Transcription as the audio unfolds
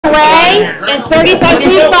Okay, in 30 seconds,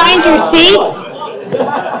 please find your seats.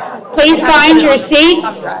 Please find your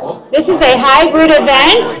seats. This is a hybrid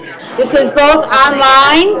event. This is both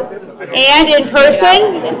online and in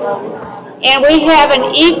person. And we have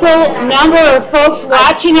an equal number of folks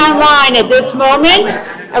watching online at this moment.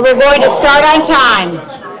 And we're going to start on time.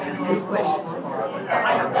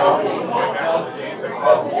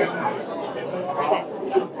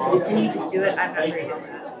 Can you just do it? I'm not ready.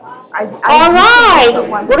 All right,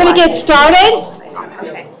 we're going to get started.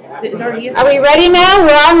 Okay. Are we ready now?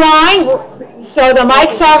 We're online. So the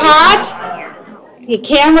mics are hot. The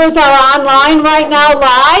cameras are online right now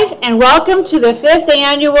live. And welcome to the 5th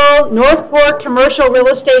Annual Northport Commercial Real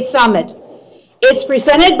Estate Summit. It's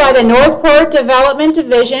presented by the Northport Development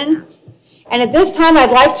Division. And at this time,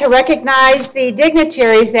 I'd like to recognize the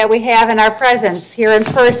dignitaries that we have in our presence here in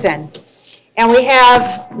person. And we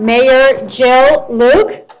have Mayor Jill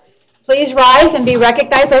Luke. Please rise and be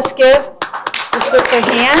recognized. Let's give just lift your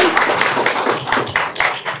hand.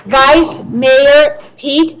 Vice Mayor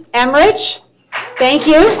Pete Emmerich. Thank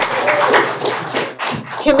you.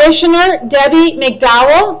 Commissioner Debbie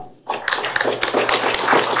McDowell.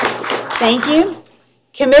 Thank you.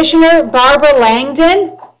 Commissioner Barbara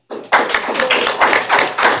Langdon.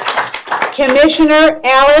 Commissioner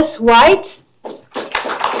Alice White.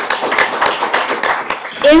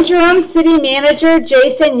 Interim City Manager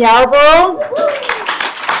Jason Yarborough.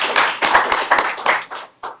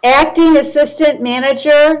 Acting Assistant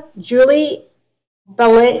Manager Julie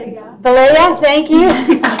Balea, thank you.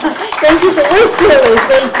 Thank you for yours, Julie.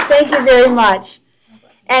 Thank you very much.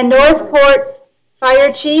 And Northport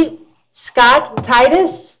Fire Chief Scott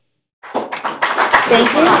Titus.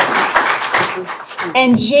 Thank you.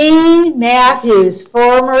 And Jean Matthews,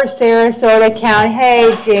 former Sarasota County.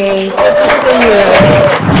 Hey, Jean, good to see you.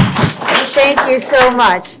 Thank you so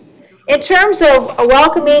much. In terms of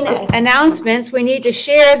welcoming announcements, we need to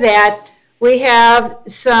share that we have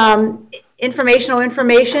some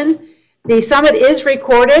information. The summit is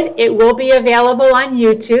recorded. It will be available on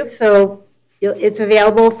YouTube, so it's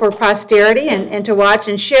available for posterity and to watch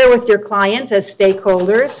and share with your clients as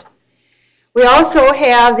stakeholders. We also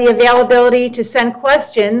have the availability to send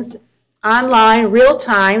questions online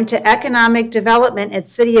real-time to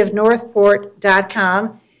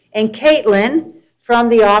economicdevelopment@cityofnorthport.com, and Caitlin from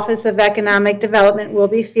the Office of Economic Development will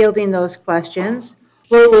be fielding those questions.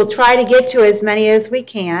 We'll try to get to as many as we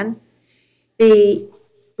can. The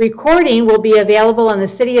recording will be available on the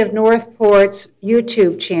City of Northport's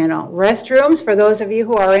YouTube channel. Restrooms, for those of you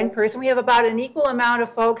who are in person, we have about an equal amount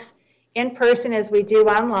of folks in person as we do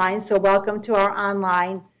online, so welcome to our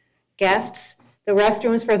online guests. The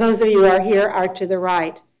restrooms, for those of you who are here, are to the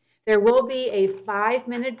right. There will be a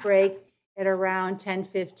 5-minute break at around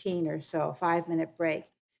 10:15 or so, 5-minute break.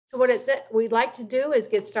 So what we'd like to do is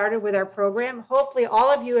get started with our program. Hopefully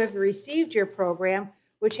all of you have received your program,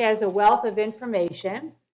 which has a wealth of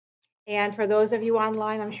information. And for those of you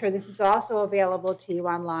online, I'm sure this is also available to you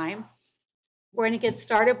online. We're going to get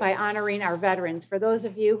started by honoring our veterans. For those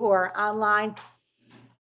of you who are online,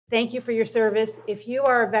 thank you for your service. If you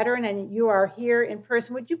are a veteran and you are here in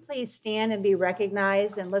person, would you please stand and be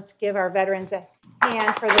recognized? And let's give our veterans a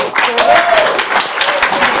hand for their service.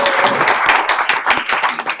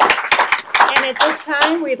 And at this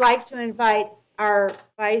time, we'd like to invite our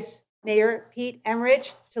Vice Mayor Pete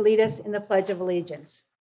Emmerich to lead us in the Pledge of Allegiance.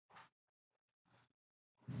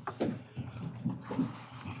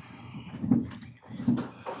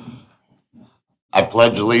 I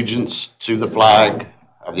pledge allegiance to the flag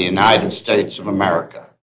of the United States of America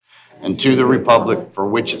and to the republic for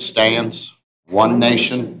which it stands, one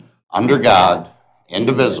nation, under God,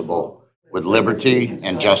 indivisible, with liberty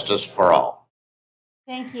and justice for all.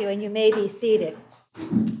 Thank you, and you may be seated.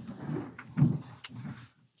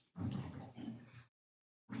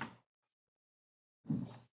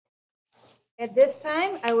 At this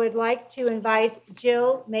time, I would like to invite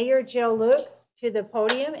Mayor Jill Luke to the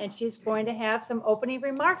podium, and she's going to have some opening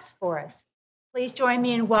remarks for us. Please join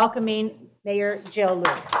me in welcoming Mayor Jill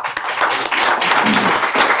Luke.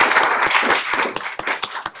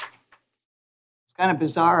 It's kind of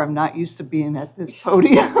bizarre. I'm not used to being at this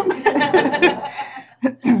podium.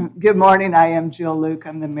 Good morning. I am Jill Luke.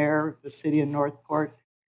 I'm the mayor of the city of Northport.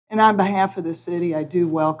 And on behalf of the city, I do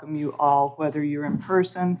welcome you all, whether you're in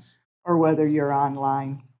person or whether you're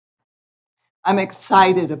online. I'm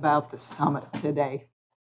excited about the summit today,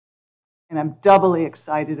 and I'm doubly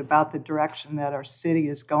excited about the direction that our city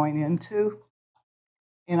is going into,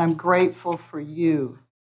 and I'm grateful for you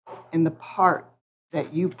and the part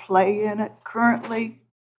that you play in it currently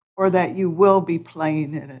or that you will be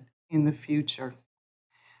playing in it in the future.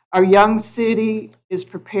 Our young city is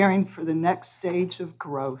preparing for the next stage of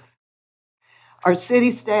growth. Our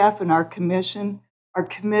city staff and our commission are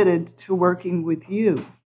committed to working with you,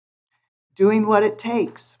 doing what it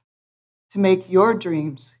takes to make your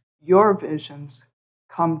dreams, your visions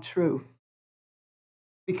come true.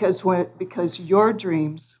 Because your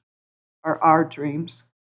dreams are our dreams.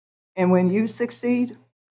 And when you succeed,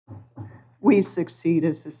 we succeed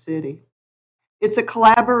as a city. It's a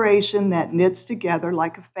collaboration that knits together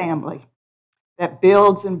like a family, that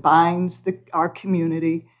builds and binds our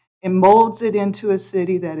community and molds it into a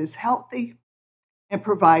city that is healthy and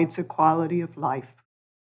provides a quality of life.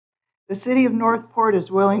 The city of Northport is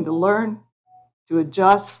willing to learn, to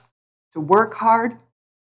adjust, to work hard,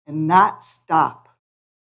 and not stop.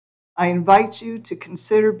 I invite you to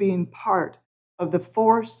consider being part of the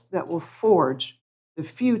force that will forge the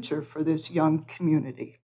future for this young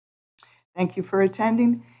community. Thank you for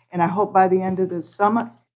attending, and I hope by the end of this summit,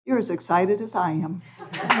 you're as excited as I am. Well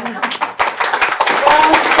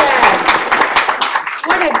said.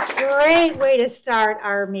 What a great way to start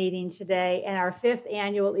our meeting today and our 5th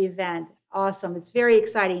annual event. Awesome. It's very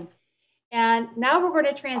exciting. And now we're going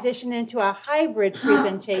to transition into a hybrid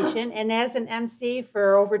presentation. And as an MC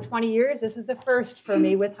for over 20 years, this is the first for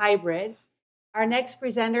me with hybrid. Our next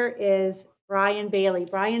presenter is Brian Bailey.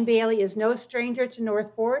 Brian Bailey is no stranger to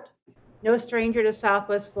Northport, no stranger to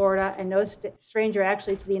Southwest Florida, and no stranger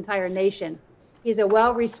actually to the entire nation. He's a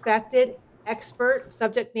well-respected expert,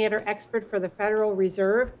 subject matter expert for the Federal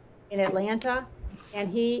Reserve in Atlanta, and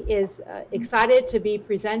he is excited to be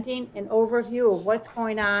presenting an overview of what's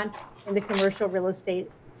going on in the commercial real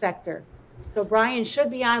estate sector. So Brian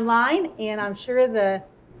should be online, and I'm sure the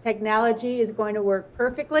technology is going to work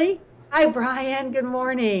perfectly. Hi, Brian. Good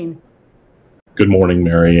morning. Good morning,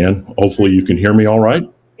 Marianne. Hopefully you can hear me all right.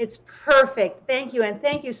 It's perfect. Thank you. And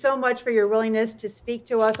thank you so much for your willingness to speak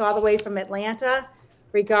to us all the way from Atlanta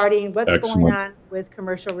regarding what's going on with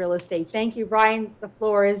commercial real estate. Thank you, Brian. The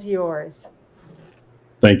floor is yours.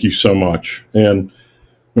 Thank you so much. And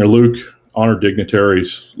Mayor Luke, honored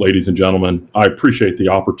dignitaries, ladies and gentlemen, I appreciate the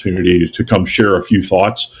opportunity to come share a few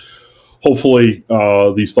thoughts. Hopefully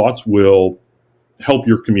these thoughts will help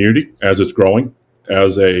your community as it's growing.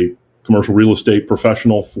 As a commercial real estate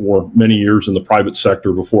professional for many years in the private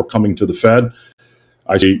sector before coming to the Fed,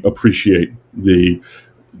 I appreciate the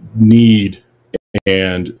need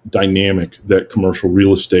and dynamic that commercial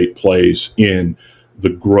real estate plays in the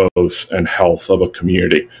growth and health of a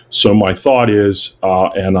community. So my thought is,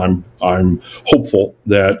 and I'm hopeful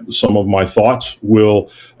that some of my thoughts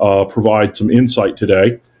will provide some insight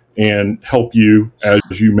today and help you as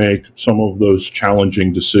you make some of those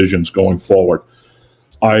challenging decisions going forward.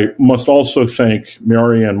 I must also thank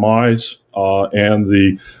Marianne Mize and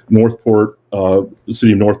the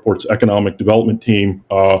City of Northport's Economic Development Team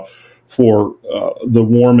for the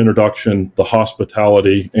warm introduction, the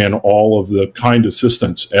hospitality, and all of the kind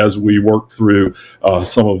assistance as we work through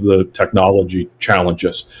some of the technology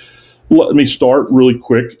challenges. Let me start really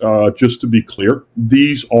quick, just to be clear.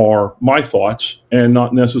 These are my thoughts and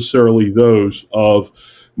not necessarily those of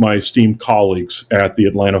my esteemed colleagues at the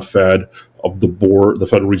Atlanta Fed, of the board, the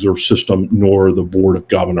Federal Reserve System, nor the Board of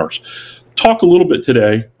Governors. Talk a little bit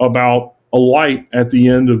today about a light at the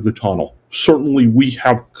end of the tunnel. Certainly we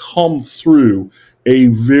have come through a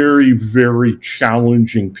very, very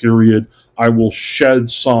challenging period. I will shed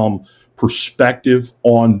some perspective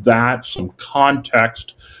on that, some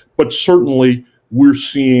context, but certainly we're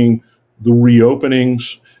seeing the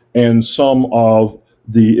reopenings and some of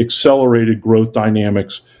the accelerated growth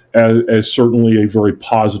dynamics as certainly a very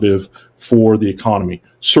positive for the economy.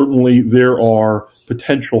 Certainly there are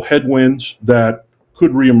potential headwinds that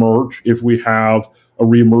could reemerge if we have a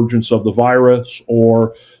reemergence of the virus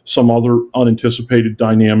or some other unanticipated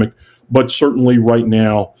dynamic. But certainly right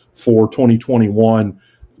now for 2021,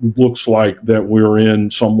 looks like that we're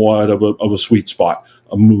in somewhat of a sweet spot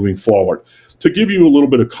moving forward. To give you a little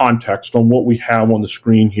bit of context on what we have on the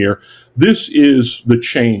screen here, this is the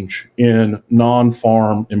change in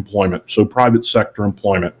non-farm employment, so private sector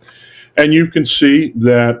employment. And you can see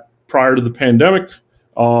that prior to the pandemic,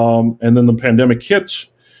 and then the pandemic hits,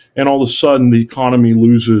 and all of a sudden the economy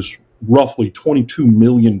loses roughly 22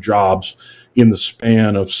 million jobs in the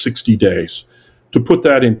span of 60 days. To put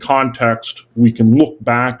that in context, we can look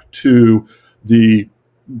back to the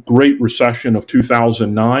Great Recession of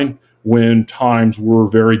 2009, when times were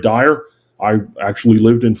very dire. I actually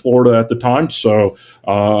lived in Florida at the time, so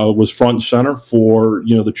was front and center for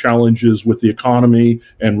the challenges with the economy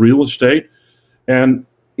and real estate. And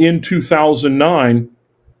in 2009,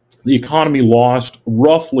 the economy lost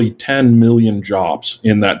roughly 10 million jobs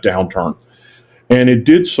in that downturn. And it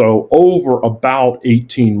did so over about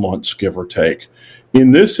 18 months, give or take.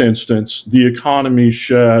 In this instance, the economy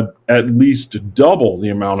shed at least double the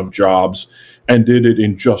amount of jobs and did it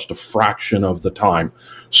in just a fraction of the time.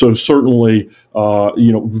 So certainly,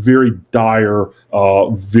 very dire,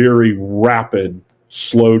 very rapid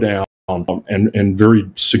slowdown and very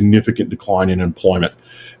significant decline in employment.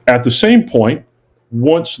 At the same point,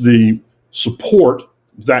 once the support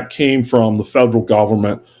that came from the federal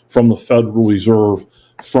government, from the Federal Reserve,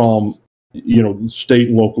 from the state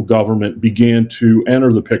and local government began to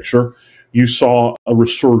enter the picture, you saw a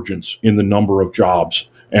resurgence in the number of jobs.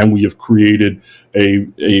 And we have created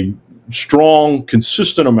a strong,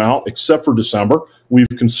 consistent amount, except for December. We've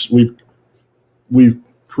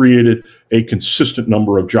created a consistent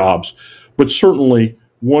number of jobs. But certainly,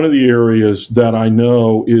 one of the areas that I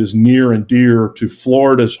know is near and dear to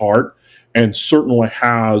Florida's heart and certainly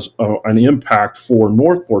has an impact for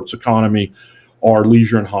Northport's economy are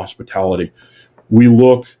leisure and hospitality. We've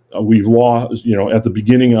lost, at the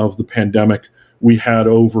beginning of the pandemic, we had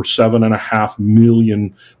over 7.5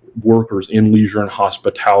 million workers in leisure and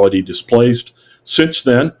hospitality displaced. Since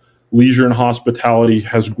then, leisure and hospitality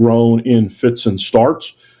has grown in fits and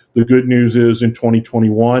starts. The good news is in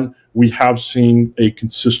 2021, we have seen a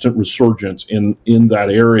consistent resurgence in that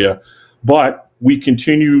area, but we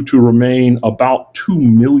continue to remain about 2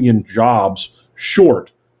 million jobs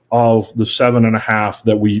short of the 7.5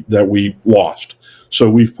 that we lost. So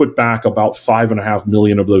we've put back about 5.5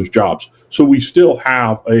 million of those jobs. So we still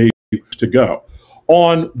have a to go.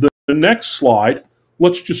 On the next slide,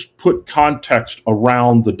 let's just put context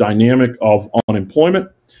around the dynamic of unemployment.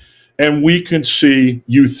 And we can see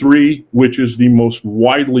U3, which is the most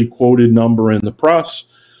widely quoted number in the press.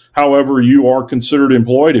 However, you are considered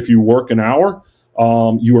employed if you work an hour.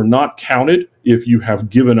 You are not counted if you have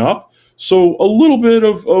given up. So a little bit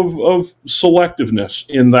of selectiveness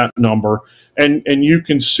in that number. And you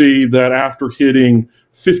can see that after hitting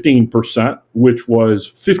 15%, which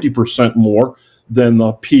was 50% more than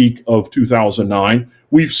the peak of 2009,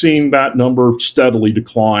 we've seen that number steadily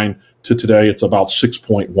decline to today. It's about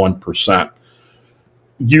 6.1%.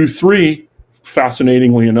 U3,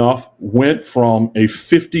 fascinatingly enough, went from a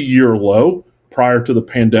 50-year low prior to the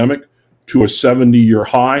pandemic to a 70-year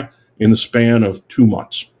high in the span of 2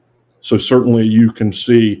 months. So certainly you can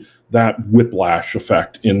see that whiplash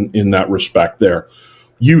effect in that respect there.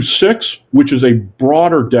 U6, which is a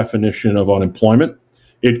broader definition of unemployment,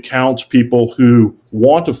 it counts people who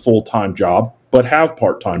want a full-time job but have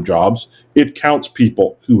part-time jobs. It counts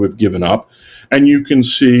people who have given up. And you can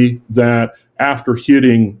see that after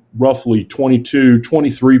hitting roughly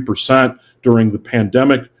 23% during the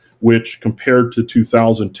pandemic, which compared to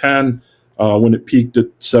 2010, when it peaked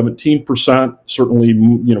at 17%, certainly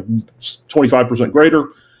 25% greater,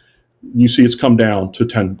 you see it's come down to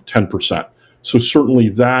 10%. So certainly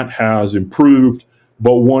that has improved.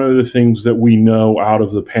 But one of the things that we know out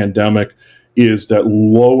of the pandemic is that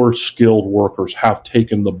lower skilled workers have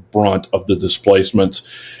taken the brunt of the displacements.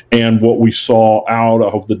 And what we saw out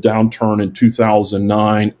of the downturn in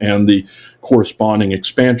 2009 and the corresponding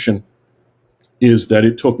expansion is that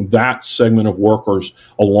it took that segment of workers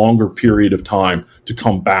a longer period of time to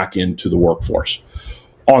come back into the workforce.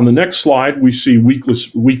 On the next slide, we see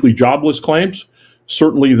weekly jobless claims.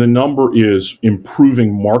 Certainly the number is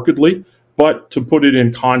improving markedly, but to put it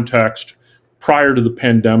in context, prior to the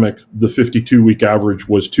pandemic, the 52-week average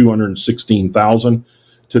was 216,000.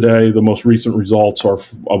 Today, the most recent results are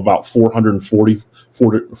about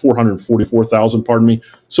 444,000, pardon me.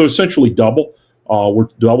 So essentially double. We're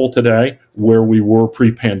double today where we were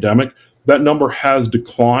pre-pandemic. That number has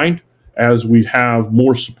declined as we have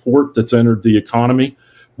more support that's entered the economy,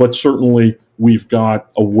 but certainly we've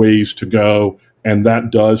got a ways to go, and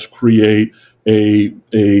that does create a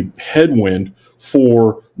headwind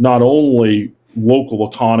for not only local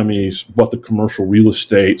economies, but the commercial real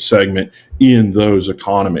estate segment in those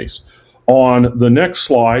economies. On the next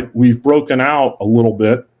slide, we've broken out a little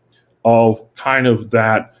bit of kind of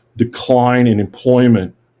that decline in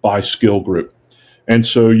employment by skill group. And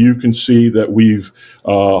so you can see that we've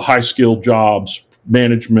high-skilled jobs,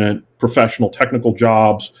 management, professional technical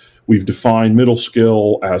jobs. We've defined middle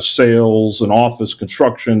skill as sales and office,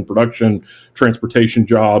 construction, production, transportation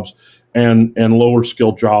jobs, and lower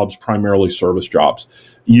skilled jobs, primarily service jobs.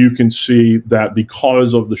 You can see that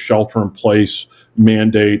because of the shelter-in-place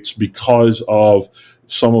mandates, because of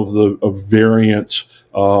some of the variants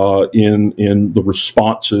in the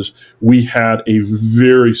responses, we had a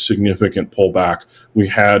very significant pullback. We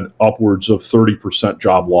had upwards of 30%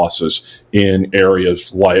 job losses in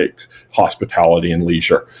areas like hospitality and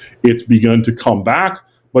leisure. It's begun to come back,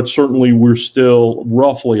 but certainly we're still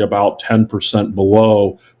roughly about 10%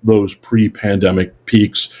 below those pre-pandemic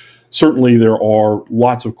peaks. Certainly there are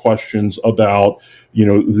lots of questions about,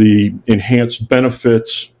 the enhanced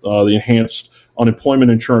benefits, the enhanced unemployment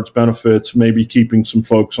insurance benefits, maybe keeping some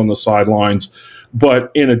folks on the sidelines. But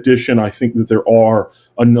in addition, I think that there are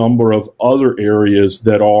a number of other areas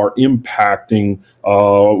that are impacting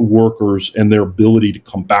workers and their ability to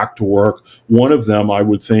come back to work. One of them, I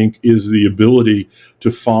would think, is the ability to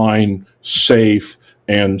find safe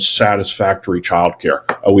and satisfactory childcare.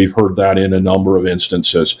 We've heard that in a number of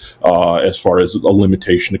instances as far as a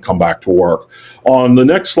limitation to come back to work. On the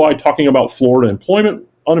next slide, talking about Florida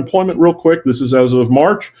unemployment real quick. This is as of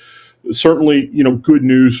March. Certainly, good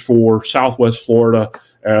news for Southwest Florida,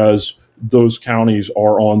 as those counties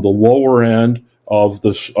are on the lower end of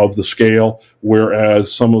the scale,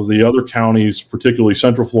 whereas some of the other counties, particularly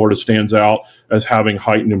Central Florida, stands out as having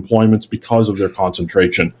heightened employments because of their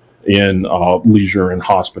concentration in leisure and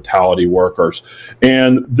hospitality workers.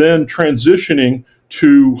 And then transitioning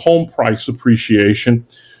to home price appreciation,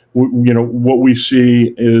 what we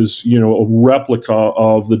see is, a replica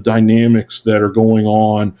of the dynamics that are going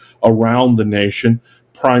on around the nation,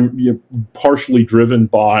 partially driven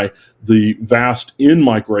by the vast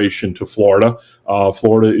in-migration to Florida.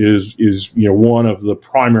 Florida is one of the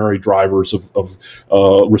primary drivers of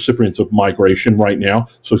recipients of migration right now,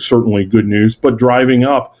 so certainly good news, but driving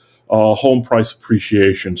up home price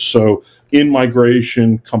appreciation. So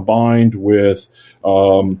in-migration combined with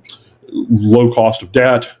low cost of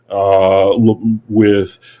debt,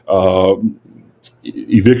 with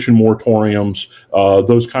eviction moratoriums,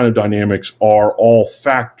 those kind of dynamics are all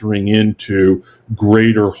factoring into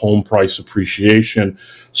greater home price appreciation.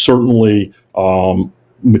 Certainly,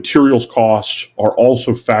 materials costs are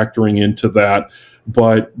also factoring into that,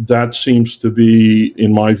 but that seems to be,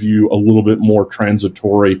 in my view, a little bit more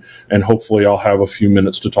transitory, and hopefully I'll have a few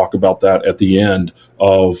minutes to talk about that at the end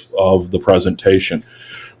of the presentation.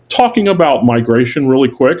 Talking about migration really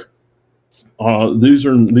quick. This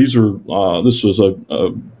is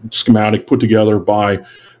a schematic put together by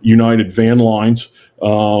United Van Lines.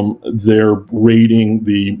 They're rating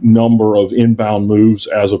the number of inbound moves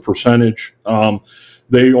as a percentage.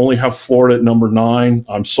 They only have Florida at number 9.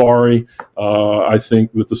 I'm sorry. I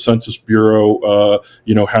think that the Census Bureau,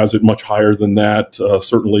 has it much higher than that,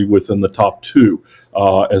 certainly within the top 2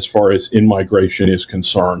 as far as in-migration is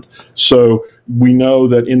concerned. So we know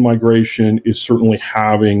that in-migration is certainly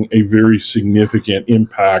having a very significant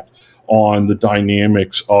impact on the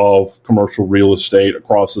dynamics of commercial real estate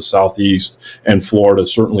across the Southeast, and Florida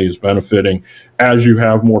certainly is benefiting. As you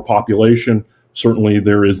have more population, certainly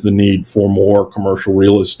there is the need for more commercial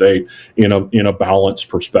real estate in a balanced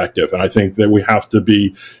perspective. And I think that we have to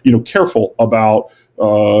be, careful about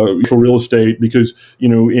real estate because,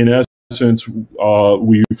 in essence,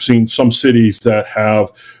 we've seen some cities that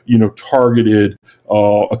have, targeted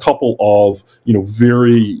a couple of,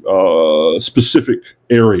 very specific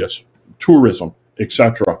areas, tourism,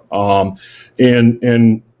 etc.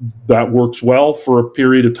 And that works well for a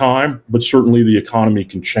period of time, but certainly the economy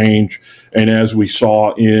can change. And as we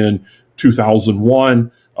saw in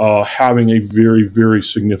 2001, having a very, very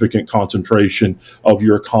significant concentration of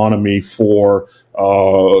your economy for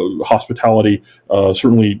hospitality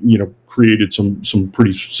certainly, created some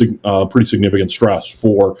pretty significant stress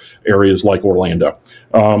for areas like Orlando.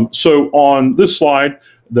 So on this slide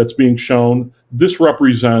that's being shown, this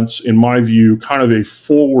represents, in my view, kind of a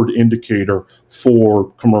forward indicator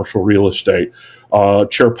for commercial real estate.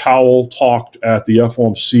 Chair Powell talked at the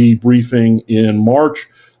FOMC briefing in March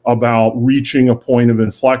about reaching a point of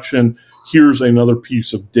inflection. Here's another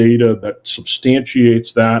piece of data that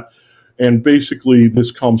substantiates that. And basically,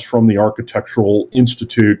 this comes from the Architectural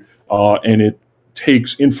Institute, and it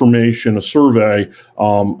takes information, a survey,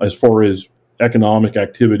 as far as economic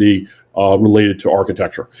activity related to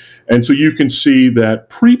architecture. And so you can see that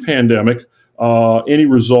pre-pandemic, any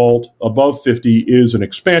result above 50 is an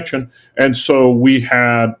expansion. And so we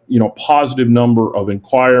had, positive number of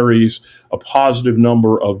inquiries, a positive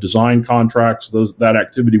number of design contracts. That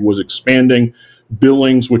activity was expanding.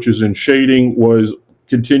 Billings, which is in shading, was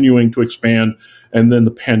continuing to expand. And then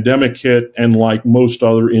the pandemic hit, and like most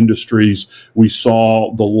other industries, we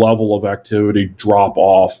saw the level of activity drop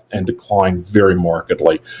off and decline very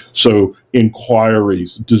markedly. So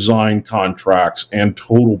inquiries, design contracts, and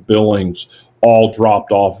total billings all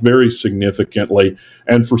dropped off very significantly.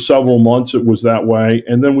 And for several months it was that way.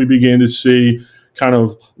 And then we began to see kind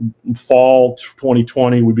of fall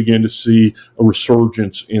 2020, we began to see a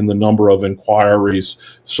resurgence in the number of inquiries,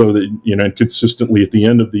 so that, and consistently at the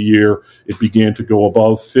end of the year, it began to go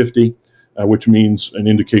above 50. which means an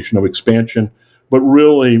indication of expansion. But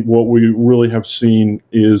really, what we really have seen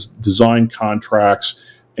is design contracts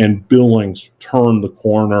and billings turn the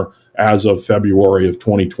corner as of February of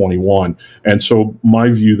 2021. And so my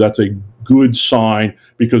view, that's a good sign,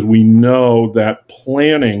 because we know that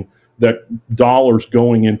planning, that dollars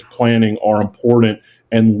going into planning are important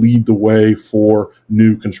and lead the way for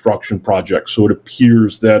new construction projects. So it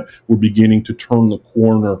appears that we're beginning to turn the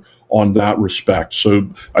corner on that respect. So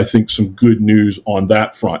I think some good news on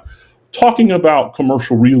that front. Talking about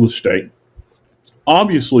commercial real estate,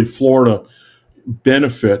 obviously Florida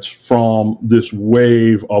benefits from this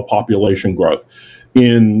wave of population growth.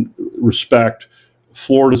 In respect,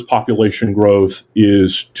 Florida's population growth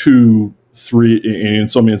is 2, 3, in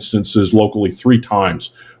some instances locally 3 times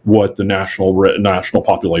what the national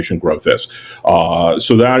population growth is.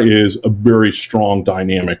 So that is a very strong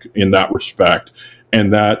dynamic in that respect,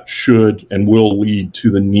 and that should and will lead to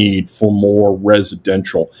the need for more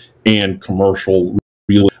residential and commercial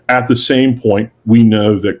real estate. At the same point, we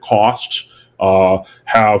know that costs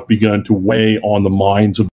have begun to weigh on the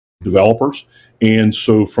minds of developers. And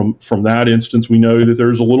so from that instance, we know that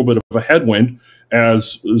there's a little bit of a headwind,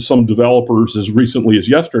 as some developers, as recently as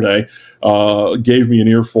yesterday, gave me an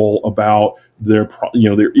earful about their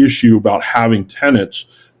issue about having tenants,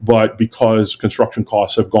 but because construction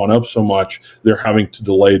costs have gone up so much, they're having to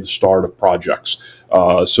delay the start of projects.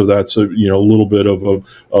 So that's a little bit of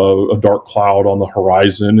a dark cloud on the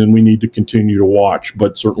horizon, and we need to continue to watch.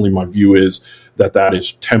 But certainly my view is that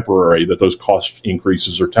is temporary, that those cost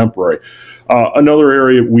increases are temporary. Another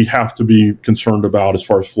area we have to be concerned about as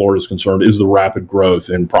far as Florida is concerned is the rapid growth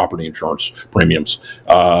in property insurance premiums.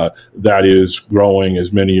 That is growing,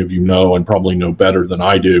 as many of you know and probably know better than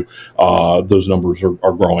I do. Those numbers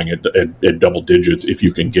are growing at double digits if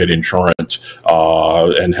you can get insurance,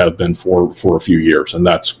 and have been for a few years. And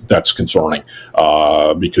that's concerning,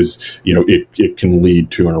 because it can lead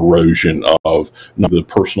to an erosion of not the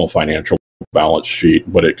personal financial balance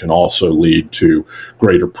sheet, but it can also lead to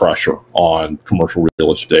greater pressure on commercial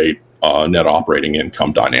real estate net operating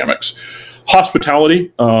income dynamics.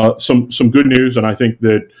 Hospitality, some good news, and I think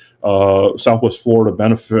that Southwest Florida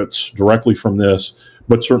benefits directly from this,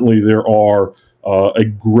 but certainly there are a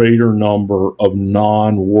greater number of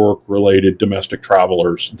non-work related domestic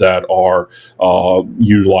travelers that are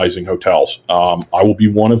utilizing hotels. I will be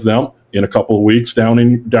one of them in a couple of weeks down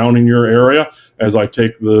in your area as I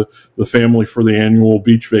take the family for the annual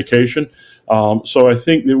beach vacation. So I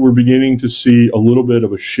think that we're beginning to see a little bit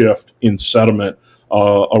of a shift in sentiment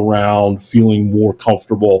around feeling more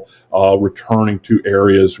comfortable returning to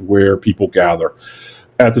areas where people gather.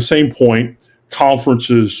 At the same point,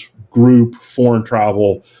 conferences, group, foreign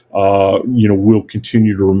travel, will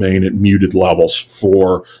continue to remain at muted levels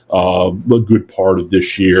for a good part of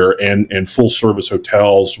this year, and full service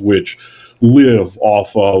hotels, which live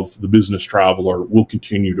off of the business traveler, will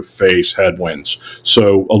continue to face headwinds.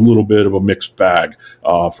 So a little bit of a mixed bag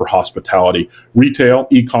for hospitality. Retail,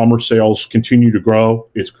 e-commerce sales continue to grow.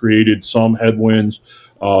 It's created some headwinds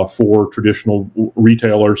for traditional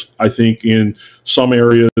retailers. I think in some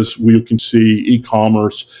areas we can see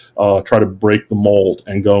e-commerce try to break the mold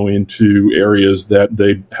and go into areas that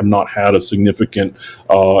they have not had a significant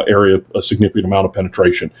amount of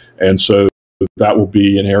penetration. And so that will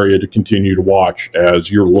be an area to continue to watch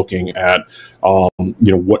as you're looking at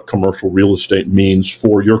what commercial real estate means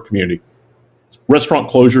for your community. Restaurant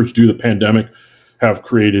closures due to the pandemic have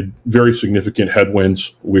created very significant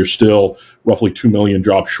headwinds. We're still roughly 2 million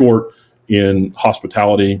jobs short in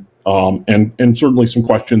hospitality, and certainly some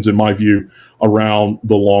questions, in my view, around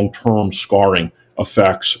the long-term scarring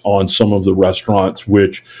effects on some of the restaurants,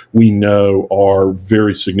 which we know are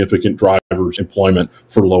very significant drivers employment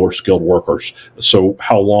for lower skilled workers. So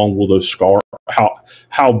how long will those scar?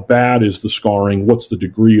 How bad is the scarring? What's the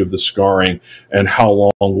degree of the scarring? And how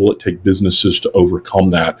long will it take businesses to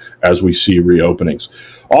overcome that as we see reopenings?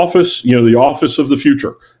 Office, the office of the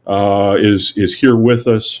future is here with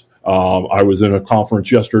us. I was in a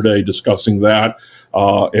conference yesterday discussing that,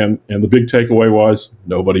 and the big takeaway was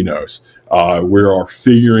nobody knows. We are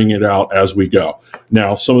figuring it out as we go.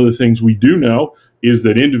 Now, some of the things we do know is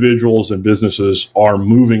that individuals and businesses are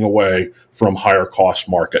moving away from higher cost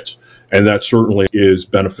markets, and that certainly is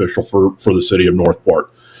beneficial for the city of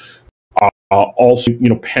Northport. Also,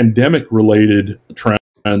 pandemic related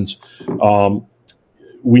trends.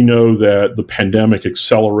 We know that the pandemic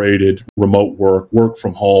accelerated remote work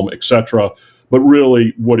from home, etc. but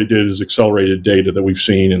really what it did is accelerated data that we've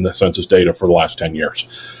seen in the census data for the last 10 years.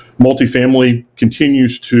 Multifamily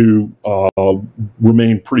continues to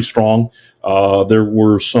remain pretty strong. There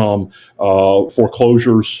were some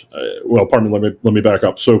foreclosures. Well, pardon me, let me back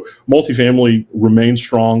up. So multifamily remains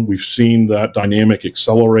strong. We've seen that dynamic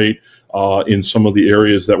accelerate in some of the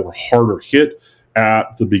areas that were harder hit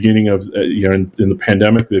at the beginning of, in the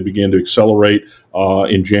pandemic. They began to accelerate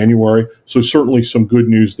in January. So certainly some good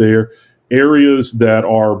news there. Areas that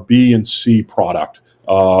are B and C product,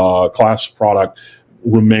 class product,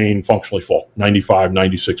 remain functionally full, 95,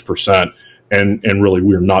 96%. And really,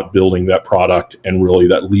 we're not building that product. And really,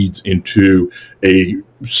 that leads into a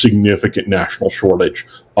significant national shortage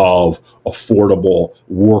of affordable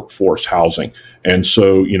workforce housing. And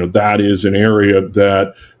so, that is an area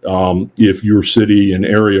that if your city and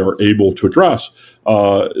area are able to address,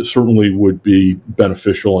 certainly would be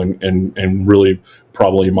beneficial and really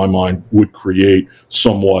probably in my mind would create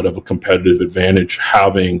somewhat of a competitive advantage,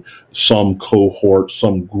 having some cohort,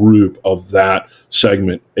 some group of that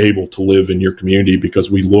segment able to live in your community, because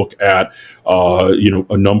we look at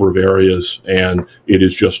a number of areas and it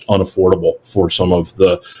is just unaffordable for some of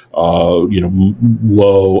the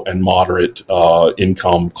low and moderate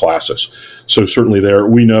income classes. So certainly there,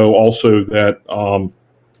 we know also that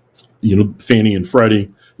Fannie and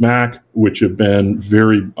Freddie Mac, which have been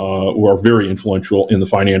are very influential in the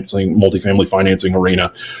multifamily financing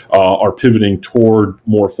arena, are pivoting toward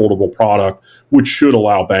more affordable product, which should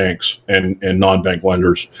allow banks and non-bank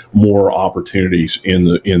lenders more opportunities in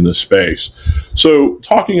the space. So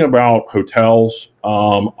talking about hotels,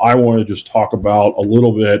 I want to just talk about a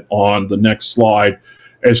little bit on the next slide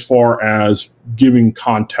as far as giving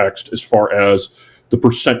context as far as the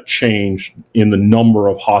percent change in the number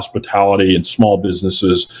of hospitality and small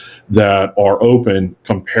businesses that are open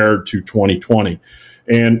compared to 2020.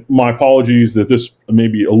 And my apologies that this may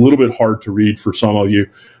be a little bit hard to read for some of you,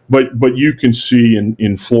 but you can see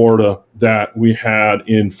in Florida that we had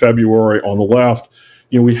in February on the left,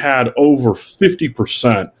 we had over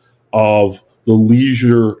 50% of the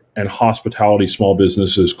leisure and hospitality small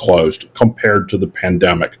businesses closed compared to the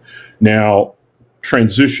pandemic. Now,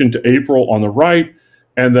 transition to April on the right,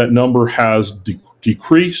 and that number has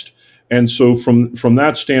decreased. And so from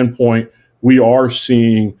that standpoint, we are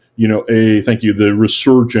seeing, the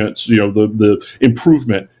resurgence, the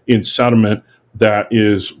improvement in sentiment that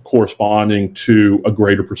is corresponding to a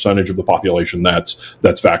greater percentage of the population that's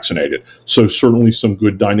vaccinated. So certainly some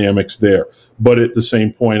good dynamics there. But at the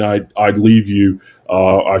same point, I'd leave you,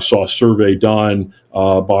 I saw a survey done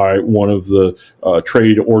by one of the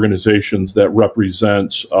trade organizations that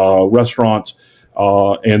represents restaurants,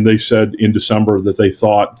 and they said in December that they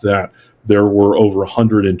thought that there were over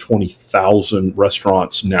 120,000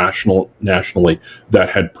 restaurants nationally that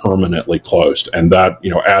had permanently closed. And that,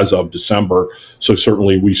 as of December, so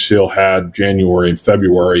certainly we still had January and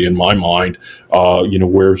February in my mind,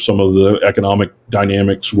 where some of the economic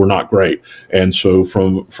dynamics were not great. And so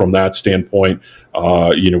from that standpoint,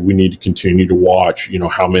 we need to continue to watch,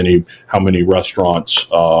 how many restaurants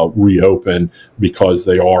reopen, because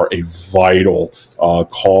they are a vital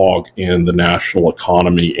cog in the national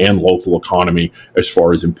economy and local economy as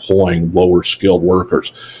far as employing lower skilled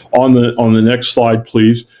workers. On the next slide,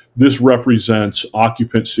 please. This represents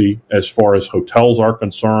occupancy as far as hotels are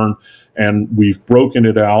concerned, and we've broken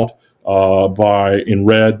it out by, in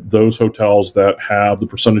red, those hotels that have the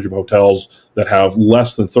percentage of hotels that have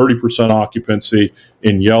less than 30% occupancy,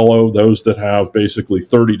 in yellow, those that have basically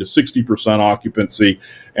 30 to 60% occupancy,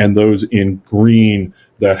 and those in green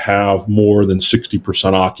that have more than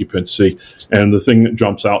 60% occupancy. And the thing that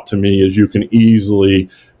jumps out to me is you can easily,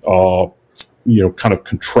 kind of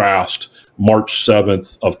contrast March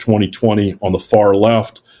 7th of 2020 on the far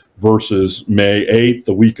left versus May 8th,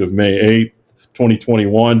 the week of May 8th,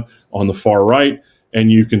 2021 on the far right.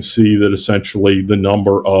 And you can see that essentially the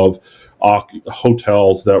number of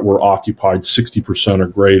hotels that were occupied 60% or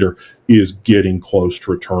greater is getting close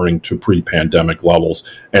to returning to pre-pandemic levels.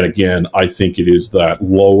 And again, I think it is that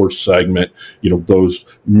lower segment, those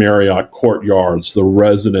Marriott Courtyards, the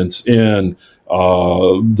Residence Inn,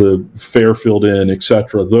 the Fairfield Inn,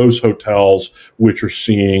 etc., those hotels which are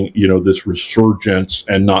seeing, this resurgence,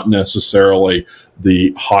 and not necessarily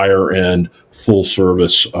the higher end full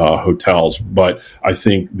service hotels. But I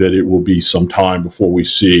think that it will be some time before we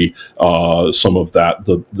see some of that,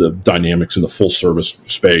 the dynamics in the full service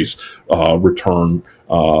space return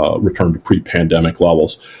to pre-pandemic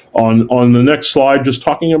levels. On the next slide, just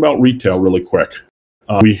talking about retail really quick.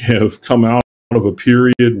 We have come out of a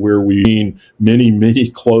period where we've seen many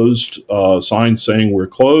closed signs saying we're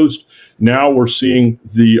closed. Now we're seeing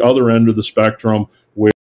the other end of the spectrum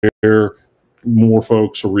where more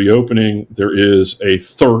folks are reopening. There is a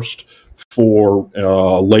thirst for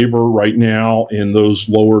labor right now in those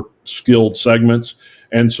lower skilled segments.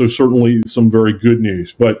 And so certainly some very good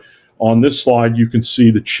news. But on this slide, you can see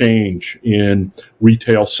the change in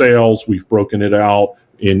retail sales. We've broken it out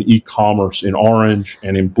in e-commerce in orange,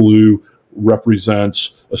 and in blue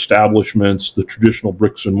represents establishments, the traditional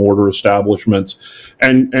bricks and mortar establishments.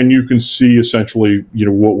 And you can see essentially,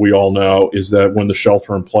 what we all know is that when the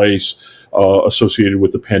shelter in place associated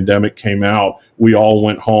with the pandemic came out, we all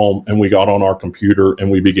went home and we got on our computer and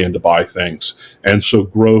we began to buy things. And so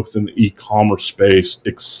growth in the e-commerce space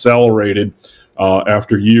accelerated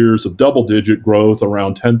after years of double-digit growth,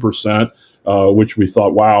 around 10%, which we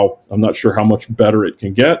thought, wow, I'm not sure how much better it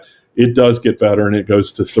can get. It does get better, and it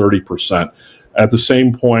goes to 30%. At the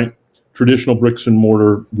same point, traditional bricks and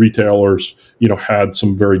mortar retailers, had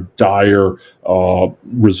some very dire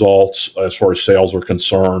results as far as sales are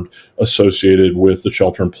concerned associated with the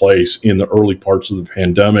shelter in place in the early parts of the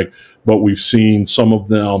pandemic. But we've seen some of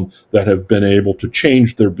them that have been able to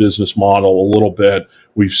change their business model a little bit.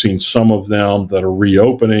 We've seen some of them that are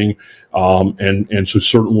reopening. And so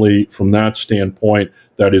certainly from that standpoint,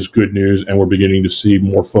 that is good news. And we're beginning to see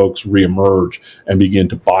more folks reemerge and begin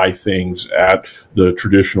to buy things at the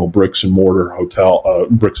traditional bricks and mortar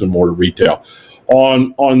retail.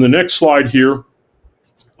 On the next slide here,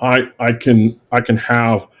 I can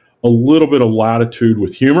have a little bit of latitude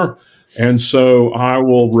with humor. And so I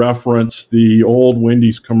will reference the old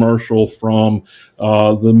Wendy's commercial from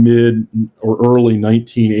the mid or early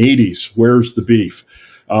 1980s. Where's the beef?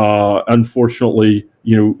 Unfortunately,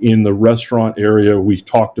 in the restaurant area we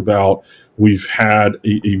talked about, we've had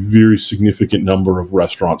a very significant number of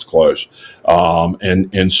restaurants close.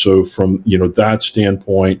 And so from, that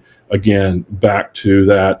standpoint, again, back to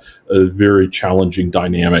that very challenging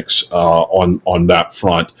dynamics on that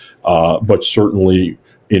front. But certainly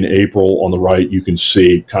in April on the right, you can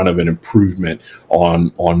see kind of an improvement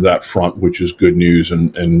on that front, which is good news,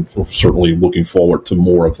 and certainly looking forward to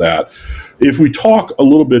more of that. If we talk a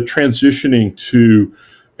little bit transitioning to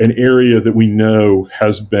an area that we know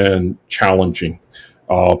has been challenging,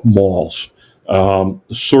 malls.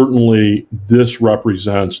 Certainly this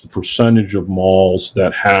represents the percentage of malls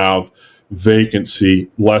that have vacancy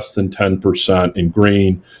less than 10% in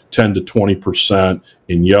green, 10 to 20%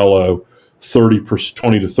 in yellow, 20 to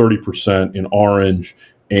 30% in orange,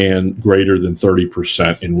 and greater than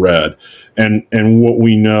 30% in red. And what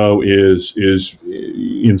we know is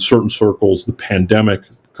in certain circles, the pandemic,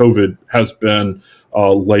 COVID, has been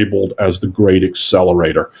labeled as the great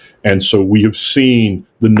accelerator. And so we have seen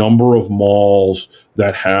the number of malls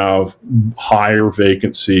that have higher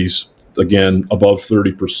vacancies, again, above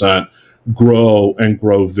 30%, grow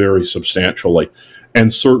very substantially.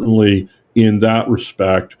 And certainly in that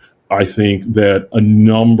respect, I think that a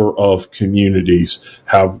number of communities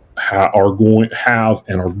are going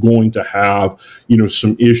to have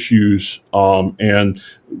some issues and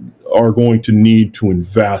are going to need to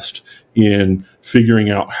invest in figuring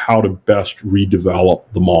out how to best redevelop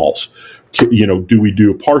the malls. Do we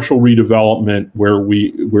do a partial redevelopment where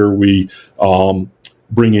we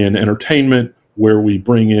bring in entertainment, where we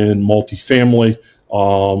bring in multifamily?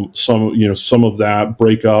 Some of that,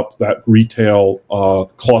 break up that retail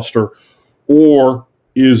cluster, or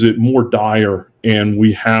is it more dire and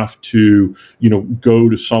we have to, go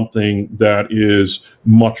to something that is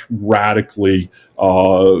much radically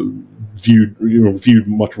viewed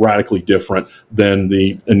much radically different than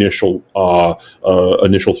the initial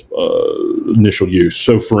use.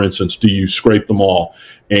 So, for instance, do you scrape them all,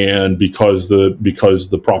 and because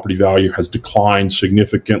the property value has declined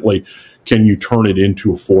significantly, can you turn it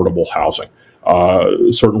into affordable housing?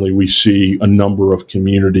 Certainly, we see a number of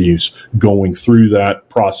communities going through that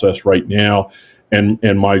process right now.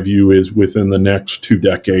 And my view is within the next 2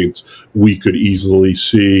 decades, we could easily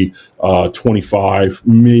see 25,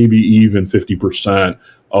 maybe even 50%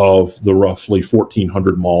 of the roughly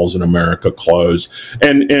 1,400 malls in America close.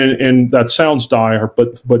 And that sounds dire,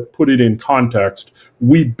 but put it in context.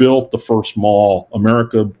 We built the first mall.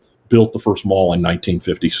 America built the first mall in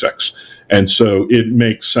 1956. And so it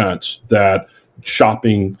makes sense that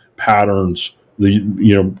shopping patterns,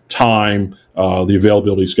 the time, the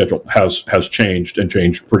availability schedule has changed, and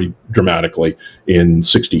changed pretty dramatically in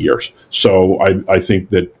 60 years. So I think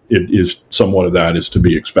that it is somewhat of that is to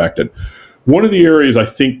be expected. One of the areas I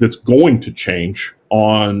think that's going to change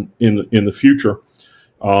in the future,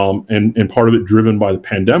 and part of it driven by the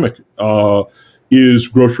pandemic, is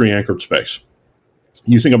grocery anchored space.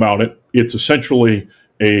 you think about it, it's essentially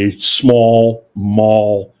a small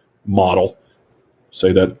mall model.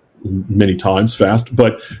 Say that many times fast,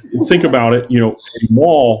 but think about it, a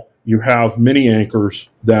mall, you have many anchors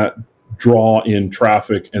that draw in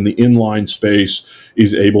traffic, and the inline space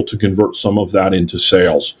is able to convert some of that into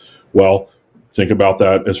sales. Well, think about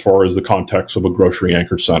that as far as the context of a grocery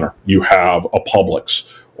anchor center. You have a Publix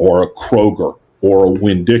or a Kroger or a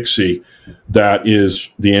Winn-Dixie that is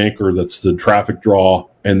the anchor, that's the traffic draw,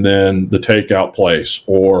 and then the takeout place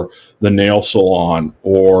or the nail salon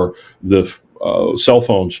or the cell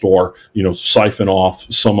phone store, siphon off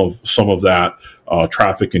some of that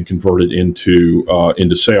traffic and convert it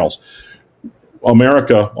into sales.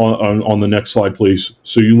 America, on the next slide, please.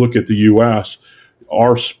 So you look at the U.S.,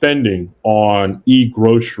 our spending on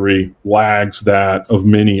e-grocery lags that of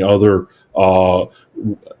many other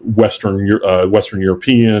Western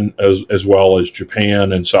European, as well as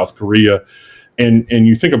Japan and South Korea. And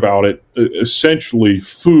you think about it, essentially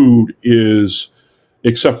food is,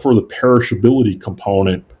 except for the perishability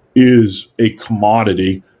component, is a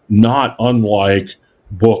commodity, not unlike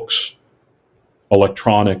books,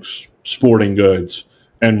 electronics, sporting goods.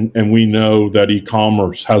 And we know that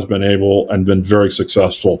e-commerce has been able and been very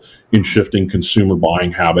successful in shifting consumer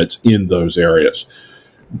buying habits in those areas.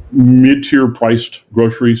 Mid-tier priced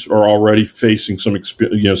groceries are already facing some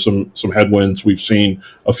headwinds. We've seen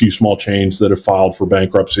a few small chains that have filed for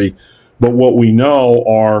bankruptcy. But what we know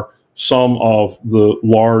are some of the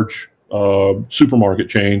large supermarket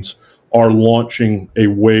chains are launching a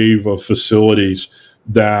wave of facilities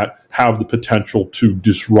that have the potential to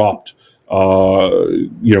disrupt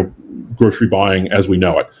grocery buying as we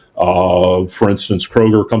know it. For instance,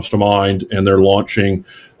 Kroger comes to mind, and they're launching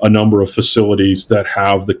a number of facilities that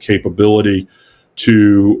have the capability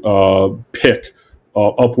to pick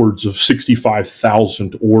upwards of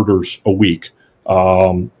 65,000 orders a week.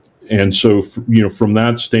 And so, from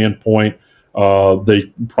that standpoint,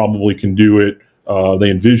 they probably can do it. They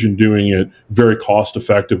envision doing it very cost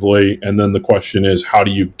effectively. And then the question is, how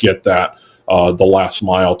do you get that the last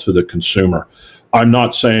mile to the consumer? I'm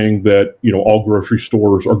not saying that, all grocery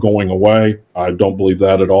stores are going away. I don't believe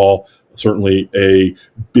that at all. Certainly a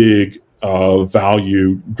big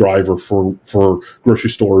value driver for grocery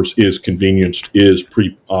stores is convenience, is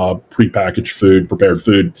prepackaged food, prepared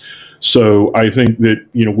food. So I think that,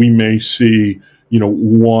 we may see,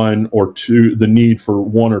 one or two, the need for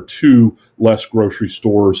one or two less grocery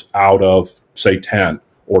stores out of, say, 10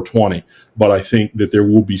 or 20. But I think that there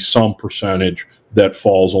will be some percentage that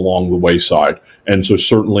falls along the wayside. And so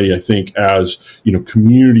certainly I think as,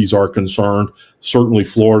 communities are concerned, certainly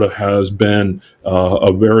Florida has been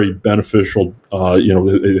a very beneficial,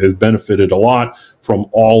 it has benefited a lot from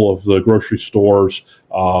all of the grocery stores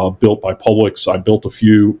built by Publix. I built a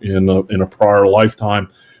few in a prior lifetime,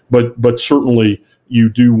 but certainly you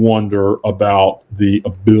do wonder about the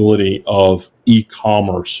ability of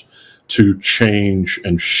e-commerce to change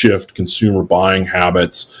and shift consumer buying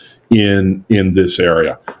habits in this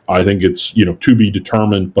area. I think it's, to be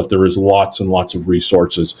determined, but there is lots and lots of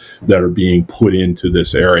resources that are being put into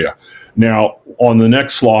this area. Now, on the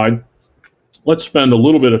next slide, let's spend a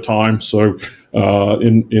little bit of time. So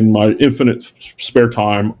in my infinite spare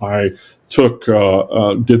time, I took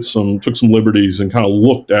some liberties and kind of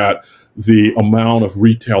looked at the amount of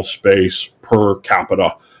retail space per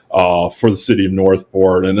capita for the city of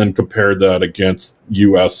Northport, and then compared that against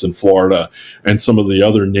U.S. and Florida and some of the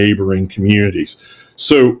other neighboring communities.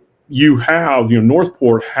 So you have,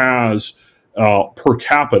 Northport has per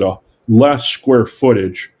capita less square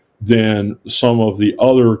footage than some of the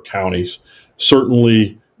other counties.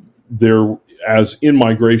 Certainly, as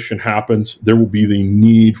in-migration happens, there will be the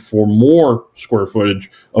need for more square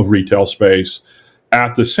footage of retail space.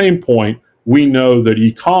 At the same point, we know that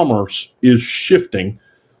e-commerce is shifting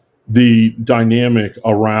the dynamic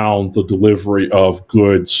around the delivery of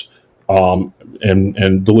goods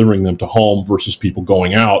and delivering them to home versus people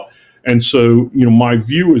going out. And so, my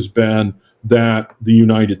view has been that the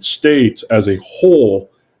United States as a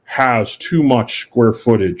whole has too much square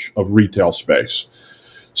footage of retail space.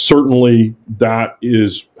 Certainly, that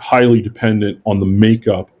is highly dependent on the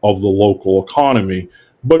makeup of the local economy.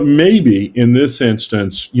 But maybe in this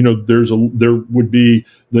instance, there would be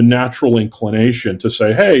the natural inclination to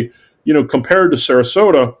say, hey, compared to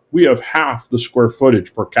Sarasota, we have half the square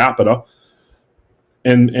footage per capita,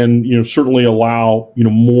 and certainly allow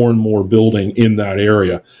more and more building in that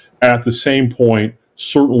area. At the same point,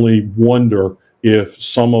 certainly wonder if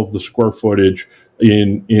some of the square footage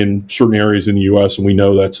in certain areas in the U.S., and we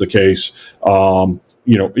know that's the case,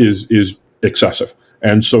 is excessive.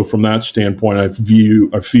 And so from that standpoint, I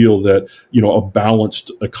feel that, a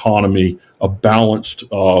balanced economy, a balanced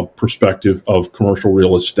perspective of commercial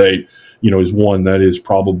real estate, is one that is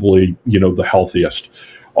probably, the healthiest.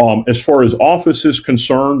 As far as office is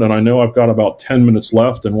concerned, and I know I've got about 10 minutes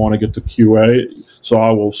left and want to get to QA, so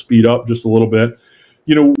I will speed up just a little bit.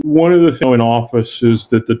 One of the things in office is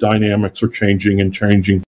that the dynamics are changing and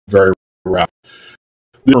changing very rapidly.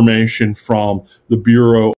 The information from the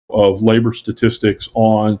Bureau of Labor Statistics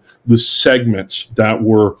on the segments that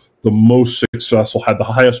were the most successful, had the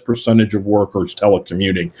highest percentage of workers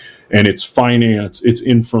telecommuting, and it's finance, it's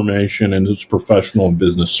information, and it's professional and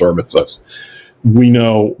business services. We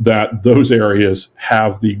know that those areas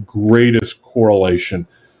have the greatest correlation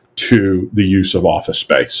to the use of office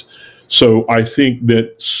space. So I think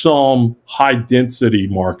that some high density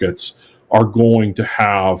markets are going to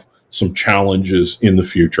have some challenges in the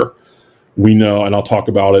future. We know, and I'll talk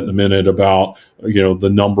about it in a minute, about the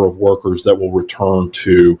number of workers that will return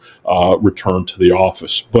to the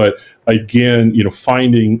office. But again,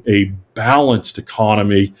 finding a balanced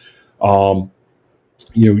economy.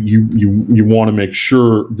 You want to make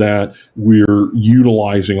sure that we're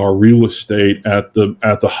utilizing our real estate at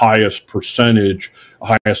the highest percent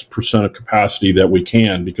of capacity that we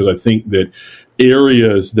can, because I think that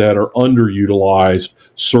areas that are underutilized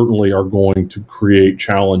certainly are going to create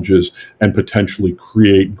challenges and potentially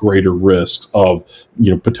create greater risks of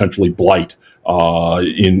potentially blight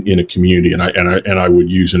in a community. And I would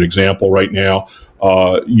use an example right now.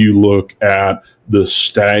 You look at the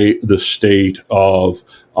state of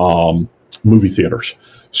movie theaters.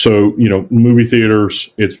 So, movie theaters,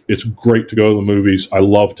 it's great to go to the movies. I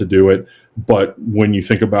love to do it. But when you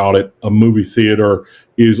think about it, a movie theater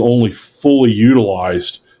is only fully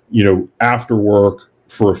utilized, after work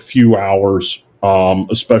for a few hours,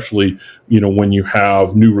 especially, when you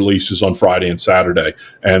have new releases on Friday and Saturday,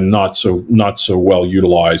 and not so well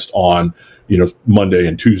utilized on, Monday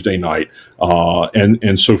and Tuesday night.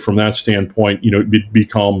 And so from that standpoint, it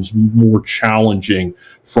becomes more challenging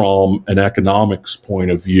from an economics point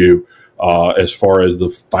of view, as far as the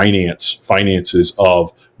finances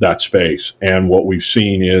of that space. And what we've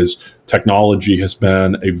seen is technology has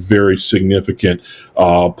been a very significant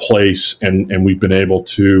place, and we've been able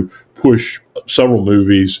to push several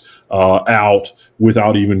movies out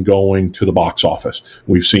without even going to the box office.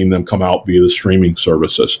 We've seen them come out via the streaming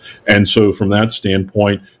services. And so from that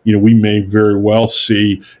standpoint, we may very well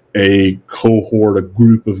see a cohort, a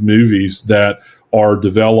group of movies that are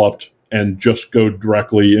developed and just go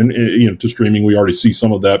directly to streaming. We already see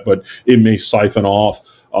some of that, but it may siphon off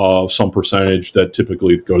some percentage that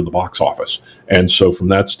typically go to the box office. And so from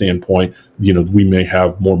that standpoint, we may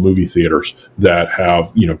have more movie theaters that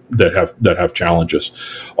have challenges.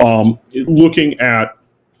 Looking at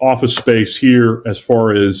office space here as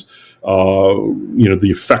far as the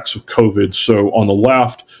effects of COVID. So on the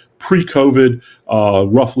left, pre-COVID,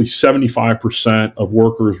 roughly 75% of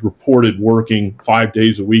workers reported working 5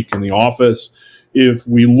 days a week in the office. If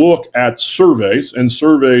we look at surveys, and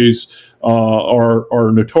surveys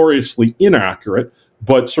are notoriously inaccurate,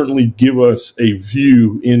 but certainly give us a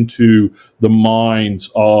view into the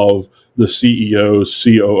minds of the CEOs,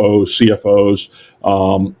 COOs, CFOs,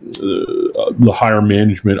 the higher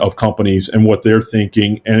management of companies and what they're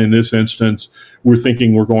thinking. And in this instance, we're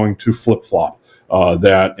thinking we're going to flip-flop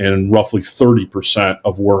that, and roughly 30%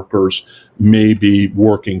 of workers may be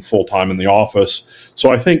working full-time in the office.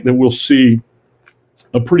 So I think that we'll see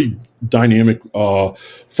a pretty dynamic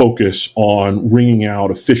focus on wringing out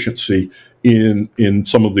efficiency in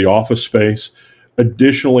some of the office space.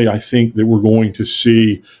 Additionally, I think that we're going to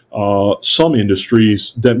see some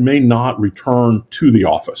industries that may not return to the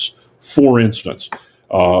office. For instance,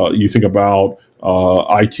 you think about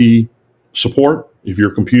IT support. If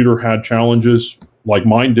your computer had challenges like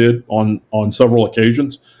mine did on several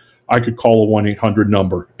occasions, I could call a 1-800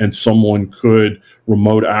 number and someone could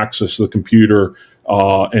remote access the computer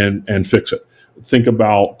and fix it. Think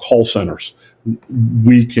about call centers.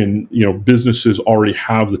 We can, businesses already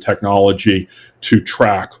have the technology to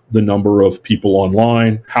track the number of people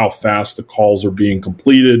online, how fast the calls are being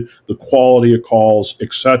completed, the quality of calls,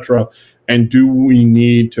 etc. And do we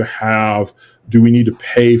need to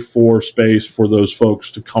pay for space for those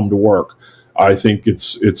folks to come to work? I think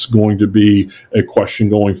it's going to be a question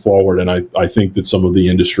going forward, and I think that some of the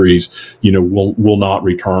industries, will not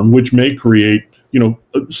return, which may create,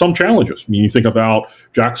 some challenges. I mean, you think about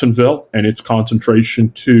Jacksonville and its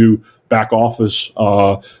concentration to back office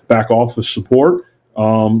support.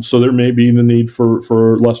 So there may be the need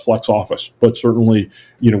for less flex office, but certainly,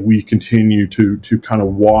 we continue to kind of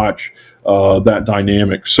watch that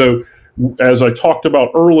dynamic. So as I talked about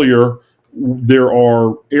earlier, there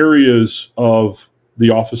are areas of the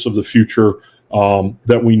Office of the Future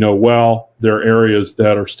that we know well. There are areas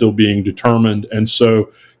that are still being determined. And so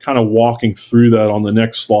kind of walking through that on the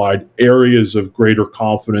next slide, areas of greater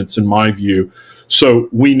confidence in my view. So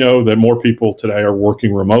we know that more people today are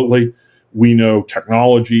working remotely. We know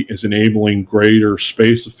technology is enabling greater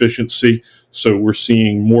space efficiency. So we're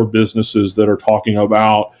seeing more businesses that are talking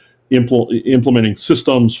about implementing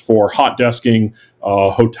systems for hot desking,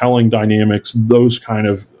 hoteling dynamics, those kind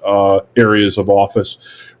of areas of office.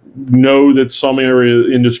 Know that some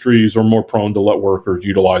industries are more prone to let workers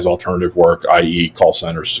utilize alternative work, i.e. call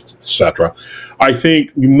centers, etc. I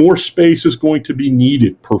think more space is going to be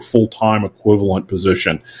needed per full-time equivalent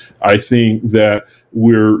position. I think that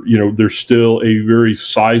there's still a very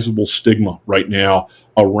sizable stigma right now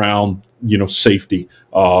around safety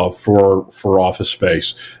for office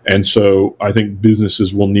space, and so I think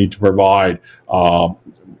businesses will need to provide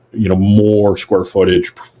more square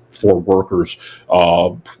footage for workers,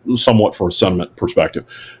 somewhat for a sentiment perspective.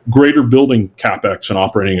 Greater building capex and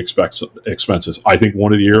operating expenses. I think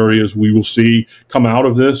one of the areas we will see come out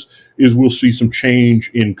of this is we'll see some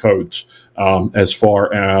change in codes as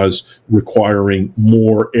far as requiring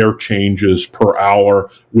more air changes per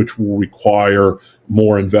hour, which will require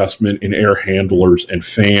more investment in air handlers and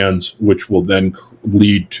fans, which will then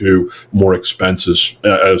lead to more expenses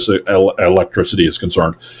as electricity is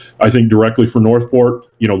concerned. I think directly for Northport,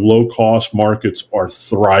 low-cost markets are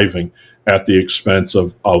thriving at the expense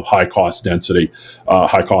of high-cost density,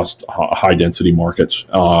 high-density markets.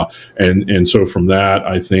 And so from that,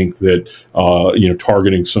 I think that,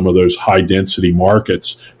 targeting some of those high-density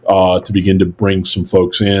markets to begin to bring some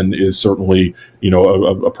folks in is certainly,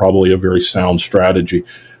 probably a very sound strategy.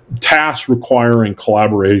 Tasks requiring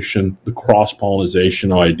collaboration, the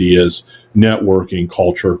cross-pollination of ideas, networking,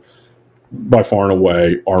 culture, by far and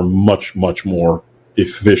away, are much, much more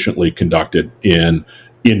efficiently conducted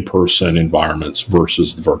in-person environments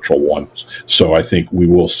versus the virtual ones. So I think we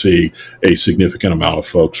will see a significant amount of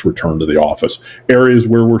folks return to the office. Areas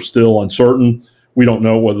where we're still uncertain, we don't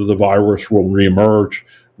know whether the virus will reemerge.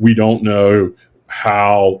 We don't know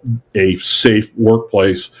how a safe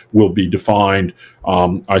workplace will be defined.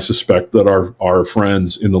 I suspect that our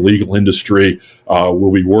friends in the legal industry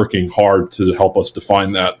will be working hard to help us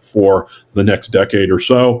define that for the next decade or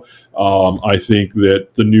so. I think that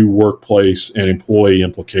the new workplace and employee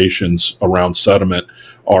implications around sentiment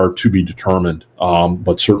are to be determined.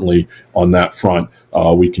 But certainly on that front,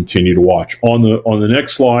 we continue to watch. On the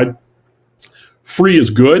next slide, free is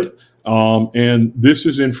good. And this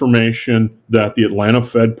is information that the Atlanta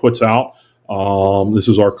Fed puts out. This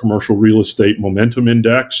is our commercial real estate momentum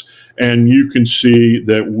index. And you can see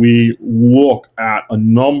that we look at a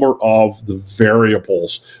number of the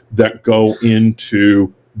variables that go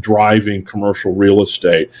into driving commercial real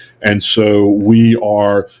estate. And so we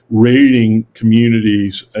are rating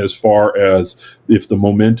communities as far as if the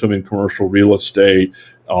momentum in commercial real estate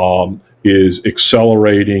is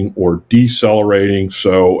accelerating or decelerating.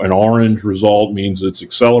 So an orange result means it's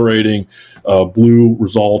accelerating. A blue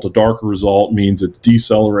result, a darker result, means it's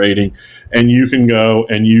decelerating. And you can go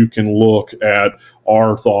and you can look at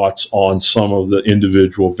our thoughts on some of the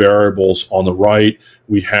individual variables. On the right,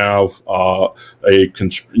 we have a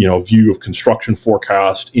view of construction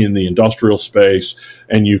forecast in the industrial space,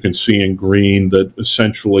 and you can see in green that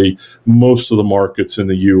essentially most of the markets in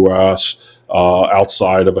the U.S.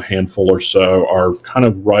 Outside of a handful or so are kind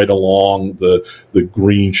of right along the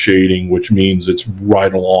green shading, which means it's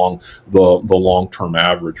right along the long-term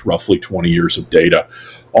average, roughly 20 years of data.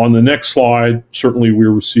 On the next slide, certainly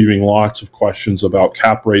we're receiving lots of questions about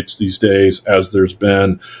cap rates these days as there's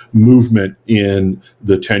been movement in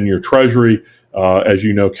the 10-year Treasury. As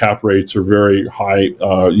you know, cap rates are very high,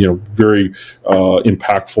 very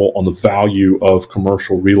impactful on the value of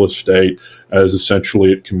commercial real estate, as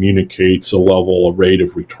essentially it communicates a level, a rate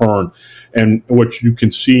of return. And what you can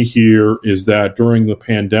see here is that during the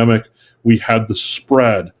pandemic, we had the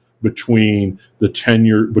spread between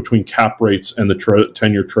between cap rates and the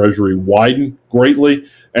 10-year Treasury widen greatly.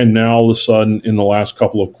 And now all of a sudden, in the last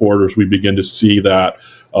couple of quarters, we begin to see that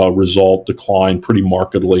result decline pretty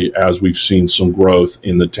markedly as we've seen some growth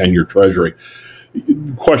in the 10-year Treasury.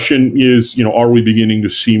 The question is, are we beginning to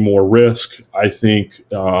see more risk? I think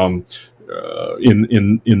in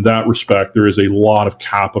that respect, there is a lot of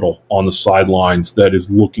capital on the sidelines that is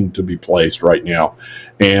looking to be placed right now.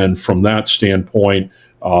 And from that standpoint,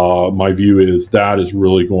 my view is that is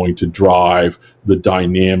really going to drive the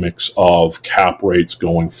dynamics of cap rates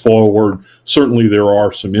going forward. Certainly there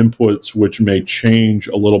are some inputs which may change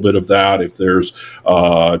a little bit of that if there's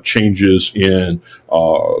changes in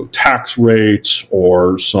tax rates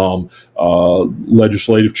or some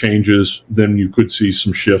legislative changes, then you could see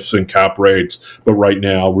some shifts in cap rates. But right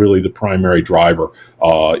now, really the primary driver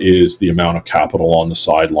is the amount of capital on the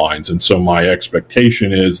sidelines. And so my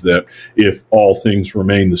expectation is that if all things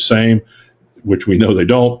remain the same, which we know they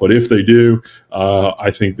don't, but if they do,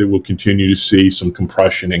 I think that we'll continue to see some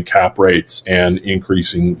compression in cap rates and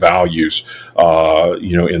increasing values,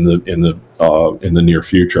 in the near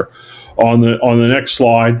future. On the next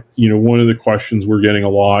slide, one of the questions we're getting a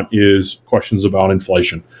lot is questions about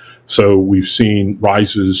inflation. So we've seen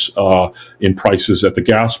rises in prices at the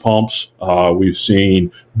gas pumps. We've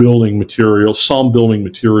seen some building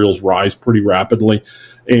materials rise pretty rapidly.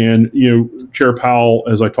 And Chair Powell,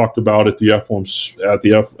 as I talked about at the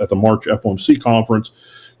March FOMC conference,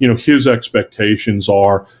 his expectations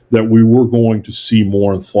are that we were going to see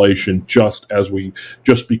more inflation just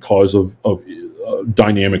because of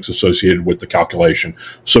dynamics associated with the calculation.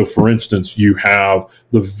 So, for instance, you have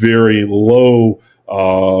the very low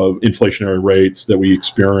inflationary rates that we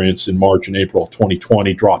experienced in March and April of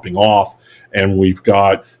 2020 dropping off, and we've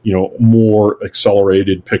got more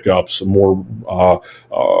accelerated pickups, more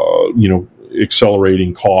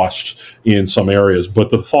accelerating costs in some areas. But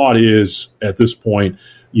the thought is at this point,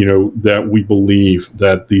 that we believe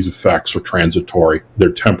that these effects are transitory,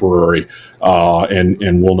 they're temporary,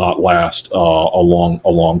 and will not last a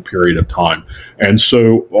long period of time. And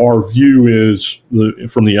so our view is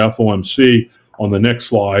from the FOMC on the next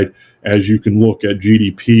slide, as you can look at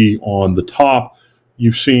GDP on the top,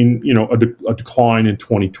 you've seen a decline in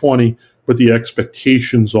 2020, but the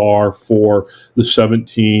expectations are for the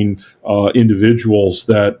 17 individuals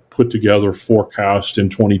that put together forecast in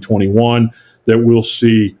 2021 that we'll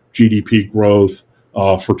see GDP growth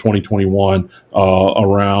for 2021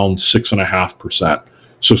 around 6.5%.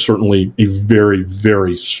 So certainly a very,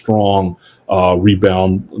 very strong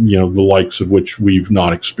rebound, the likes of which we've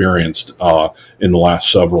not experienced in the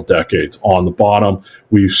last several decades. On the bottom,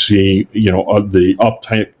 we see, the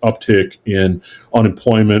uptick in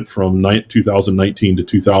unemployment from 2019 to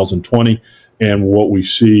 2020. And what we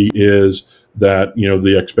see is that,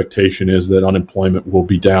 the expectation is that unemployment will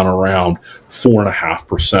be down around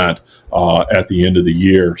 4.5% at the end of the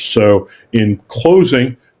year. So in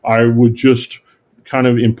closing, I would just kind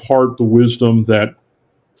of impart the wisdom that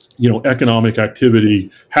economic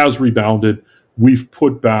activity has rebounded. We've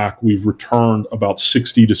returned about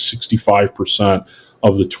 60 to 65%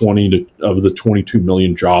 of the 22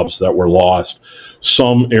 million jobs that were lost.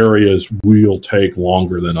 Some areas will take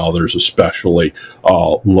longer than others, especially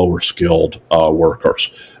lower skilled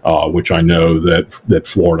workers, which I know that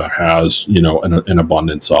Florida has an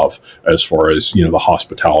abundance of as far as the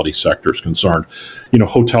hospitality sector is concerned.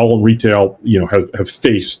 Hotel and retail have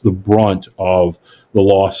faced the brunt of the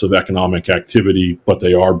loss of economic activity, but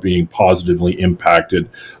they are being positively impacted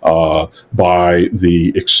by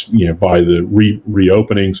the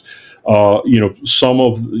reopenings.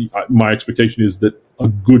 My expectation is that a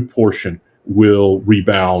good portion will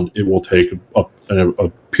rebound. It will take a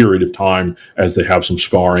period of time as they have some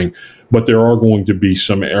scarring, but there are going to be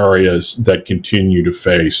some areas that continue to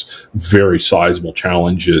face very sizable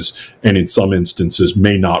challenges, and in some instances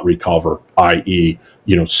may not recover, i.e.,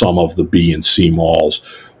 some of the B and C malls.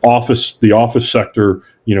 The office sector,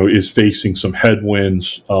 is facing some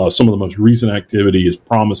headwinds. Some of the most recent activity is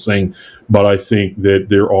promising, but I think that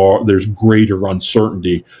there's greater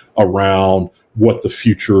uncertainty around what the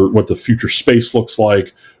future space looks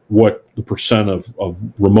like, what the percent of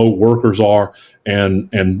remote workers are,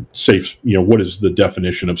 and safe, what is the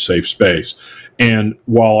definition of safe space. And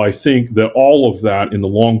while I think that all of that in the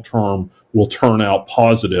long term will turn out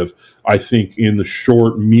positive, I think in the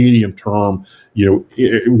short, medium term,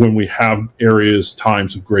 when we have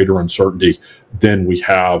times of greater uncertainty, then we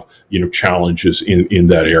have, challenges in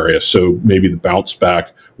that area. So maybe the bounce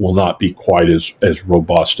back will not be quite as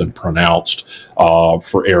robust and pronounced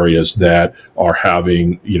for areas that are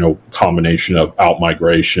having, combination of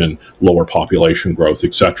outmigration, lower population growth,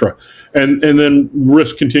 et cetera. And then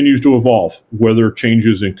risk continues to evolve, whether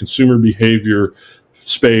changes in consumer behavior,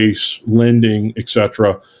 space, lending, et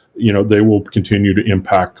cetera, they will continue to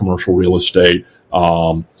impact commercial real estate.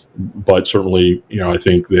 But certainly, I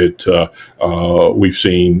think that we've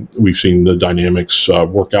seen the dynamics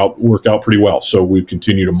work out pretty well. So we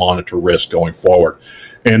continue to monitor risk going forward.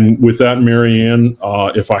 And with that, Mary Ann,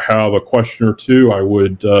 if I have a question or two, I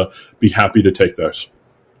would be happy to take those.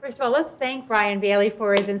 First of all, let's thank Brian Bailey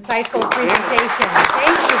for his insightful presentation.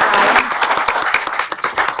 Thank you, Brian.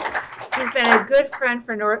 He's been a good friend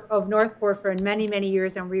of Northport for many, many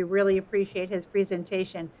years, and we really appreciate his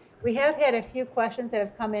presentation. We have had a few questions that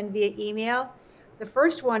have come in via email. The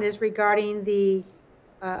first one is regarding the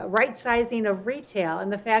right sizing of retail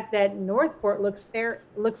and the fact that Northport looks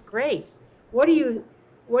great. What are you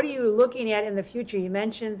looking at in the future? You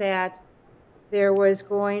mentioned that there was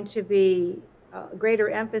going to be greater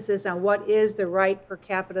emphasis on what is the right per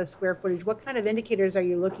capita square footage. What kind of indicators are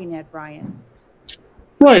you looking at, Brian?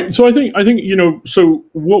 Right. So I think so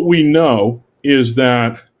what we know is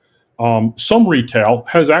that some retail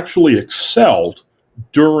has actually excelled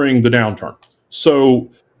during the downturn. So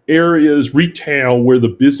retail where the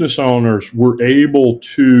business owners were able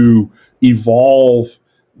to evolve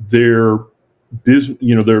their business,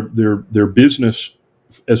 their business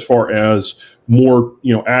as far as more,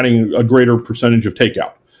 adding a greater percentage of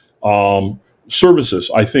takeout.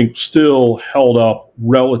 Services, I think, still held up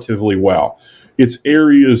relatively well. It's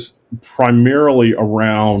areas primarily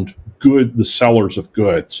around the sellers of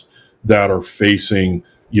goods that are facing,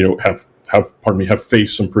 have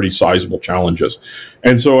faced some pretty sizable challenges.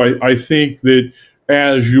 And so I think that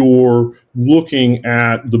as you're looking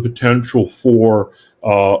at the potential for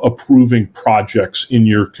approving projects in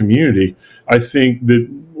your community, I think that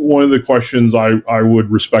one of the questions I would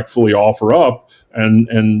respectfully offer up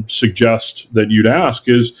and suggest that you'd ask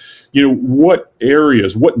is, what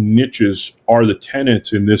areas, what niches are the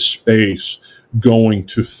tenants in this space going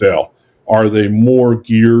to fill? Are they more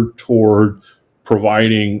geared toward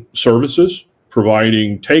providing services,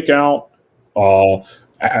 providing takeout,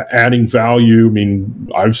 adding value? I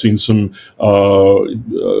mean, I've seen some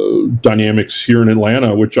dynamics here in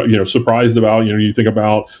Atlanta, which, surprised about. You think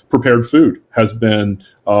about prepared food has been,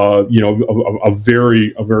 a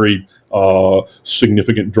very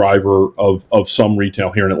significant driver of some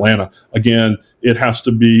retail here in Atlanta. Again, it has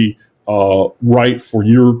to be right for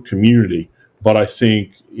your community. But I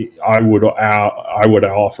think I would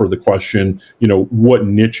offer the question, what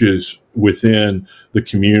niches within the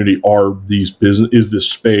community is this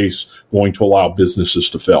space going to allow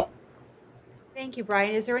businesses to fill? Thank you,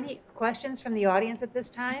 Brian. Is there any questions from the audience at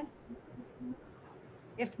this time?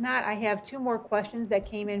 If not, I have two more questions that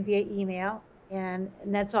came in via email, and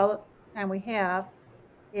that's all the time we have.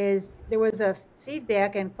 There was a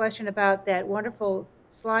feedback and question about that wonderful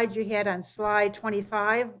slide you had on slide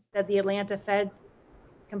 25, that the Atlanta Fed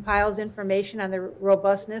compiles information on the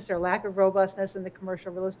robustness or lack of robustness in the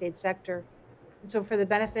commercial real estate sector. And so for the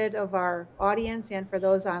benefit of our audience and for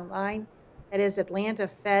those online, that is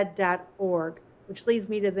atlantafed.org, which leads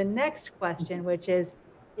me to the next question, which is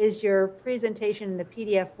your presentation in a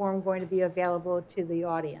PDF form going to be available to the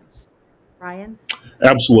audience? Brian?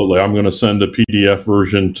 Absolutely. I'm going to send a PDF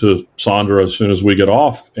version to Sandra as soon as we get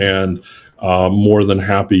off, and more than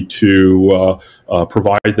happy to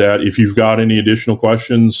provide that. If you've got any additional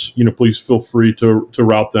questions, please feel free to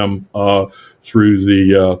route them through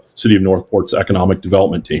the City of Northport's Economic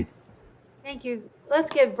Development team. Thank you. Let's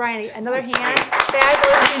give Brian another hand.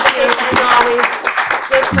 Fabulous presentation as always.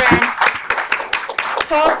 Good friend.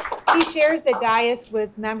 Folks, he shares the dais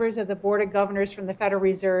with members of the Board of Governors from the Federal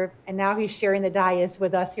Reserve, and now he's sharing the dais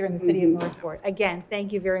with us here in the City of Northport. Again,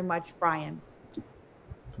 thank you very much, Brian.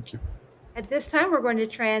 Thank you. At this time, we're going to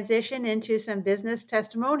transition into some business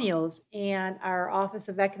testimonials, and our Office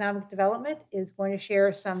of Economic Development is going to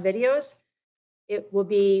share some videos. It will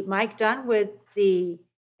be Mike Dunn with the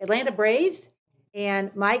Atlanta Braves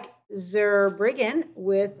and Mike Zerbriggen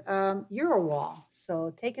with Eurowall.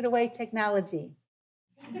 So take it away, technology.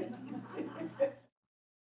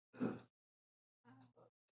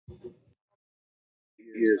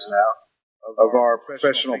 Years now of our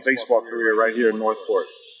professional baseball career right here in Northport.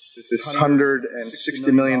 This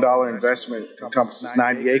 $160 million investment encompasses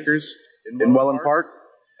 90 acres in Welland Park,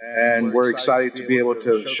 and we're excited to be able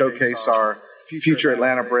to showcase our future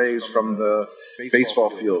Atlanta Braves from the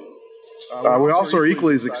baseball field. We also are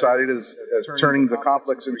equally as excited as turning the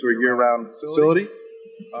complex into a year-round facility,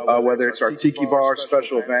 whether it's our tiki bar,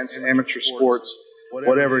 special events, amateur sports,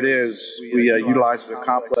 whatever it is, we utilize the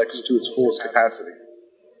complex to its fullest capacity.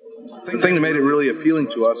 The thing that made it really appealing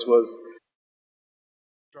to us was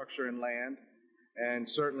structure and land, and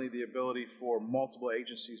certainly the ability for multiple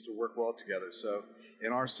agencies to work well together. So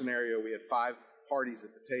in our scenario, we had 5 parties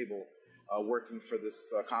at the table working for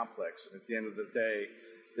this complex, and at the end of the day,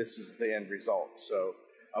 this is the end result. So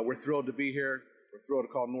we're thrilled to be here. We're thrilled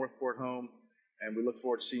to call Northport home, and we look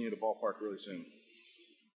forward to seeing you at the ballpark really soon.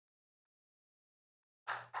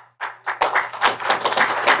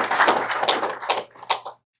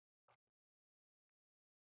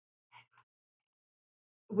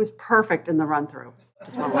 was perfect in the run-through.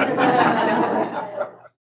 Just want to let you know.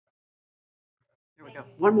 There we go.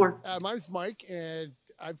 One more. My name's Mike, and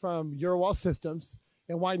I'm from Yarborough Systems.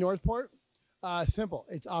 And why Northport? Simple.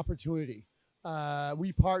 It's opportunity.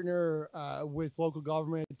 We partner with local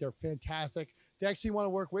government. They're fantastic. They actually want to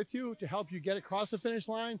work with you to help you get across the finish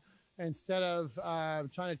line instead of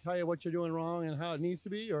trying to tell you what you're doing wrong and how it needs to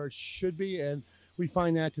be or it should be. And we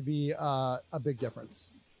find that to be a big difference.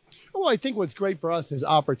 Well, I think what's great for us is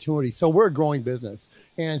opportunity. So we're a growing business.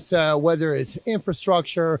 And so whether it's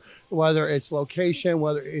infrastructure, whether it's location,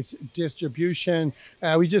 whether it's distribution,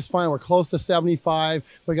 we just find we're close to 75.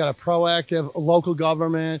 We got a proactive local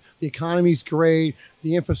government. The economy's great.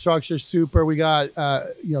 The infrastructure's super. We got,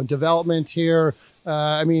 development here.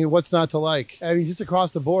 I mean, what's not to like? I mean, just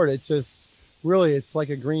across the board, it's just really, it's like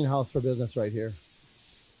a greenhouse for business right here.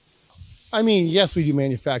 I mean, yes, we do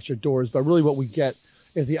manufacture doors, but really what we get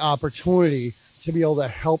is the opportunity to be able to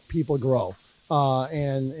help people grow.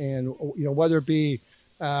 And whether it be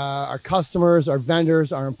our customers, our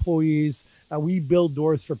vendors, our employees, we build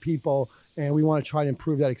doors for people, and we want to try to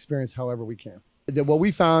improve that experience however we can. What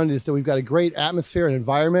we found is that we've got a great atmosphere and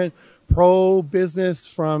environment, pro-business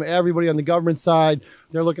from everybody on the government side.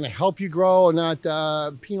 They're looking to help you grow and not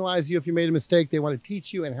penalize you if you made a mistake. They want to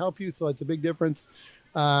teach you and help you, so it's a big difference.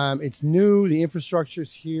 It's new. The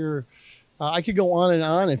infrastructure's here. I could go on and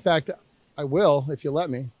on. In fact, I will if you let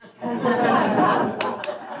me.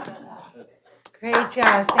 Great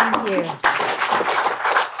job. Thank you.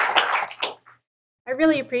 I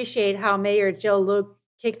really appreciate how Mayor Joe Luke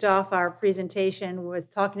kicked off our presentation with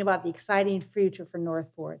talking about the exciting future for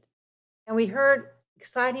Northport. And we heard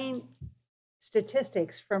exciting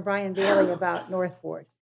statistics from Brian Bailey about Northport,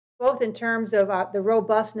 both in terms of the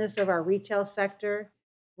robustness of our retail sector,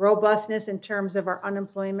 robustness in terms of our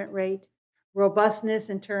unemployment rate, robustness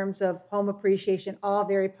in terms of home appreciation, all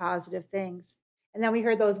very positive things. And then we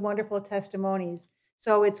heard those wonderful testimonies.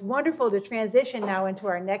 So it's wonderful to transition now into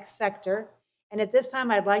our next sector. And at this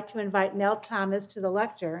time, I'd like to invite Mel Thomas to the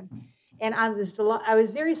lectern. And I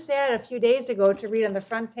was very sad a few days ago to read on the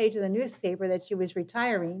front page of the newspaper that she was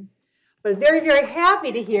retiring, but very, very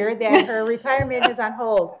happy to hear that her retirement is on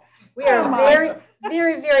hold. We are very,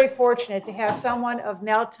 very, very fortunate to have someone of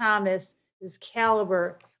Mel Thomas's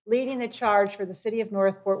caliber leading the charge for the city of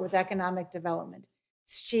Northport with economic development.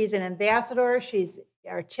 She's an ambassador, she's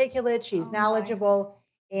articulate, she's knowledgeable,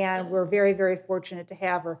 and we're very, very fortunate to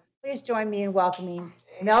have her. Please join me in welcoming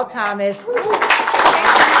Mel Thomas.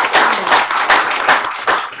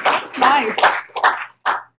 Nice.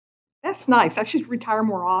 That's nice. I should retire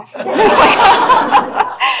more often.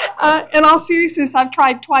 In all seriousness, I've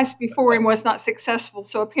tried twice before and was not successful,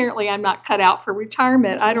 so apparently I'm not cut out for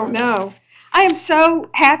retirement. I don't know. I am so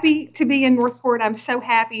happy to be in Northport. I'm so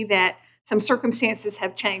happy that some circumstances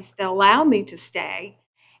have changed that allow me to stay.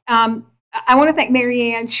 I want to thank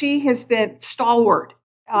Mary Ann. She has been stalwart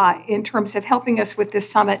in terms of helping us with this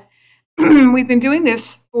summit. We've been doing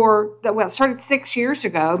this it started 6 years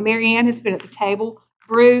ago. Mary Ann has been at the table.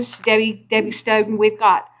 Bruce, Debbie Stoughton, we've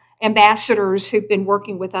got ambassadors who've been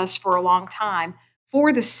working with us for a long time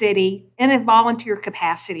for the city in a volunteer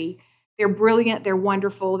capacity. They're brilliant, they're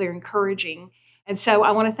wonderful, they're encouraging. And so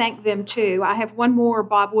I want to thank them too. I have one more,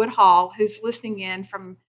 Bob Woodhall, who's listening in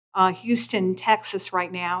from Houston, Texas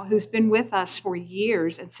right now, who's been with us for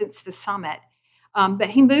years and since the summit.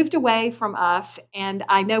 But he moved away from us, and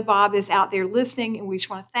I know Bob is out there listening, and we just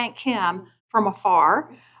want to thank him from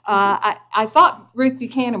afar. I thought Ruth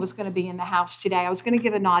Buchanan was going to be in the house today. I was going to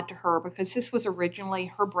give a nod to her because this was originally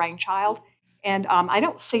her brainchild. And I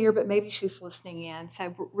don't see her, but maybe she's listening in.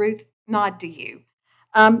 So Ruth, nod to you.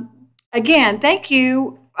 Again, thank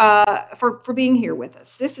you for being here with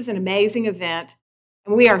us. This is an amazing event,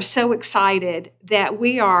 and we are so excited that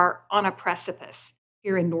we are on a precipice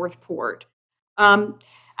here in Northport. I'm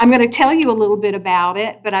going to tell you a little bit about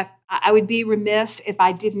it, but I would be remiss if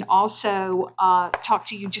I didn't also talk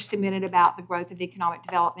to you just a minute about the growth of economic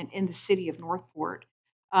development in the city of Northport.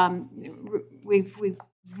 We've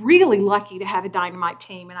really lucky to have a dynamite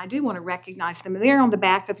team, and I do want to recognize them. They're on the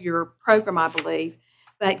back of your program, I believe,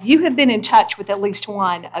 but you have been in touch with at least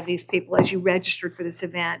one of these people as you registered for this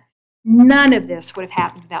event. None of this would have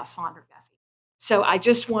happened without Sandra Guffey. So I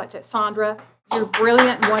just want to, Sandra, you're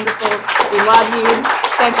brilliant and wonderful. We love you.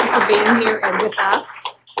 Thank you for being here and with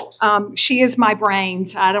us. She is my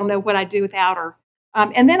brains. I don't know what I'd do without her.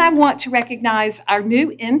 And then I want to recognize our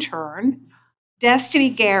new intern,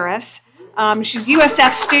 Destin Garris. She's a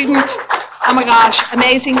USF student. Oh my gosh,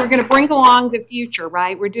 amazing. We're going to bring along the future,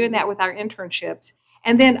 right? We're doing that with our internships.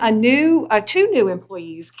 And then two new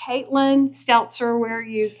employees, Caitlin Stelzer, where are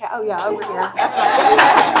you? Oh yeah, over here.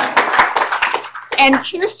 And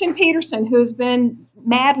Kirsten Peterson, who's been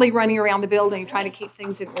madly running around the building trying to keep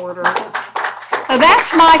things in order. So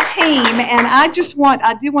that's my team, and I do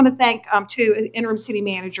want to thank too Interim City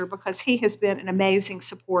Manager, because he has been an amazing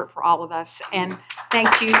support for all of us. And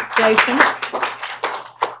thank you, Jason.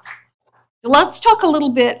 Let's talk a little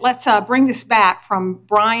bit. Let's bring this back from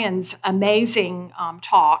Brian's amazing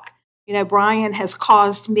talk. You know, Brian has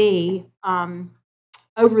caused me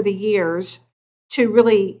over the years to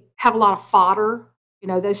really have a lot of fodder. You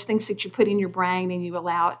know, those things that you put in your brain and you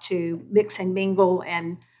allow it to mix and mingle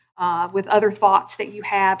and with other thoughts that you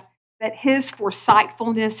have. But his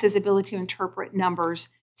foresightfulness, his ability to interpret numbers,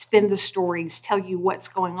 spin the stories, tell you what's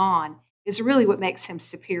going on, is really what makes him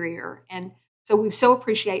superior. And so we so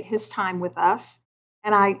appreciate his time with us.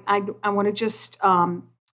 And I want to just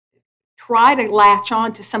try to latch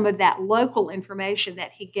on to some of that local information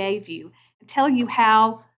that he gave you and tell you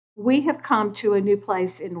how we have come to a new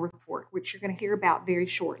place in Northport, which you're going to hear about very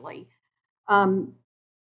shortly.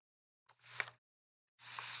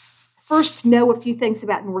 First, know a few things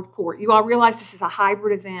about Northport. You all realize this is a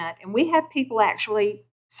hybrid event, and we have people actually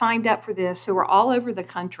signed up for this who are all over the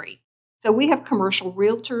country. So we have commercial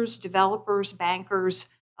realtors, developers, bankers,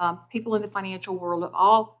 people in the financial world of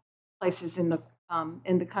all places in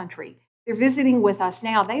the country. They're visiting with us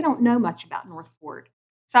now. They don't know much about Northport.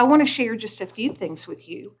 So I want to share just a few things with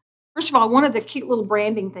you. First of all, one of the cute little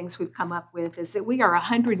branding things we've come up with is that we are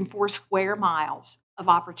 104 square miles of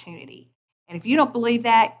opportunity. And if you don't believe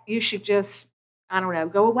that, you should just, I don't know,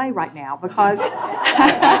 go away right now, because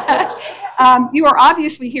you are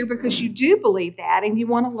obviously here because you do believe that and you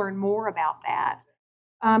want to learn more about that.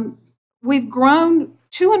 We've grown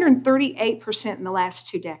 238% in the last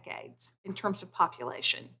 2 decades in terms of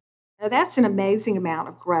population. Now, that's an amazing amount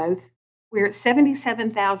of growth. We're at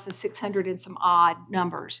 77,600 and some odd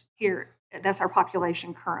numbers here. That's our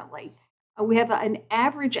population currently. We have an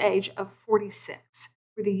average age of 46.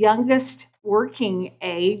 We're the youngest working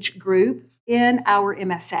age group in our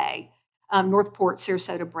MSA, Northport,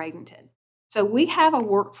 Sarasota, Bradenton. So we have a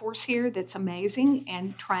workforce here that's amazing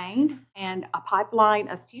and trained, and a pipeline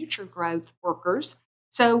of future growth workers.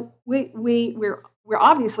 So we're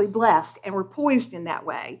obviously blessed, and we're poised in that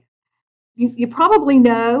way. You probably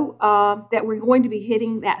know that we're going to be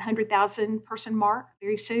hitting that 100,000 person mark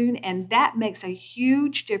very soon, and that makes a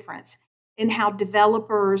huge difference in how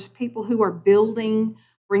developers, people who are building,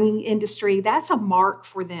 bringing industry, that's a mark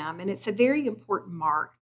for them, and it's a very important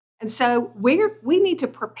mark. And so we need to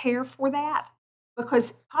prepare for that,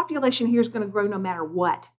 because population here is going to grow no matter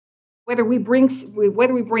what, whether we bring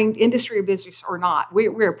industry or business or not.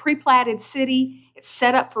 We're a pre-platted city. It's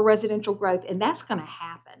set up for residential growth, and that's going to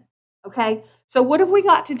happen. Okay, so what have we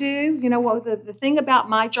got to do? You know, well, the thing about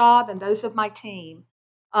my job and those of my team,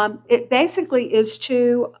 it basically is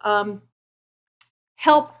to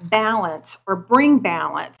help balance or bring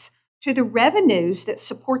balance to the revenues that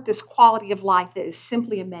support this quality of life that is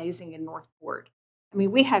simply amazing in Northport. I mean,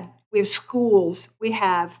 we have schools, we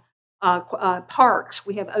have parks,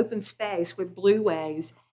 we have open space with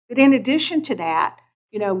blueways. But in addition to that,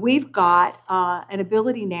 you know, we've got an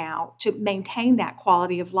ability now to maintain that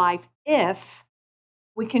quality of life if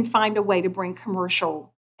we can find a way to bring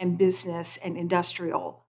commercial and business and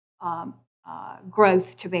industrial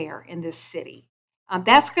growth to bear in this city.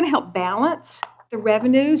 That's going to help balance the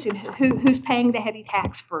revenues and who's paying the heavy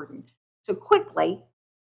tax burden. So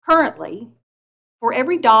currently, for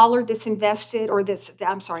every dollar that's invested, or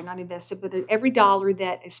not invested, but every dollar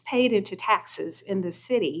that is paid into taxes in the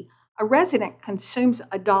city, a resident consumes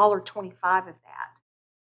 $1.25 of that,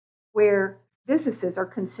 where businesses are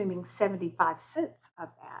consuming 75 cents of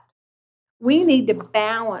that. We need to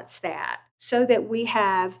balance that so that we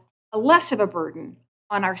have less of a burden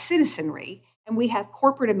on our citizenry, and we have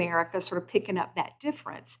corporate America sort of picking up that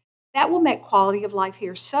difference. That will make quality of life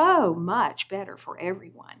here so much better for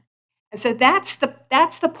everyone. And so that's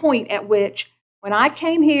the point at which, when I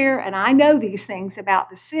came here and I know these things about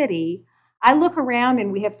the city, I look around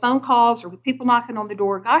and we have phone calls or people knocking on the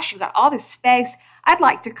door. Gosh, you've got all this space. I'd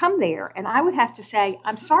like to come there. And I would have to say,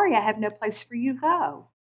 I'm sorry, I have no place for you to go,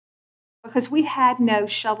 because we had no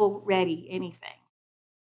shovel-ready anything.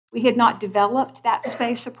 We had not developed that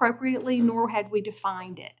space appropriately, nor had we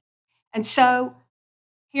defined it. And so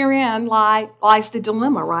herein lies the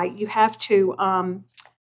dilemma, right? You have to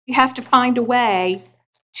find a way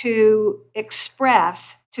to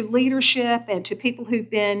express to leadership and to people who've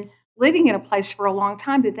been living in a place for a long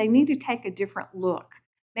time that they need to take a different look.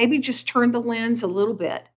 Maybe just turn the lens a little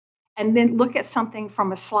bit and then look at something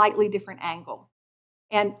from a slightly different angle.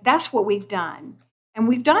 And that's what we've done. And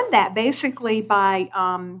we've done that basically by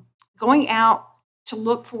going out to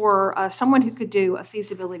look for someone who could do a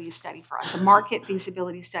feasibility study for us, a market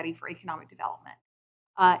feasibility study for economic development.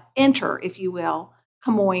 Enter, if you will,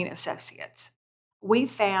 Camoin Associates. We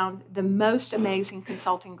found the most amazing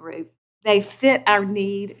consulting group. They fit our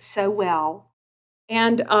need so well.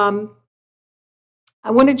 And I'm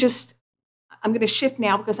going to shift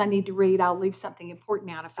now because I need to read. I'll leave something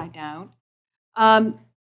important out if I don't.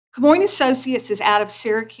 Camoin Associates is out of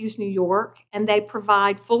Syracuse, New York, and they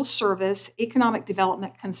provide full-service economic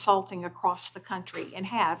development consulting across the country and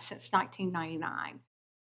have since 1999.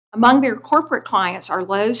 Among their corporate clients are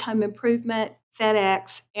Lowe's Home Improvement,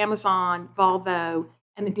 FedEx, Amazon, Volvo,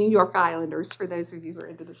 and the New York Islanders, for those of you who are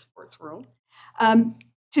into the sports world.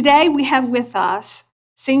 Today, we have with us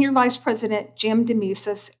Senior Vice President Jim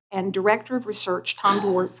DeMesis and Director of Research Tom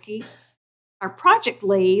Dworsky. Our project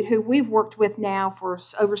lead, who we've worked with now for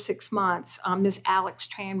over 6 months, Ms. Alex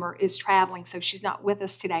Tranmer, is traveling, so she's not with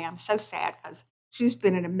us today. I'm so sad because she's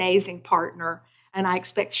been an amazing partner, and I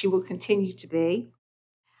expect she will continue to be.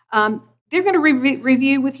 They're going to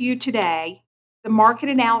review with you today the market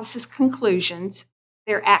analysis conclusions,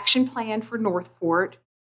 their action plan for Northport,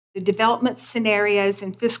 the development scenarios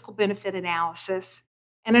and fiscal benefit analysis,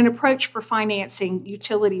 and an approach for financing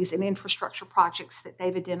utilities and infrastructure projects that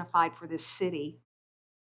they've identified for this city.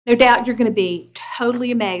 No doubt you're going to be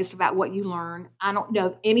totally amazed about what you learn. I don't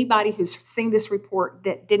know anybody who's seen this report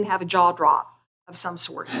that didn't have a jaw drop of some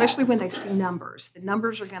sort, especially when they see numbers. The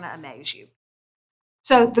numbers are going to amaze you.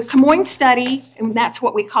 So the Camoin study, and that's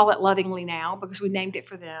what we call it lovingly now because we named it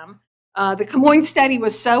for them. The Camoin study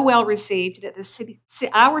was so well received that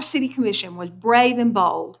our city commission was brave and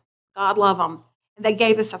bold. God love them. And they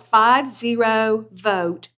gave us a 5-0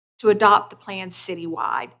 vote to adopt the plan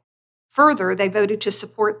citywide. Further, they voted to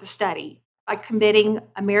support the study by committing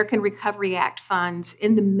American Recovery Act funds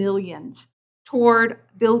in the millions toward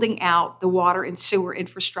building out the water and sewer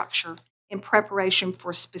infrastructure in preparation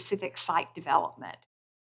for specific site development.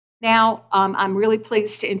 Now, I'm really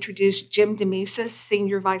pleased to introduce Jim DeMesis,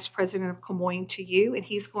 Senior Vice President of Camoin, to you, and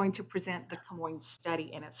he's going to present the Camoin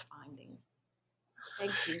study and its findings.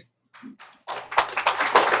 Thank you.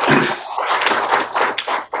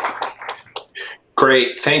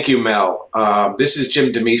 Great, thank you, Mel. This is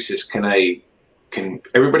Jim DeMesis. Can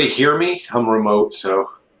everybody hear me? I'm remote,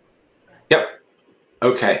 so. Yep.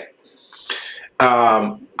 Okay.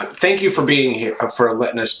 Thank you for being here, for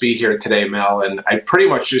letting us be here today, Mel. And I pretty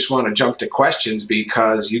much just want to jump to questions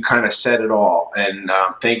because you kind of said it all. And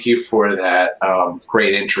thank you for that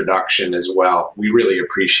great introduction as well. We really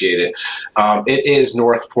appreciate it. It is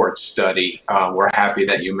Northport's study. We're happy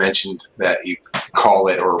that you mentioned that you call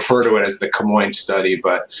it or refer to it as the Camoin study,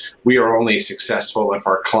 but we are only successful if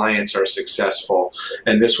our clients are successful.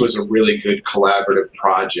 And this was a really good collaborative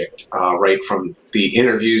project, right from the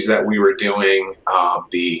interviews that we were doing,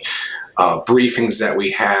 the briefings that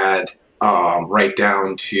we had, right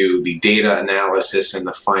down to the data analysis and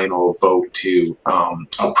the final vote to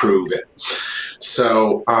approve it.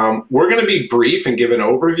 So we're going to be brief and give an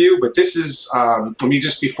overview, but this is, let me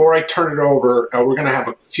just, before I turn it over, we're going to have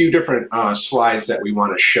a few different slides that we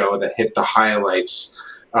want to show that hit the highlights.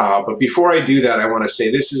 But before I do that, I want to say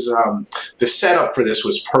this is, the setup for this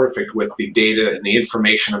was perfect with the data and the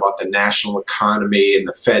information about the national economy and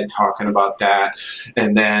the Fed talking about that.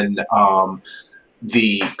 And then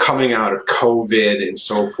the coming out of COVID and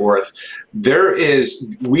so forth.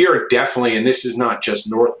 We are definitely, and this is not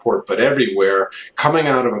just Northport, but everywhere, coming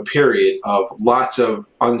out of a period of lots of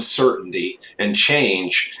uncertainty and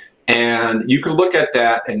change. And you can look at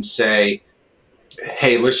that and say,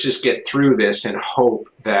 hey, let's just get through this and hope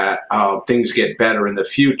that things get better in the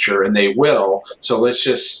future, and they will, so let's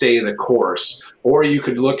just stay the course. Or you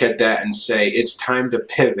could look at that and say, it's time to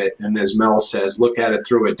pivot, and as Mel says, look at it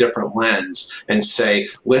through a different lens and say,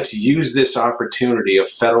 let's use this opportunity of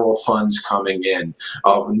federal funds coming in,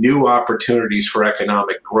 of new opportunities for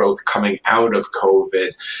economic growth coming out of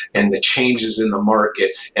COVID and the changes in the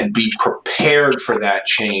market, and be prepared for that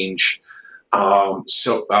change.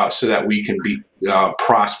 So that we can be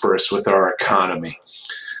prosperous with our economy.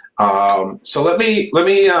 So let me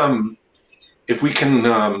if we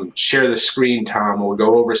can share the screen, Tom, we'll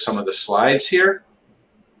go over some of the slides here.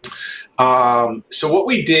 So what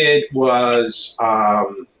we did was,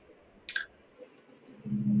 and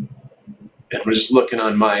we're just looking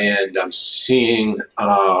on my end. I'm seeing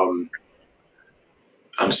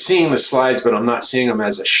the slides, but I'm not seeing them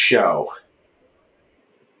as a show.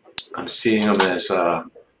 I'm seeing them as let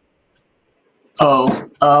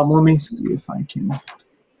me see if I can.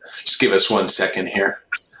 Just give us 1 second here.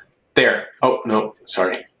 There. Oh, no,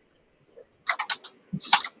 sorry.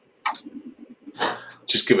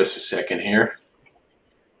 Just give us a second here.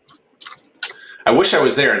 I wish I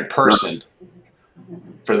was there in person.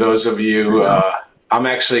 For those of you, I'm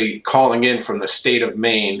actually calling in from the state of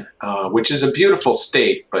Maine, which is a beautiful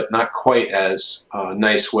state, but not quite as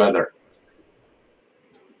nice weather.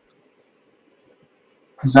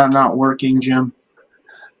 Is that not working, Jim?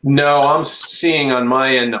 No, I'm seeing on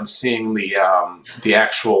my end, I'm seeing the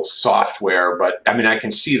actual software, but I mean, I can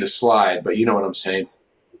see the slide, but you know what I'm saying?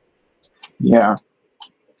 Yeah.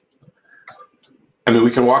 I mean, we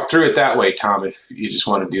can walk through it that way, Tom, if you just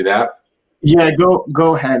want to do that. Yeah,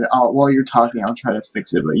 go ahead. While you're talking, I'll try to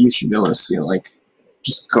fix it, but you should be able to see it. Like,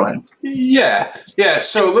 just go ahead. Yeah.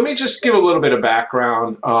 So let me just give a little bit of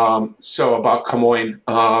background. So about Camoin.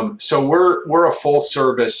 So we're a full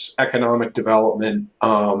service economic development,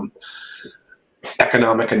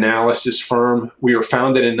 economic analysis firm. We were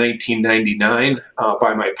founded in 1999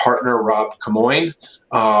 by my partner, Rob Camoin.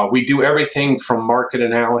 We do everything from market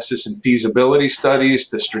analysis and feasibility studies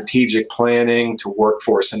to strategic planning to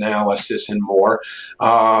workforce analysis and more.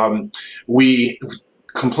 We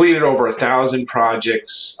completed over 1,000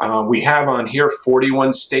 projects. We have on here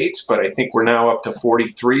 41 states, but I think we're now up to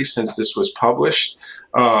 43 since this was published.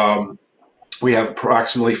 We have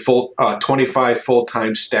approximately 25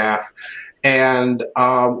 full-time staff. And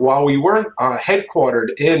while we were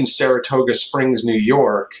headquartered in Saratoga Springs, New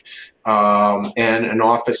York, and an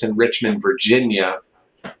office in Richmond, Virginia,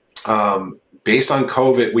 based on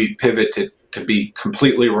COVID, we've pivoted to be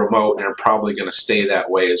completely remote and are probably going to stay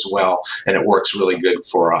that way as well. And it works really good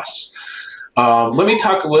for us. Let me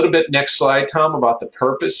talk a little bit, next slide, Tom, about the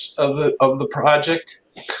purpose of the project.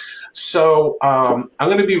 So I'm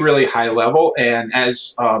going to be really high level, and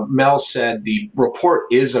as Mel said, the report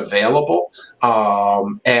is available,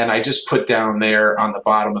 and I just put down there on the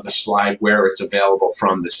bottom of the slide where it's available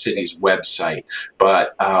from the city's website.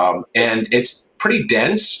 But and it's pretty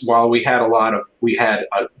dense. While we had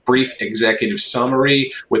a brief executive summary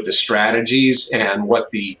with the strategies and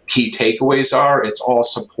what the key takeaways are, it's all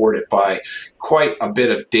supported by quite a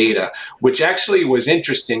bit of data, which actually was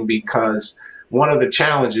interesting because one of the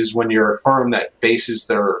challenges when you're a firm that bases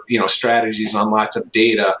their strategies on lots of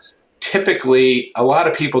data, typically a lot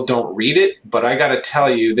of people don't read it, but I got to tell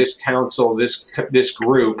you, this council, this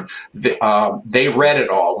group, they read it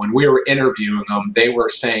all. When we were interviewing them, they were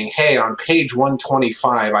saying, hey, on page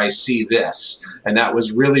 125, I see this. And that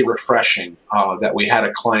was really refreshing that we had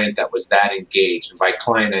a client that was that engaged. And by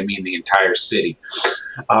client, I mean the entire city.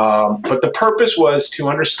 But the purpose was to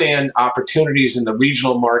understand opportunities in the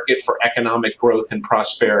regional market for economic growth and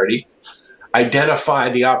prosperity, identify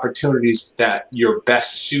the opportunities that you're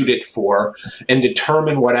best suited for, and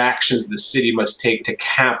determine what actions the city must take to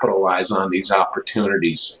capitalize on these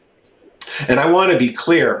opportunities. And I want to be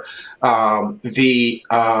clear,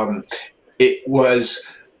 it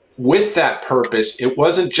was with that purpose. It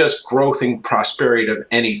wasn't just growth and prosperity of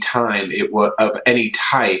any time. It was of any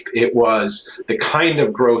type. It was the kind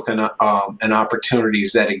of growth and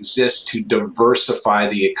opportunities that exist to diversify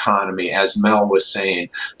the economy, as Mel was saying,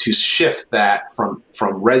 to shift that from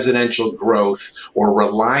residential growth or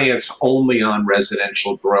reliance only on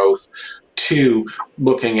residential growth to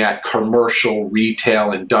looking at commercial,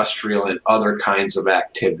 retail, industrial, and other kinds of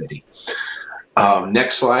activity.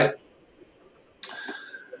 Next slide.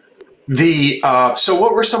 So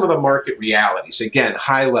what were some of the market realities? Again,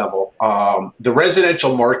 high level. The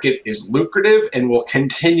residential market is lucrative and will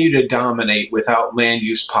continue to dominate without land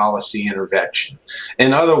use policy intervention.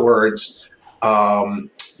 In other words,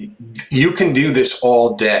 you can do this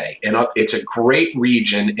all day, and it's a great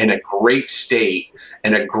region and a great state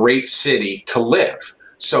and a great city to live.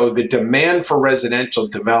 So the demand for residential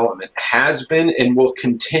development has been and will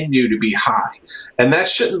continue to be high. And that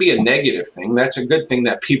shouldn't be a negative thing. That's a good thing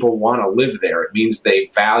that people want to live there. It means they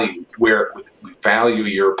value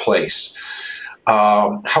your place.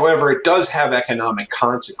 However, it does have economic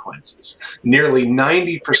consequences. Nearly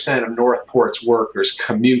 90% of Northport's workers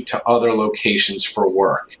commute to other locations for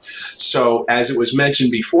work. So as it was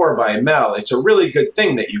mentioned before by Mel, it's a really good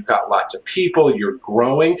thing that you've got lots of people, you're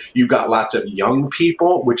growing, you've got lots of young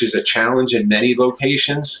people, which is a challenge in many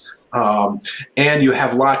locations, and you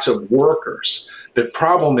have lots of workers. The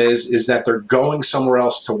problem is that they're going somewhere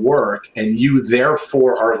else to work, and you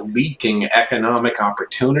therefore are leaking economic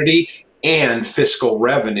opportunity and fiscal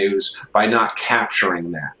revenues by not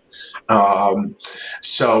capturing that.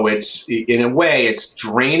 So it's, in a way, it's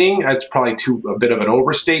draining. That's probably a bit of an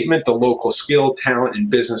overstatement, the local skill, talent, and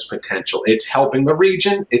business potential. It's helping the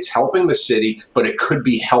region, it's helping the city, but it could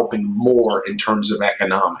be helping more in terms of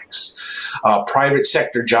economics. Private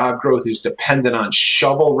sector job growth is dependent on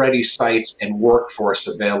shovel-ready sites and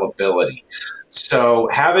workforce availability. So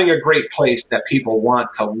having a great place that people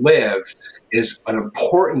want to live is an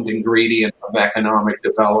important ingredient of economic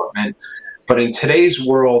development. But in today's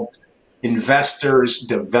world, investors,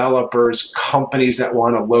 developers, companies that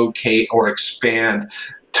want to locate or expand,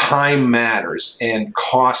 time matters and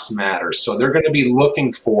cost matters. So they're going to be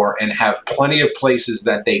looking for and have plenty of places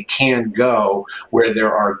that they can go where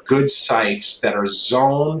there are good sites that are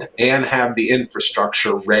zoned and have the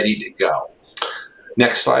infrastructure ready to go.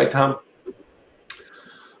 Next slide, Tom.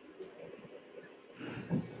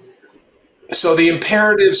 So the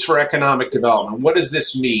imperatives for economic development, what does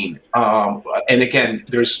this mean? And again,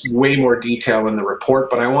 there's way more detail in the report,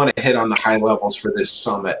 but I want to hit on the high levels for this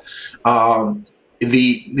summit.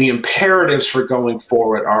 The imperatives for going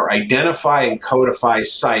forward are identify and codify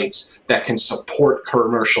sites that can support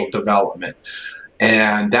commercial development.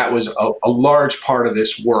 And that was a large part of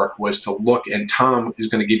this work, was to look, and Tom is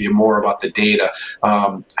going to give you more about the data.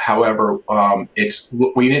 However,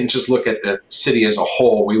 we didn't just look at the city as a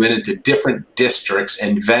whole. We went into different districts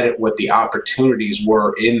and vetted what the opportunities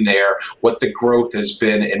were in there, what the growth has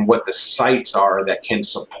been, and what the sites are that can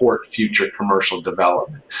support future commercial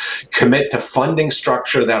development. Commit to funding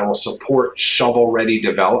structure that will support shovel-ready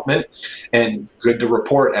development. And good to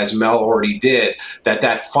report, as Mel already did,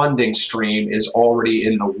 that funding stream is already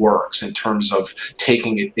in the works in terms of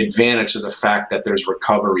taking advantage of the fact that there's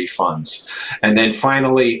recovery funds. And then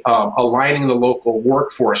finally, aligning the local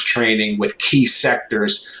workforce training with key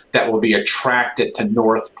sectors that will be attracted to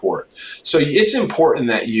Northport. So it's important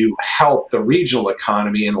that you help the regional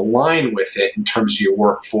economy and align with it in terms of your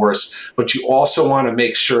workforce, but you also want to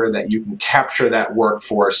make sure that you can capture that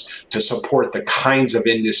workforce to support the kinds of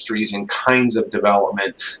industries and kinds of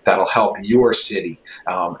development that'll help your city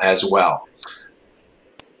as well.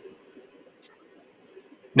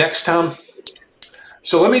 Next, Tom.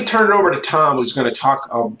 So let me turn it over to Tom, who's going to talk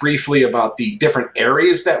briefly about the different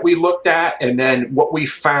areas that we looked at, and then what we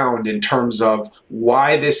found in terms of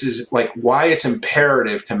why this is, why it's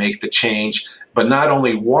imperative to make the change, but not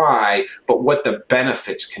only why, but what the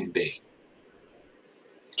benefits can be.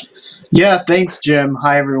 Yeah, thanks, Jim.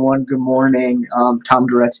 Hi, everyone. Good morning. Tom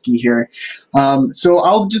Duretsky here. So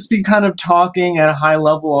I'll just be kind of talking at a high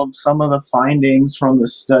level of some of the findings from the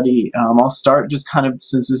study. I'll start just kind of,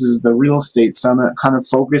 since this is the real estate summit, kind of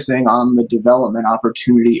focusing on the development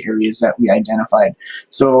opportunity areas that we identified.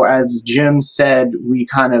 So as Jim said, we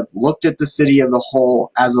kind of looked at the city as a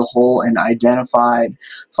whole and identified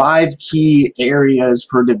 5 key areas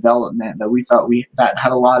for development that we thought that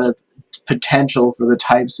had a lot of potential for the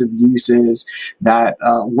types of uses that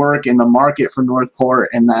work in the market for Northport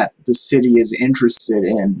and that the city is interested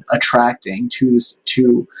in attracting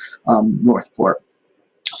to Northport.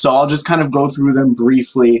 So I'll just kind of go through them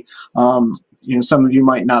briefly. Some of you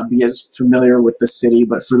might not be as familiar with the city,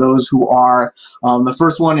 but for those who are, the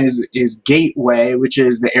first one is Gateway, which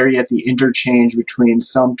is the area at the interchange between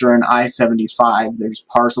Sumter and I-75. There's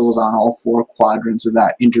parcels on all 4 quadrants of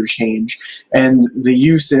that interchange, and the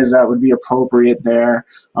uses that would be appropriate there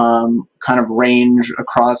kind of range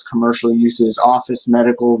across commercial uses: office,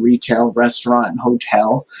 medical, retail, restaurant, and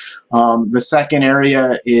hotel. The second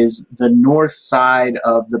area is the north side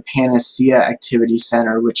of the Panacea Activity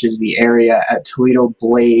Center, which is the area at Toledo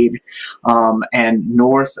Blade and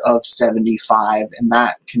north of 75, and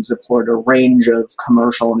that can support a range of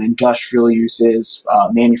commercial and industrial uses: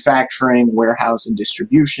 manufacturing, warehouse and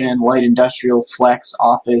distribution, light industrial, flex,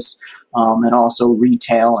 office, and also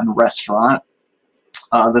retail and restaurant.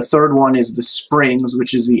 The third one is the Springs,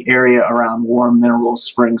 which is the area around Warm Mineral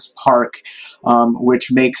Springs Park,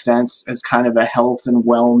 which makes sense as kind of a health and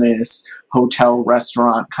wellness, hotel,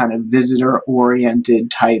 restaurant, kind of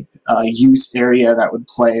visitor-oriented type use area that would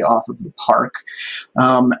play off of the park.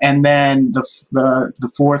 And then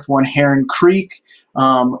the fourth one, Heron Creek,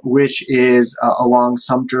 which is along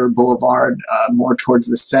Sumter Boulevard, more towards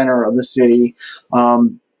the center of the city.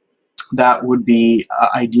 That would be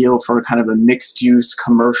ideal for kind of a mixed-use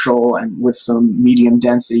commercial and with some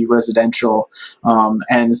medium-density residential,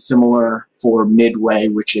 and similar for Midway,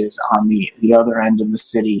 which is on the other end of the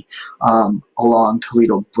city, along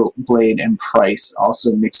Toledo Blade and Price,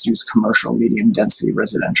 also mixed-use commercial, medium-density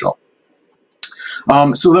residential.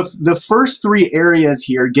 So the first 3 areas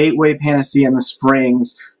here, Gateway, Panacea, and the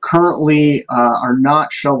Springs, currently are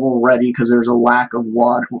not shovel ready because there's a lack of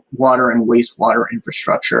water and wastewater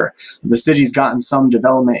infrastructure. The city's gotten some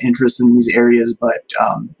development interest in these areas, but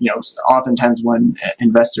oftentimes when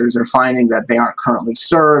investors are finding that they aren't currently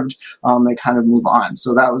served, they kind of move on.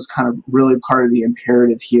 So that was kind of really part of the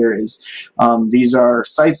imperative here is these are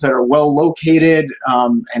sites that are well located,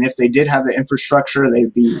 and if they did have the infrastructure,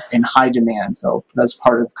 they'd be in high demand. So that's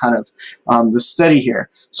part of kind of the study here.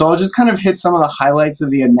 So I'll just kind of hit some of the highlights of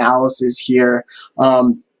the analysis here.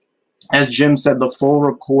 As Jim said, the full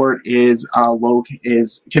report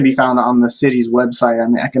can be found on the city's website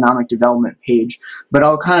on the economic development page, but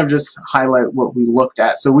I'll kind of just highlight what we looked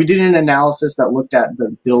at. So we did an analysis that looked at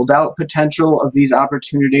the build-out potential of these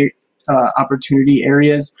opportunity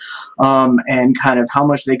areas and kind of how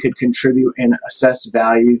much they could contribute in assessed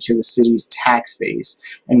value to the city's tax base,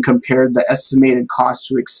 and compared the estimated cost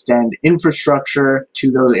to extend infrastructure to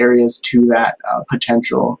those areas to that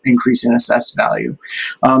potential increase in assessed value.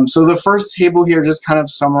 So the first table here just kind of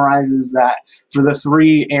summarizes that for the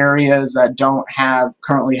 3 areas that don't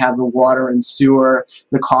currently have the water and sewer,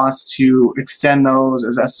 the cost to extend those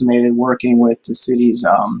is estimated working with the city's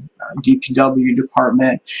DPW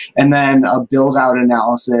department, and then a build-out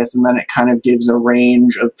analysis, and then it kind of gives a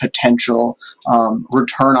range of potential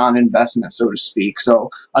return on investment, so to speak. So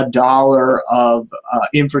 $1 of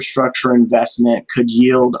infrastructure investment could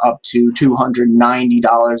yield up to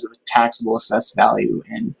 $290 of taxable assessed value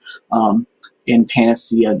in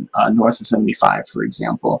Panacea north of 75, for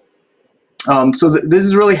example. So this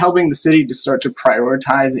is really helping the city to start to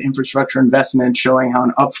prioritize infrastructure investment, showing how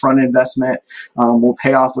an upfront investment will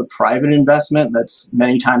pay off with private investment that's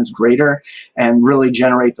many times greater, and really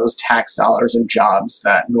generate those tax dollars and jobs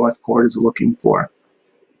that Northport is looking for.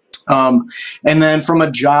 And then from a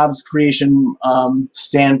jobs creation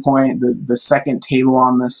standpoint, the second table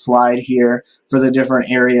on this slide here for the different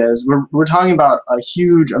areas, we're talking about a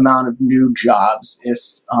huge amount of new jobs if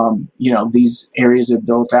these areas are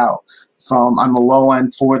built out. From on the low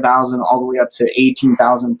end 4,000 all the way up to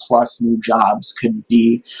 18,000 plus new jobs could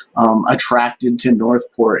be attracted to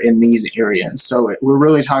Northport in these areas. So we're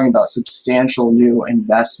really talking about substantial new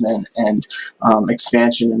investment and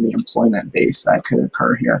expansion in the employment base that could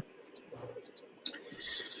occur here.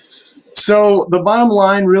 So the bottom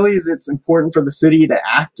line really is it's important for the city to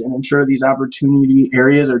act and ensure these opportunity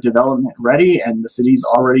areas are development ready, and the city's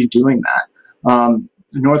already doing that.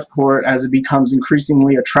 Northport, as it becomes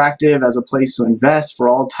increasingly attractive as a place to invest for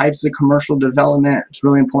all types of commercial development, it's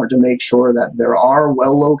really important to make sure that there are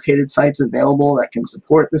well-located sites available that can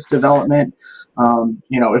support this development.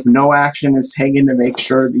 If no action is taken to make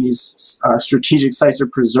sure these strategic sites are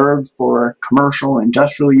preserved for commercial and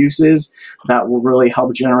industrial uses, that will really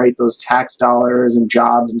help generate those tax dollars and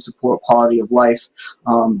jobs and support quality of life.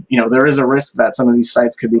 There is a risk that some of these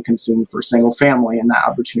sites could be consumed for single family, and that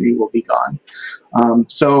opportunity will be gone.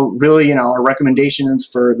 So really, our recommendation is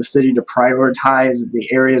for the city to prioritize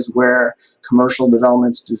the areas where commercial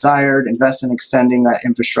development's desired, invest in extending that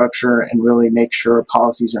infrastructure, and really make sure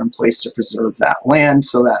policies are in place to preserve that land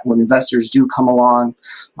so that when investors do come along,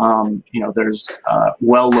 there's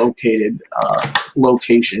well-located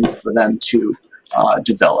location for them to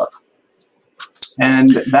develop. And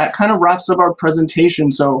that kind of wraps up our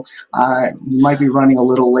presentation. So we might be running a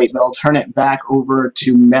little late, but I'll turn it back over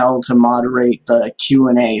to Mel to moderate the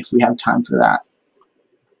Q&A if we have time for that.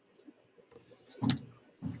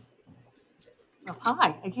 Well,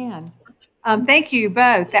 hi again. Thank you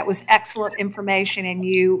both. That was excellent information, and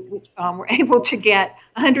you were able to get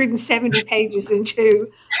 170 pages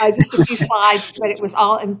into just a few slides, but it was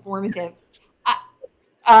all informative.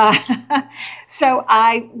 So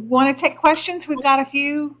I want to take questions. We've got a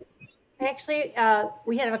few. Actually,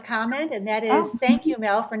 we have a comment, and that is, thank you,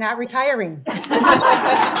 Mel, for not retiring.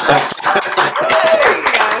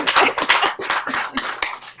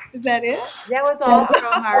 Is that it? That was all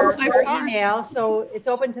from our email, so it's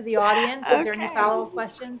open to the audience. Is there any follow-up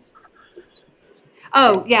questions?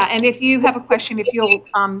 Oh, yeah, and if you have a question, if you'll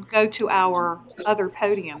go to our other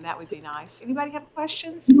podium, that would be nice. Anybody have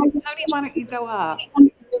questions? Tony, why don't you go up?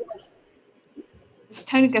 It's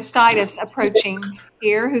Tony Gustitis approaching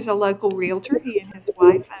here, who's a local realtor. He and his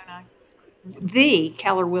wife own the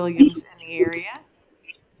Keller Williams in the area.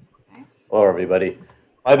 Okay. Hello, everybody.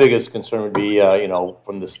 My biggest concern would be,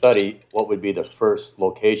 from the study, what would be the first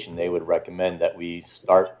location they would recommend that we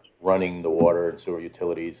start running the water and sewer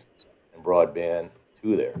utilities and broadband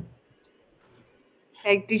to there?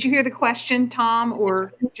 Okay, did you hear the question, Tom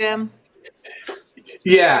or Jim?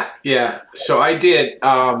 Yeah. So I did.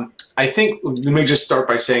 I think, let me just start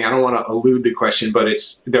by saying, I don't want to elude the question, but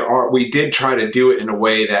we did try to do it in a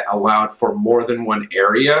way that allowed for more than one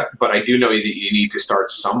area, but I do know that you need to start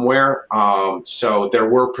somewhere. So there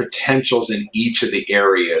were potentials in each of the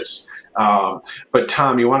areas. But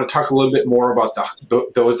Tom, you want to talk a little bit more about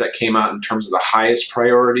those that came out in terms of the highest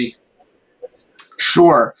priority?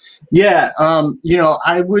 Sure. Yeah.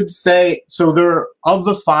 I would say, so of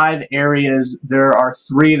the 5 areas, there are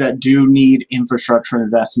 3 that do need infrastructure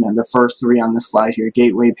investment. The first 3 on the slide here,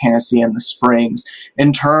 Gateway, Panacea, and the Springs.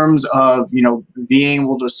 In terms of, being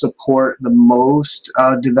able to support the most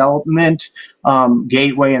development,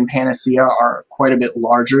 Gateway and Panacea are quite a bit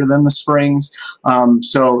larger than the Springs.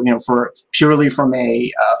 So, for purely from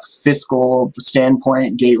a fiscal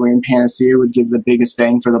standpoint, Gateway and Panacea would give the biggest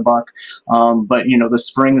bang for the buck. But, the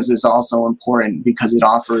Springs is also important because it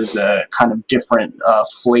offers a kind of different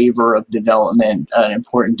flavor of development, an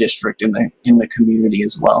important district in the community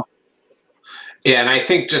as well. Yeah, and I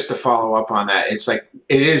think just to follow up on that, it's like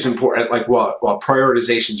it is important. Like, while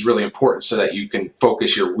prioritization is really important so that you can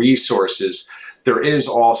focus your resources, there is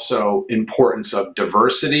also importance of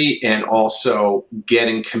diversity and also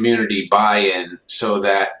getting community buy-in so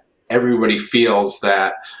that everybody feels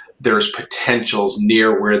that there's potentials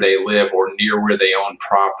near where they live or near where they own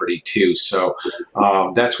property too. So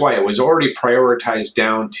that's why it was already prioritized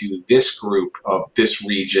down to this group of this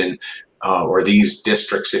region, or these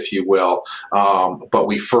districts, if you will. But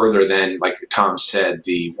we further then, like Tom said,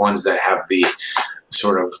 the ones that have the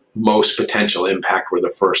sort of most potential impact were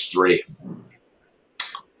the first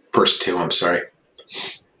 2, I'm sorry.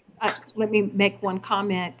 Let me make one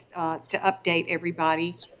comment to update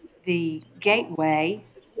everybody. The Gateway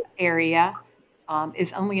area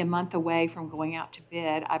is only a month away from going out to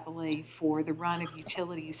bid, I believe, for the run of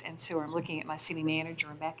utilities and sewer. I'm looking at my city manager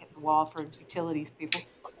and back at the wall for utilities people.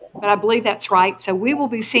 But I believe that's right. So we will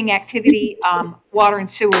be seeing activity, water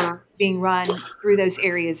and sewer being run through those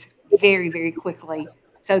areas very, very quickly.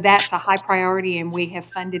 So that's a high priority, and we have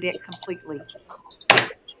funded it completely.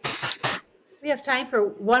 We have time for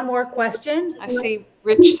one more question. I see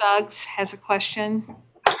Rich Suggs has a question.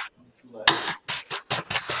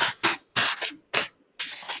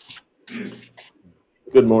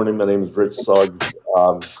 Good morning. My name is Rich Suggs,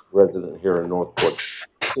 resident here in Northport.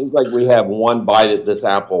 Seems like we have one bite at this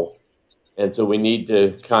apple, and so we need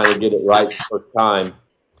to kind of get it right the first time.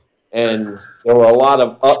 And there were a lot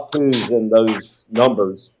of up-tos in those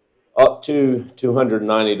numbers, up to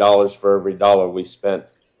 $290 for every dollar we spent,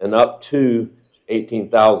 and up to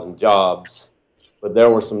 18,000 jobs. But there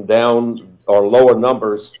were some down or lower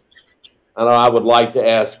numbers, and I would like to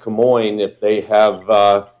ask Camoin if they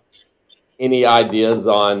have any ideas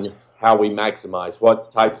on how we maximize,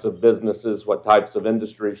 what types of businesses, what types of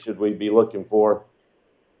industries should we be looking for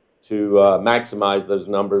to maximize those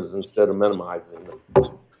numbers instead of minimizing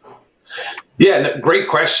them? Yeah, great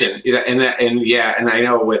question. And I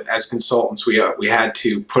know as consultants we had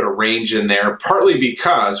to put a range in there, partly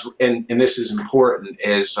because, and this is important,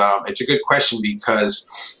 is it's a good question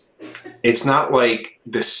because it's not like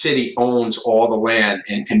the city owns all the land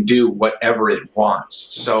and can do whatever it wants.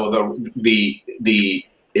 So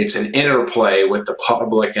it's an interplay with the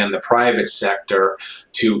public and the private sector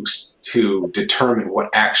to determine what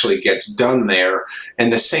actually gets done there.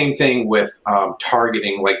 And the same thing with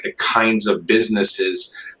targeting like the kinds of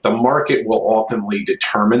businesses. The market will ultimately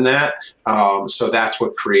determine that. So that's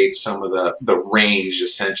what creates some of the range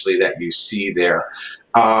essentially that you see there.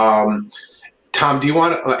 Tom, do you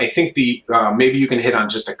want to, I think maybe you can hit on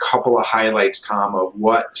just a couple of highlights, Tom, of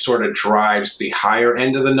what sort of drives the higher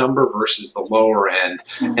end of the number versus the lower end.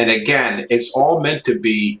 And again, it's all meant to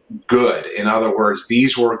be good. In other words,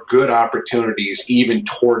 these were good opportunities even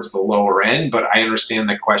towards the lower end, but I understand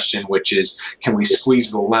the question, which is, can we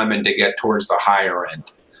squeeze the lemon to get towards the higher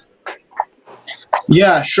end?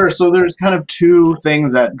 Yeah, sure. So there's kind of 2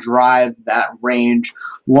 things that drive that range.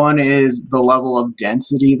 One is the level of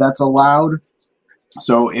density that's allowed.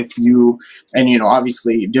 So if you, and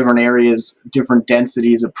obviously different areas, different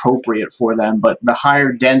density is appropriate for them, but the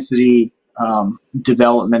higher density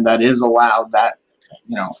development that is allowed, that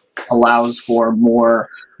allows for more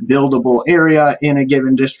buildable area in a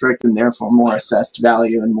given district and therefore more assessed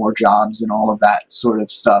value and more jobs and all of that sort of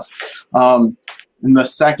stuff. And the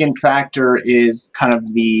second factor is kind of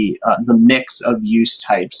the mix of use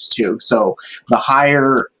types too. So the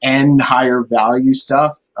higher end, higher value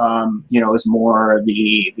stuff, is more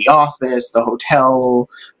the office, the hotel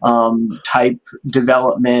type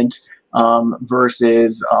development.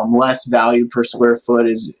 versus less value per square foot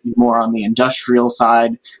is more on the industrial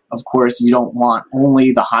side. Of course, you don't want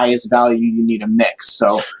only the highest value, you need a mix.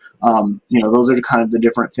 So, those are kind of the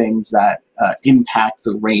different things that impact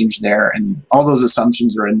the range there. And all those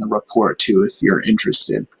assumptions are in the report too, if you're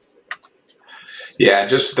interested. Yeah,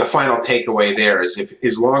 just the final takeaway there is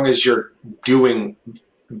as long as you're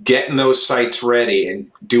getting those sites ready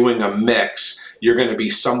and doing a mix, you're going to be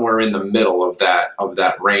somewhere in the middle of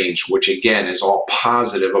that range, which again is all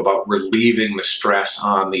positive about relieving the stress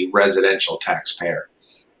on the residential taxpayer.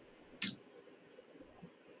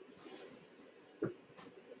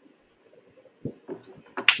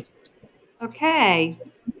 Okay,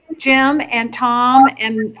 Jim and Tom,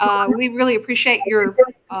 and we really appreciate your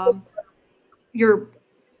your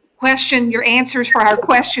answers for our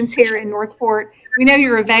questions here in Northport. We know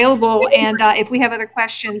you're available, and if we have other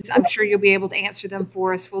questions, I'm sure you'll be able to answer them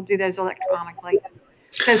for us. We'll do those electronically.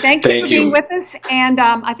 So thank you for being with us. And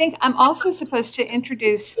I think I'm also supposed to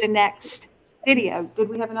introduce the next video. Did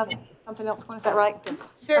we have something else? Is that right?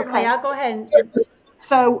 Certainly, okay. I'll go ahead.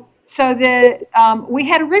 So we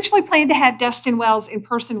had originally planned to have Destin Wells in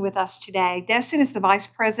person with us today. Destin is the Vice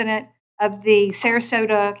President of the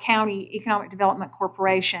Sarasota County Economic Development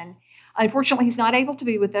Corporation. Unfortunately, he's not able to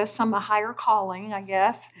be with us, some higher calling, I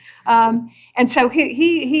guess. And so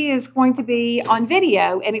he is going to be on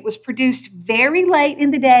video, and it was produced very late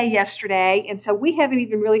in the day yesterday, and so we haven't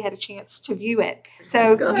even really had a chance to view it. So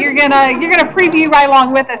you're gonna preview right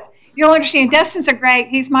along with us. You'll understand Destin's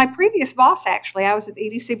he's my previous boss, actually. I was at the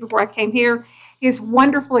EDC before I came here. He's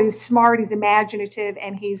wonderful, he's smart, he's imaginative,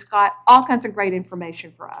 and he's got all kinds of great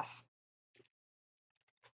information for us.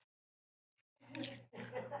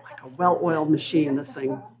 A well-oiled machine, this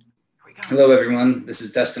thing. Hello, everyone. This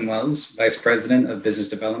is Destin Wells, Vice President of Business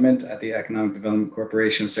Development at the Economic Development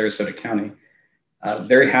Corporation of Sarasota County.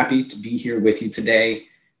 Very happy to be here with you today.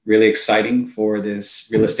 Really exciting for this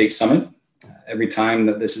real estate summit. Every time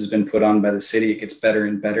that this has been put on by the city, it gets better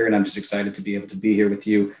and better, and I'm just excited to be able to be here with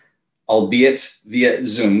you, albeit via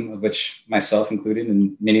Zoom, of which myself included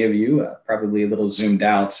and many of you probably a little zoomed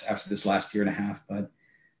out after this last year and a half, but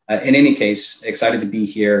in any case, excited to be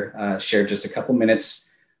here, share just a couple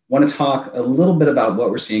minutes. Want to talk a little bit about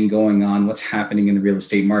what we're seeing going on, what's happening in the real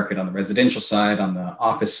estate market on the residential side, on the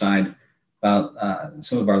office side, about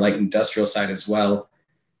some of our light industrial side as well.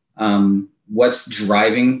 What's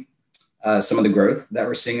driving some of the growth that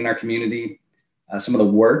we're seeing in our community, some of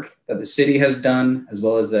the work that the city has done, as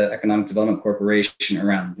well as the Economic Development Corporation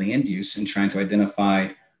around land use and trying to identify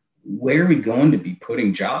where are we going to be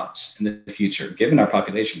putting jobs in the future, given our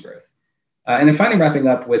population growth? And then finally wrapping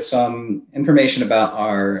up with some information about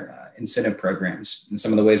our incentive programs and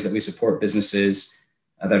some of the ways that we support businesses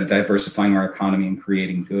that are diversifying our economy and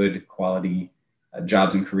creating good quality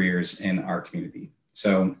jobs and careers in our community.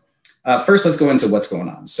 So first, let's go into what's going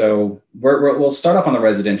on. So we'll start off on the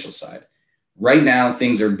residential side. Right now,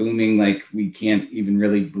 things are booming like we can't even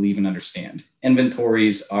really believe and understand.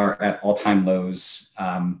 Inventories are at all-time lows.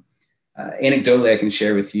 Anecdotally, I can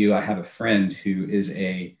share with you, I have a friend who is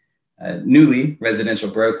a newly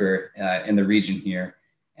residential broker in the region here,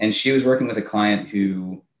 and she was working with a client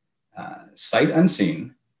who, sight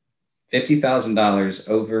unseen, $50,000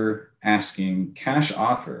 over asking cash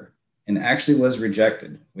offer, and actually was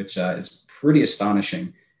rejected, which is pretty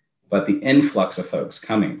astonishing. But the influx of folks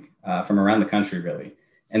coming from around the country, really,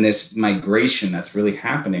 and this migration that's really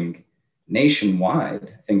happening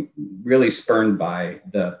nationwide, I think really spurned by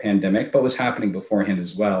the pandemic, but was happening beforehand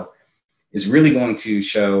as well, is really going to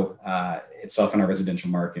show itself in our residential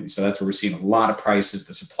market. So that's where we're seeing a lot of prices.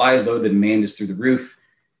 The supply is low, the demand is through the roof.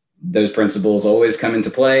 Those principles always come into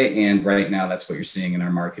play. And right now, that's what you're seeing in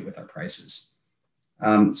our market with our prices.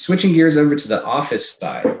 Switching gears over to the office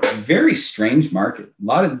side, very strange market. A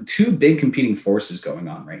lot of two big competing forces going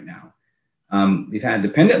on right now. We've had,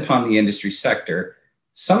 dependent upon the industry sector,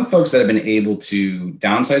 some folks that have been able to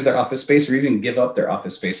downsize their office space or even give up their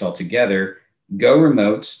office space altogether, go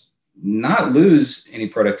remote, not lose any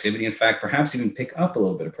productivity. In fact, perhaps even pick up a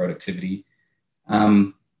little bit of productivity.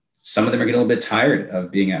 Some of them are getting a little bit tired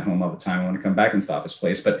of being at home all the time and want to come back into the office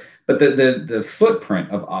place. But the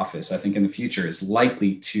footprint of office, I think in the future is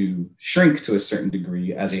likely to shrink to a certain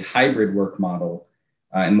degree as a hybrid work model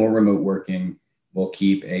and more remote working will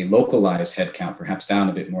keep a localized headcount perhaps down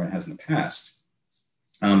a bit more than it has in the past.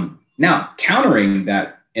 Now, countering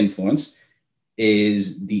that influence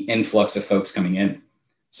is the influx of folks coming in.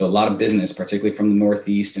 So a lot of business, particularly from the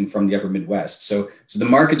Northeast and from the upper Midwest. So the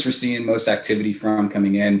markets we're seeing most activity from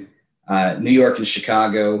coming in, New York and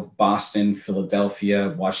Chicago, Boston,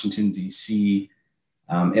 Philadelphia, Washington, DC,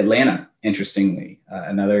 Atlanta interestingly.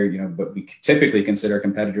 Another, what we typically consider a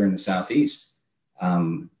competitor in the Southeast,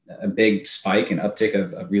 a big spike and uptick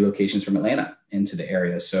of relocations from Atlanta into the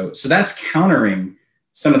area. So that's countering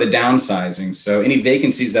some of the downsizing. So any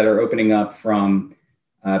vacancies that are opening up from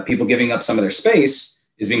people giving up some of their space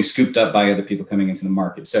is being scooped up by other people coming into the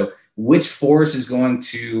market. So which force is going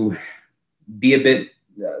to be a bit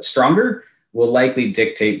stronger will likely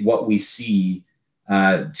dictate what we see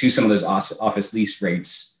to some of those office lease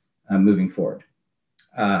rates moving forward.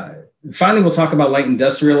 Finally, we'll talk about light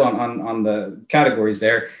industrial on the categories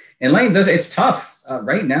there. And light industrial, it's tough.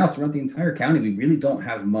 Right now, throughout the entire county, we really don't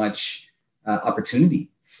have much opportunity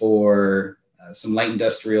for some light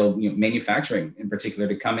industrial manufacturing in particular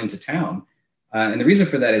to come into town. And the reason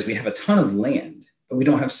for that is we have a ton of land, but we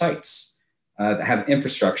don't have sites that have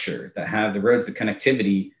infrastructure, that have the roads, the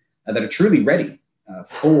connectivity that are truly ready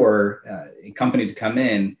for a company to come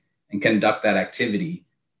in and conduct that activity.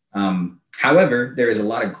 However, there is a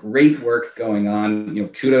lot of great work going on.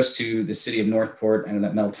 Kudos to the city of Northport and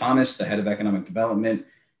Mel Thomas, the head of economic development,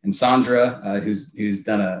 and Sandra, who's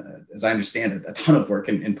done, as I understand it, a ton of work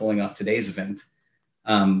in pulling off today's event.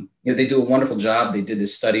 They do a wonderful job. They did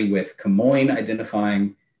this study with Camoin,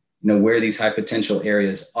 identifying where these high potential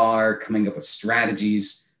areas are, coming up with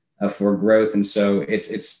strategies for growth. And so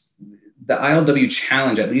it's the ILW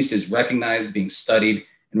challenge, at least, is recognized, being studied,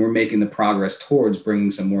 and we're making the progress towards bringing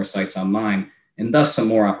some more sites online and thus some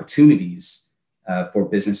more opportunities for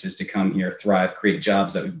businesses to come here, thrive, create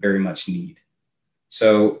jobs that we very much need.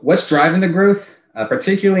 So what's driving the growth,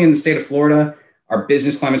 particularly in the state of Florida? Our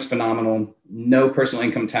business climate is phenomenal. No personal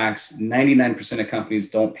income tax. 99% of companies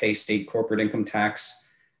don't pay state corporate income tax.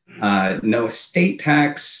 No estate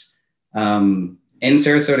tax. In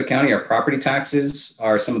Sarasota County, our property taxes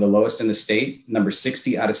are some of the lowest in the state, number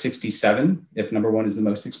 60 out of 67, if number 1 is the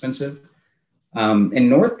most expensive. In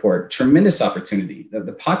Northport, tremendous opportunity.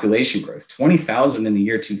 The population growth, 20,000 in the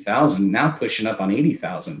year 2000, now pushing up on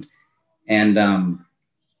 80,000. And,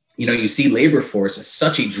 you see labor force as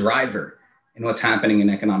such a driver in what's happening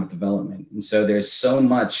in economic development. And so there's so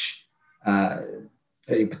much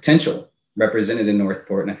potential represented in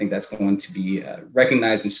Northport. And I think that's going to be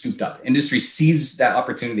recognized and scooped up. Industry sees that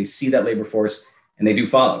opportunity, see that labor force, and they do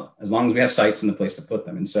follow, as long as we have sites and the place to put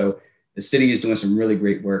them. And so the city is doing some really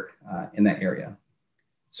great work in that area.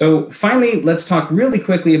 So finally, let's talk really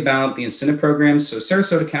quickly about the incentive programs. So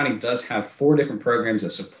Sarasota County does have 4 different programs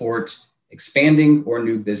that support expanding or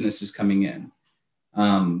new businesses coming in.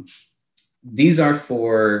 These are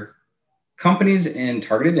for companies in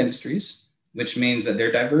targeted industries, which means that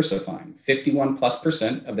they're diversifying.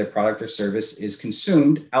 51+% of their product or service is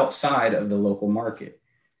consumed outside of the local market,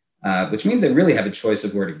 which means they really have a choice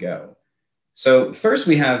of where to go. So first,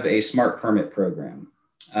 we have a SMART permit program.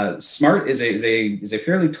 SMART is a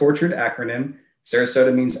fairly tortured acronym.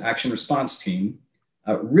 Sarasota means Action Response Team.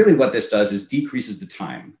 Really what this does is decreases the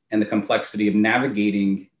time and the complexity of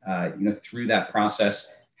navigating through that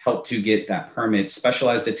process, help to get that permit,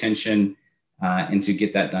 specialized attention, and to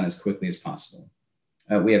get that done as quickly as possible.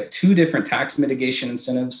 We have 2 different tax mitigation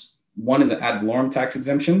incentives. One is an ad valorem tax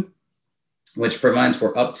exemption, which provides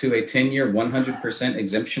for up to a 10-year, 100%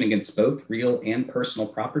 exemption against both real and personal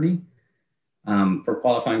property for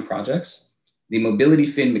qualifying projects. The mobility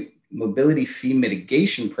fee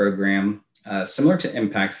mitigation program, similar to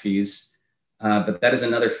impact fees, but that is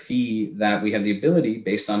another fee that we have the ability,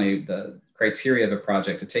 based on the criteria of a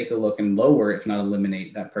project, to take a look and lower, if not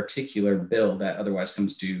eliminate, that particular bill that otherwise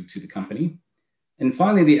comes due to the company. And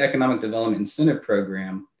finally, the Economic Development Incentive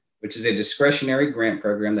Program, which is a discretionary grant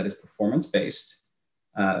program that is performance-based,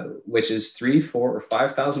 which is $3,000, $4,000, or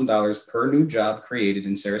 $5,000 per new job created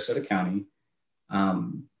in Sarasota County,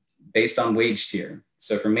 based on wage tier.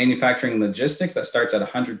 So for manufacturing and logistics, that starts at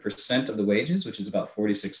 100% of the wages, which is about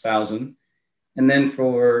 $46,000. And then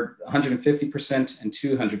for 150% and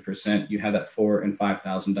 200%, you have that $4,000 and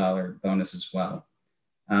 $5,000 bonus as well.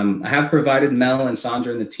 I have provided Mel and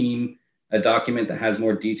Sandra and the team a document that has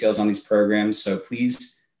more details on these programs. So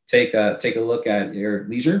please take a look at your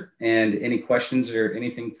leisure, and any questions or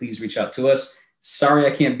anything, please reach out to us. Sorry,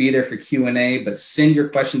 I can't be there for Q&A, but send your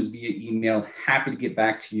questions via email. Happy to get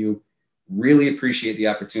back to you. Really appreciate the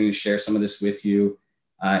opportunity to share some of this with you.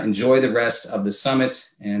 Enjoy the rest of the summit,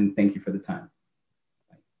 and thank you for the time.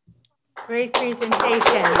 Great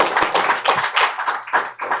presentation.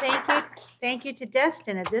 Thank you to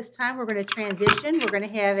Destin. At this time, we're going to transition. We're going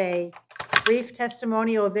to have a brief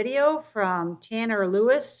testimonial video from Tanner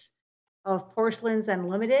Lewis of Porcelains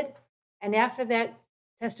Unlimited. And after that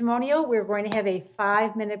testimonial, we're going to have a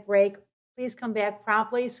 5-minute break. Please come back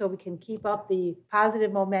promptly so we can keep up the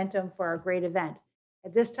positive momentum for our great event.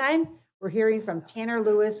 At this time, We're hearing from Tanner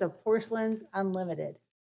Lewis of Porcelains Unlimited.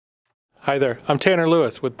 Hi there, I'm Tanner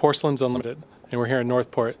Lewis with Porcelains Unlimited, and we're here in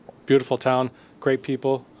Northport. Beautiful town, great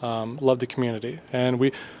people, love the community. And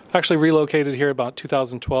we actually relocated here about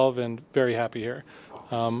 2012 and very happy here.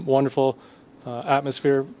 Wonderful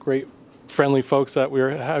atmosphere, great friendly folks that we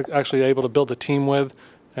were actually able to build a team with,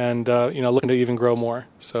 and looking to even grow more.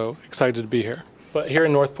 So excited to be here. But here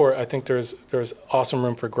in Northport, I think there's awesome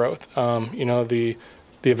room for growth.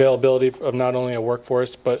 The availability of not only a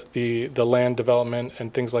workforce, but the land development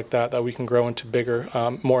and things like that we can grow into bigger,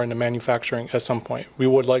 more into manufacturing at some point. We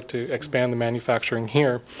would like to expand the manufacturing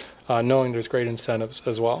here, knowing there's great incentives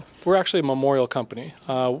as well. We're actually a memorial company.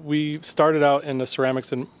 We started out in the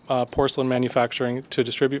ceramics and porcelain manufacturing to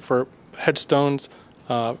distribute for headstones,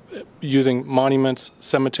 using monuments,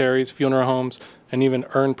 cemeteries, funeral homes, and even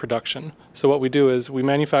urn production. So what we do is we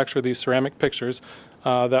manufacture these ceramic pictures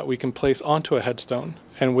that we can place onto a headstone.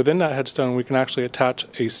 And within that headstone, we can actually attach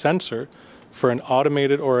a sensor for an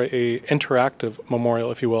automated or a interactive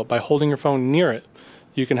memorial, if you will. By holding your phone near it,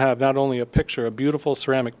 you can have not only a picture, a beautiful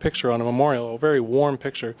ceramic picture on a memorial, a very warm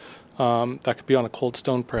picture that could be on a cold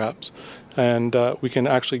stone perhaps. And we can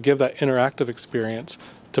actually give that interactive experience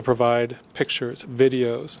to provide pictures,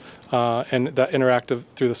 videos, and that interactive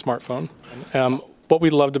through the smartphone. What we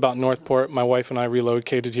loved about Northport, my wife and I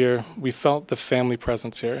relocated here. We felt the family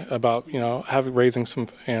presence here about, raising some,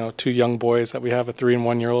 2 young boys that we have, a 3 and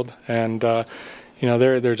 1 year old. And,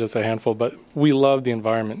 they're just a handful, but we love the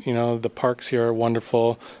environment. The parks here are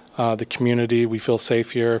wonderful. The community, we feel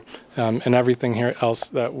safe here, and everything here else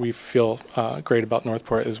that we feel great about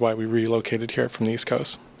Northport is why we relocated here from the East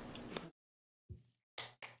Coast.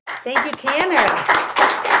 Thank you, Tanner.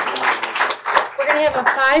 We're going to have a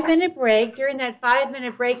 5-minute break. During that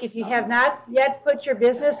 5-minute break, if you have not yet put your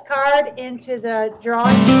business card into the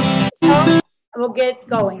drawing, we'll get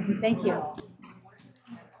going. Thank you.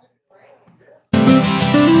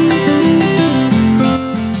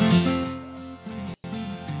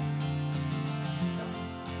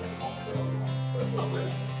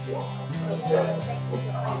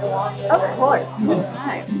 Of course.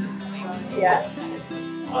 Yeah.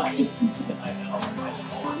 It's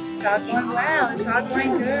all going well. It's all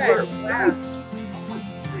going good.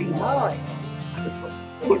 Wow.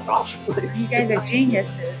 You guys are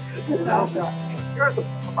geniuses. You're the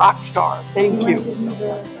rock star. Thank you.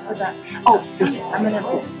 Oh, this. I'm going to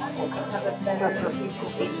have a better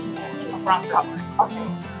presentation front cover. Okay.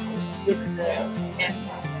 With the end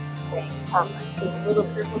thing. Perfect. This little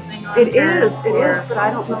circle thing on It is, but I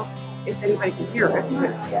don't know if anybody can hear it.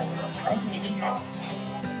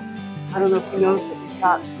 I don't know if he knows that we've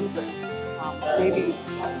got music. Maybe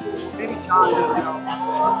John doesn't know.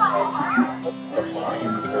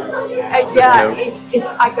 Yeah, it's.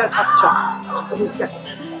 I got up John. We've got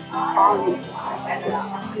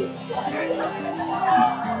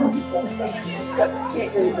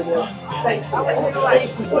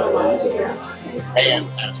Thank you so much.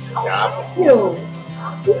 Fantastic job. Thank you.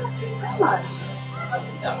 Thank you so much.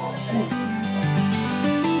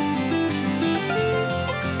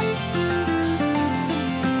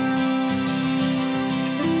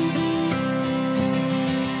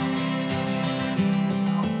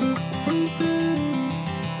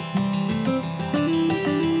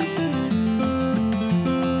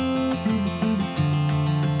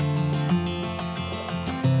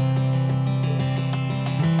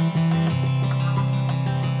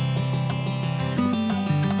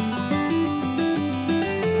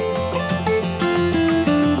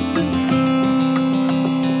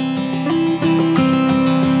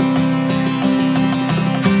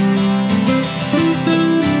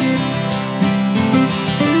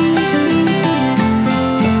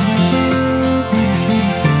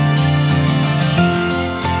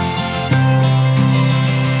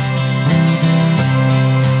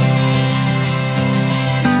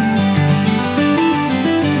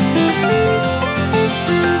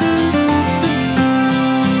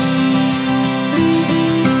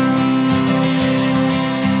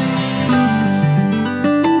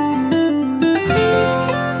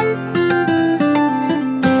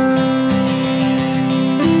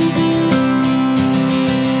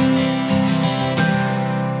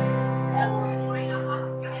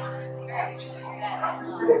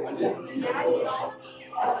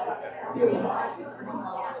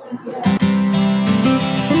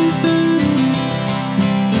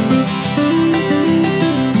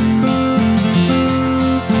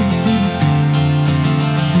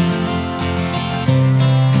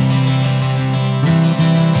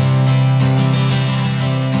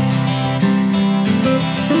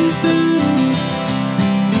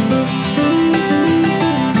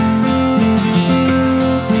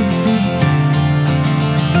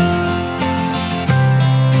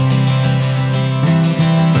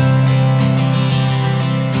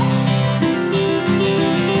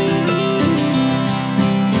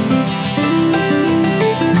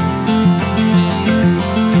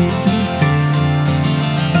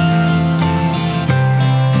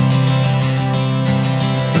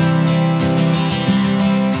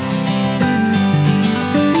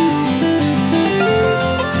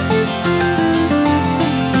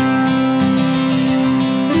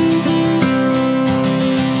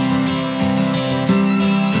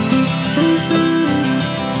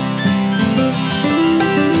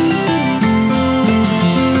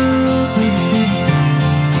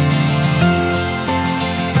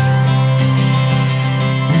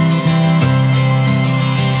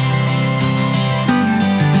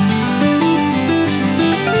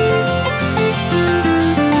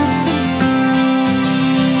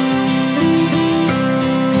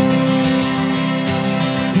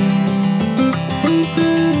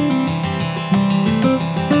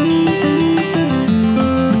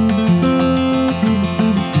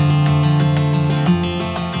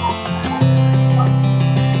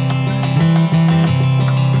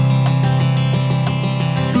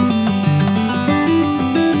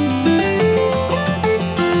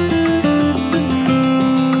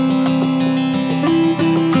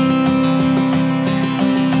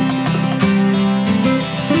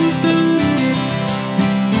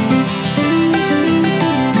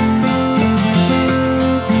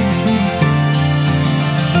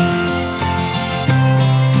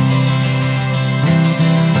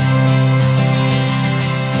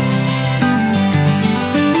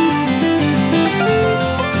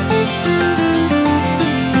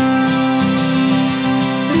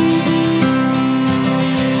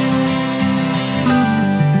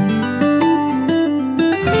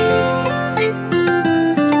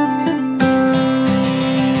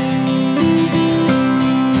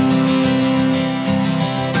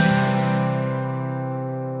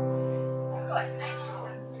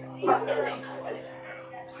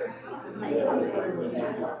 We're going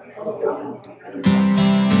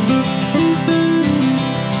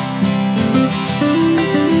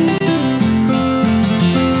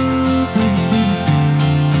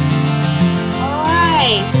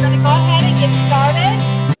to go ahead and get started.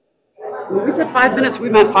 When we said 5 minutes, we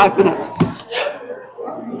meant 5 minutes.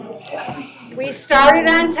 We started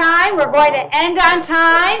on time, we're going to end on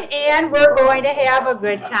time, and we're going to have a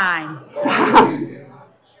good time.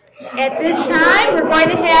 At this time, we're going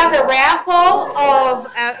to have the raffle of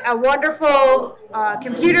a wonderful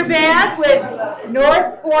computer bag with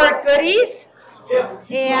Northport goodies.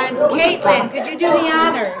 And Caitlin, could you do the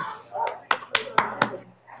honors?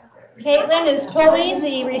 Caitlin is pulling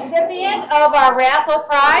the recipient of our raffle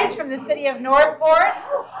prize from the city of Northport.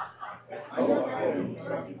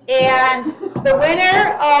 And the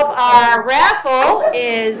winner of our raffle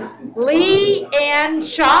is Lee Ann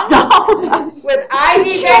Chung with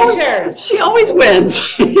Ivy Ventures. She always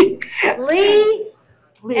wins. Lee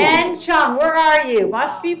Ann Chung, where are you?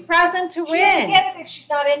 Must be present to win. She get it if she's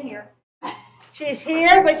not in here. She's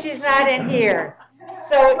here, but she's not in here.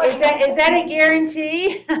 So is that a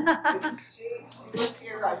guarantee? She's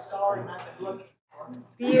here. I saw her and I've been looking.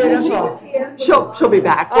 Beautiful. She'll be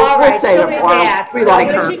back. All right, she'll be it for back. her. We So like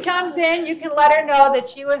when her. she comes in, you can let her know that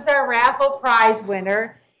she was our raffle prize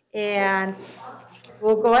winner, and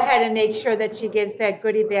we'll go ahead and make sure that she gets that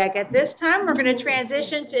goodie bag. At this time, we're going to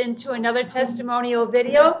transition into another testimonial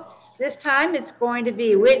video. This time, it's going to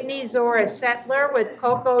be Whitney Zora Settler with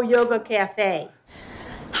Coco Yoga Cafe.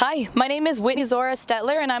 Hi, my name is Whitney Zora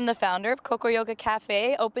Stetler, and I'm the founder of Coco Yoga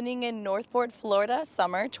Cafe, opening in Northport, Florida,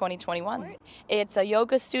 summer 2021. It's a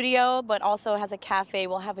yoga studio, but also has a cafe.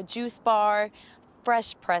 We'll have a juice bar,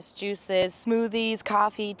 fresh pressed juices, smoothies,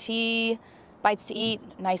 coffee, tea, bites to eat,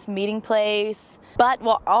 nice meeting place. But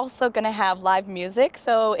we're also going to have live music,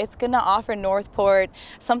 so it's going to offer Northport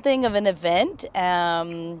something of an event,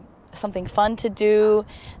 something fun to do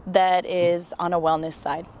that is on a wellness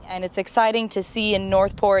side. And it's exciting to see in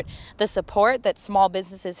Northport the support that small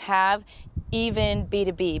businesses have, even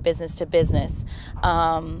B2B, business to business.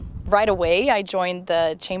 Right away, I joined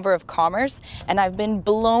the Chamber of Commerce, and I've been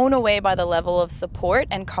blown away by the level of support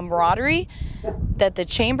and camaraderie that the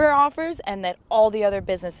Chamber offers and that all the other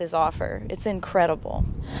businesses offer. It's incredible.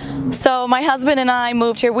 So my husband and I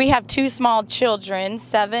moved here. We have two small children,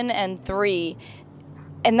 7 and 3.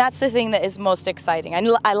 And that's the thing that is most exciting.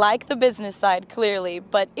 I like the business side, clearly,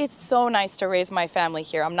 but it's so nice to raise my family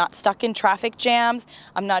here. I'm not stuck in traffic jams.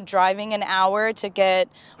 I'm not driving an hour to get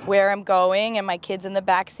where I'm going and my kids in the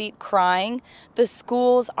backseat crying. The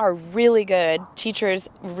schools are really good. Teachers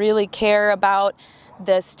really care about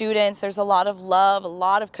the students. There's a lot of love, a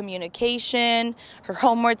lot of communication. Her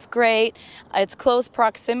homework's great. It's close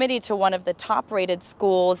proximity to one of the top-rated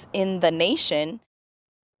schools in the nation.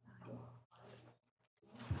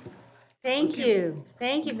 Thank you.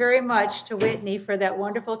 Thank you very much to Whitney for that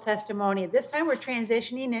wonderful testimony. This time we're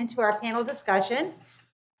transitioning into our panel discussion,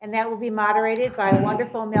 and that will be moderated by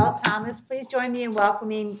wonderful Mel Thomas. Please join me in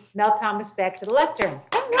welcoming Mel Thomas back to the lectern.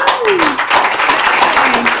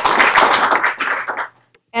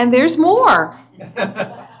 And there's more.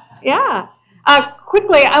 Yeah.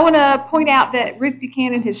 Quickly, I want to point out that Ruth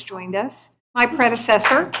Buchanan has joined us, my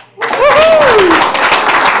predecessor.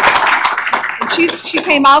 She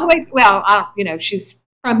came all the way, well, she's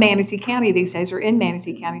from Manatee County these days, or in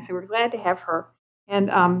Manatee County, so we're glad to have her. And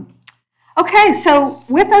okay, so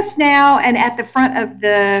with us now and at the front of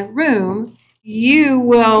the room, you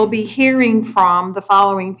will be hearing from the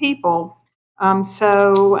following people.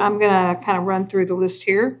 So I'm going to kind of run through the list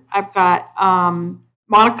here. I've got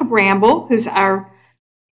Monica Bramble, who's are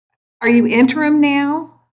you interim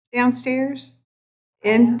now downstairs?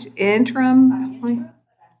 Interim?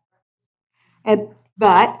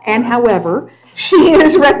 However, she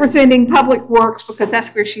is representing Public Works because that's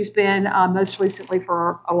where she's been most recently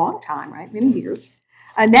for a long time, right? Many years.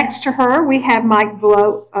 Next to her, we have Mike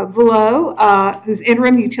Vullo, who's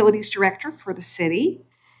Interim Utilities Director for the city.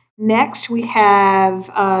 Next, we have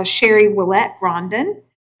Sherry Willette Grondin,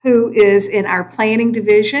 who is in our planning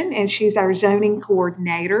division, and she's our zoning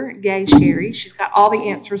coordinator. Yay, Sherry. She's got all the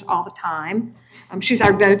answers all the time. She's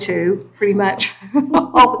our go-to pretty much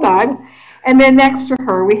all the time. And then next to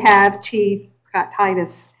her, we have Chief Scott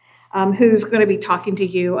Titus, who's going to be talking to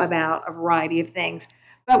you about a variety of things.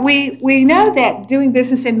 But we know that doing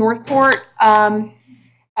business in Northport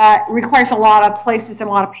requires a lot of places and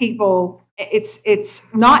a lot of people. It's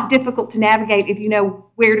not difficult to navigate if you know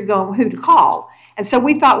where to go and who to call. And so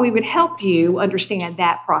we thought we would help you understand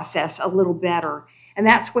that process a little better. And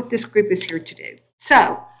that's what this group is here to do.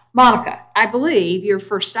 So, Monica, I believe you're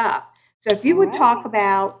first up. So if you would talk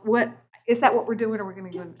about is that what we're doing, or we're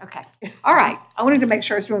going to do? Okay. All right. I wanted to make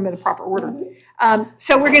sure I was doing them in the proper order.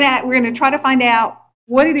 So we're gonna try to find out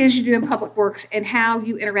what it is you do in public works and how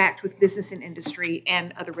you interact with business and industry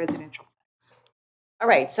and other residential things. All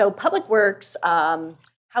right. So public works,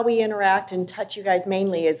 how we interact and touch you guys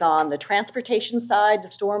mainly is on the transportation side, the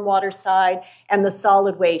stormwater side, and the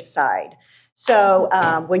solid waste side. So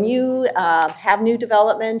when you have new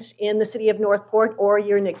development in the city of Northport, or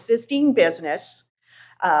you're an existing business,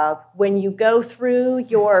 when you go through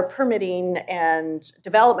your permitting and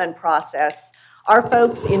development process, our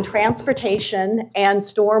folks in transportation and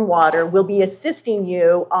stormwater will be assisting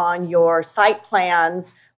you on your site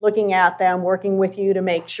plans, looking at them, working with you to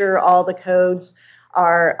make sure all the codes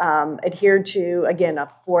are adhered to, again,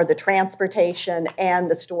 for the transportation and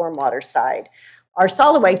the stormwater side. Our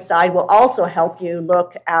solid waste side will also help you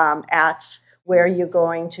look at where you're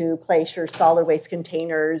going to place your solid waste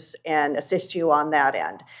containers and assist you on that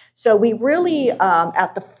end. So we really,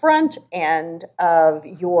 at the front end of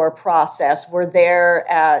your process, we're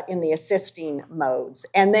there in the assisting modes.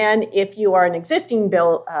 And then if you are an existing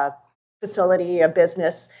facility, a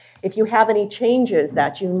business, if you have any changes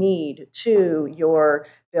that you need to your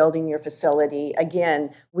building, your facility,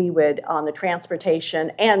 again, we would, on the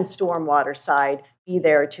transportation and stormwater side, be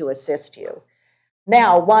there to assist you.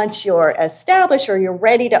 Now, once you're established or you're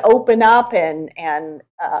ready to open up and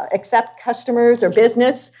accept customers or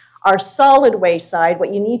business, our solid waste side,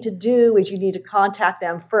 what you need to do is you need to contact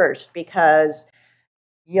them first, because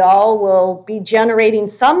y'all will be generating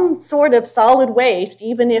some sort of solid waste.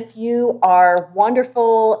 Even if you are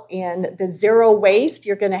wonderful in the zero waste,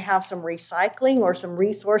 you're going to have some recycling or some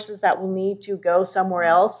resources that will need to go somewhere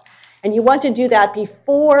else. And you want to do that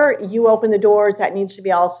before you open the doors. That needs to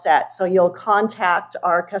be all set. So you'll contact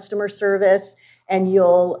our customer service, and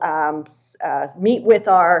you'll meet with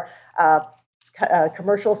our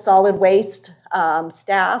commercial solid waste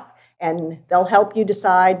staff, and they'll help you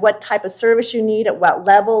decide what type of service you need, at what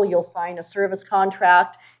level. You'll sign a service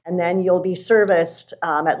contract, and then you'll be serviced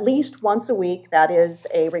at least once a week. That is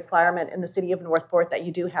a requirement in the city of Northport, that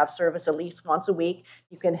you do have service at least once a week.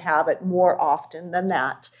 You can have it more often than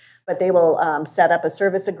that. But they will set up a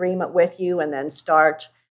service agreement with you and then start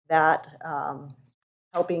that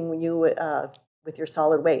helping you with your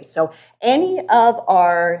solid waste. So any of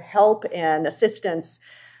our help and assistance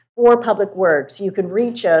for Public Works, you can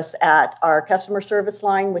reach us at our customer service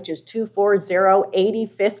line, which is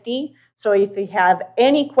 240-8050. So if you have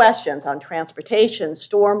any questions on transportation,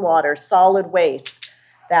 stormwater, solid waste,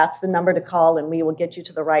 that's the number to call, and we will get you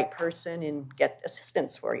to the right person and get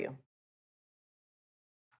assistance for you.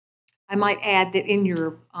 I might add that in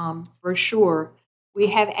your brochure, we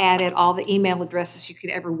have added all the email addresses you could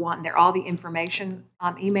ever want, and they're all the information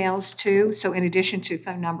emails too. So in addition to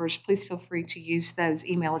phone numbers, please feel free to use those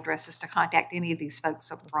email addresses to contact any of these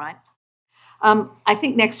folks up front. I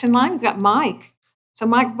think next in line, we've got Mike. So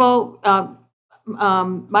Mike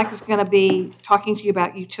is going to be talking to you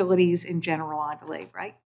about utilities in general, I believe,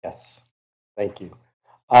 right? Yes, thank you.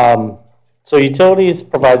 So utilities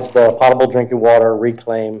provides the potable drinking water,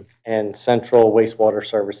 reclaim, and central wastewater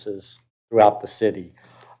services throughout the city.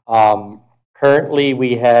 Currently,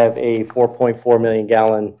 we have a 4.4 million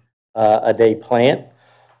gallon a day plant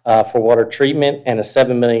for water treatment, and a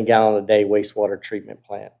 7 million gallon a day wastewater treatment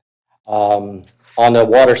plant. On the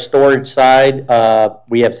water storage side,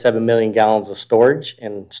 we have 7 million gallons of storage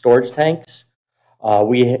and storage tanks.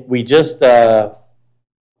 We just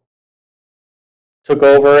took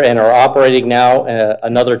over and are operating now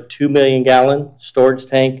another 2 million gallon storage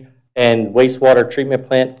tank and wastewater treatment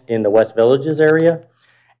plant in the West Villages area.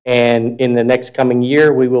 And in the next coming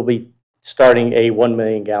year, we will be starting a 1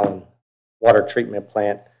 million gallon water treatment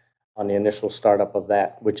plant on the initial startup of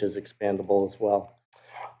that, which is expandable as well.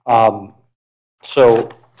 So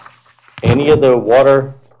any of the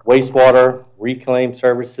water, wastewater, reclaim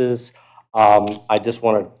services, I just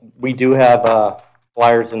want to, we do have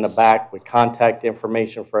flyers in the back with contact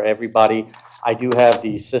information for everybody. I do have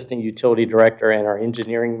the assistant utility director and our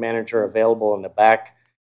engineering manager available in the back,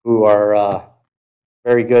 who are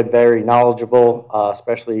very good, very knowledgeable,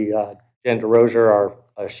 especially Jen DeRozier,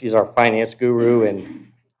 she's our finance guru, and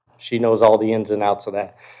she knows all the ins and outs of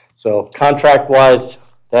that. So contract-wise,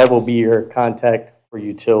 that will be your contact for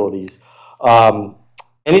utilities.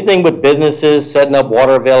 Anything with businesses, setting up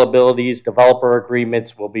water availabilities, developer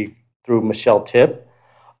agreements will be through Michelle Tipp.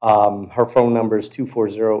 Her phone number is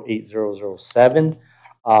 240-8007.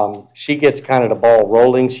 She gets kind of the ball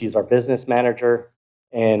rolling. She's our business manager,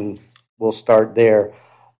 and we'll start there.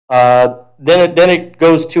 Then it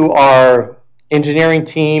goes to our engineering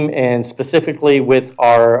team, and specifically with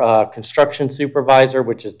our construction supervisor,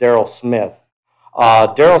 which is Daryl Smith.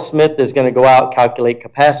 Daryl Smith is going to go out, calculate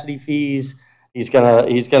capacity fees. He's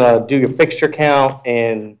gonna do your fixture count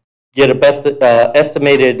and get a best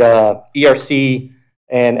estimated ERC.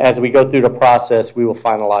 And as we go through the process, we will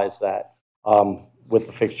finalize that with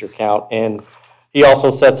the fixture count. And he also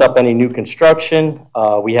sets up any new construction.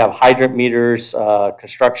 We have hydrant meters,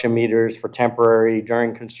 construction meters for temporary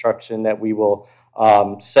during construction that we will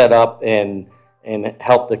set up and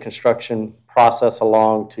help the construction process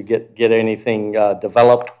along to get anything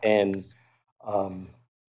developed. And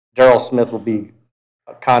Daryl Smith will be in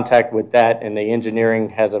contact with that, and the engineering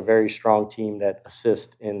has a very strong team that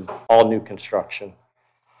assists in all new construction.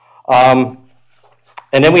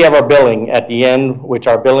 And then we have our billing at the end, which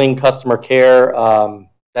our billing customer care,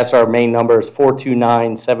 that's our main number, is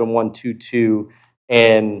 429-7122.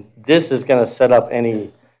 And this is going to set up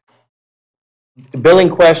any billing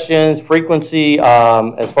questions, frequency,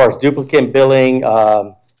 as far as duplicate billing,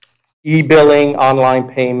 e-billing, online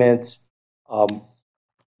payments.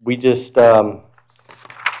 We just,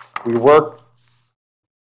 we work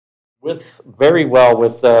very well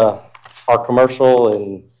with our commercial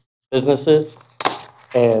and businesses,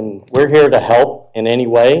 and we're here to help in any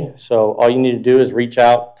way. So all you need to do is reach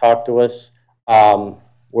out, talk to us. We're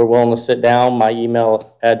willing to sit down. My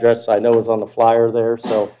email address I know is on the flyer there.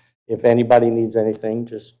 So if anybody needs anything,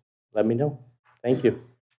 just let me know. Thank you.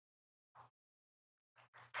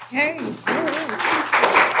 Okay.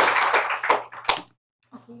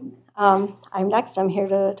 I'm next. I'm here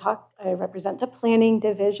to talk. I represent the planning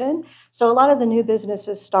division. So a lot of the new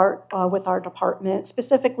businesses start with our department,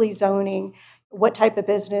 specifically zoning. What type of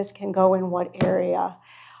business can go in what area?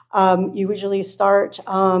 You usually start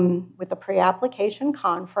with a pre-application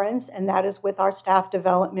conference, and that is with our staff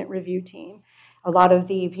development review team. A lot of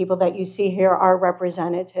the people that you see here are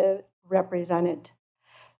represented.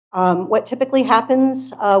 What typically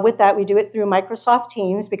happens with that, we do it through Microsoft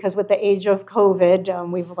Teams, because with the age of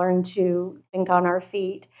COVID, we've learned to think on our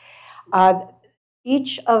feet.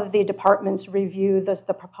 Each of the departments review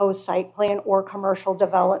the proposed site plan or commercial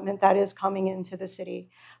development that is coming into the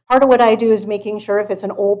city. Part of what I do is making sure if it's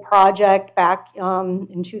an old project back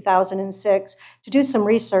in 2006, to do some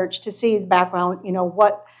research to see the background,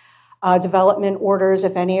 what development orders,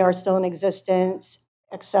 if any, are still in existence,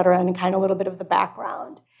 et cetera, and kind of a little bit of the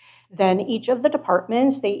background. Then each of the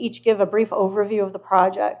departments, they each give a brief overview of the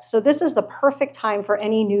project. So this is the perfect time for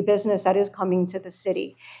any new business that is coming to the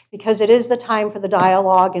city, because it is the time for the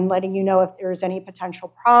dialogue and letting you know if there's any potential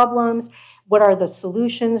problems, what are the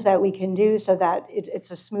solutions that we can do so that it's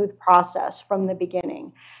a smooth process from the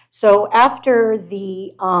beginning. So after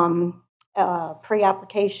the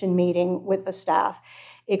pre-application meeting with the staff,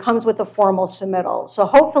 it comes with a formal submittal. So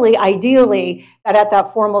hopefully, ideally, that at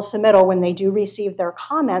that formal submittal, when they do receive their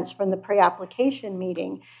comments from the pre-application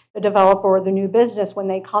meeting, the developer or the new business, when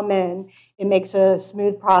they come in, it makes a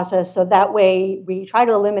smooth process. So that way, we try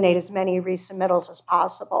to eliminate as many resubmittals as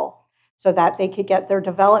possible so that they could get their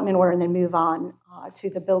development order and then move on to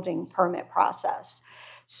the building permit process.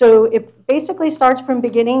 So it basically starts from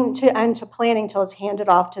beginning to end to planning till it's handed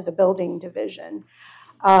off to the building division.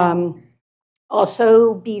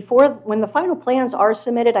 Also, when the final plans are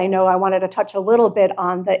submitted, I know I wanted to touch a little bit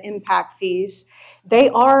on the impact fees.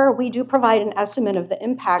 We do provide an estimate of the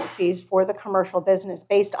impact fees for the commercial business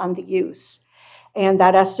based on the use. And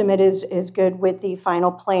that estimate is good with the final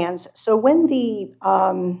plans. So when the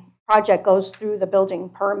project goes through the building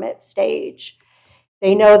permit stage,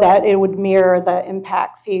 they know that it would mirror the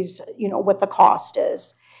impact fees, what the cost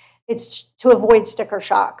is. It's to avoid sticker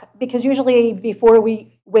shock, because usually before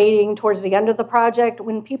waiting towards the end of the project,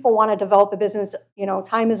 when people want to develop a business,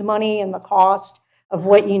 time is money and the cost of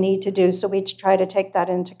what you need to do. So we try to take that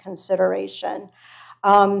into consideration.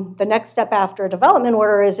 The next step after a development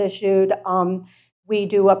order is issued, we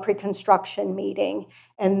do a pre-construction meeting.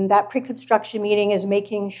 And that pre-construction meeting is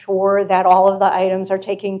making sure that all of the items are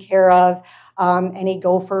taken care of, any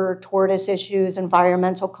gopher, tortoise issues,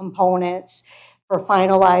 environmental components, for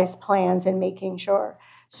finalized plans and making sure.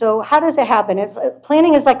 So how does it happen?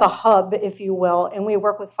 Planning is like a hub, if you will, and we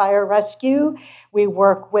work with fire rescue, we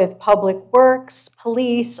work with public works,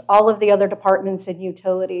 police, all of the other departments and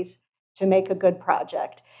utilities to make a good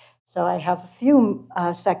project. So I have a few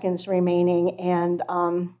seconds remaining, and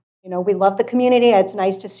we love the community. It's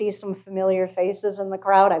nice to see some familiar faces in the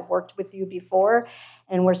crowd. I've worked with you before,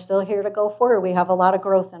 and we're still here to go forward. We have a lot of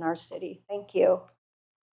growth in our city. Thank you.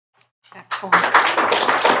 Excellent.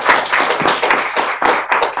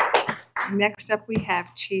 Next up, we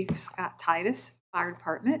have Chief Scott Titus, Fire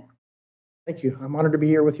Department. Thank you. I'm honored to be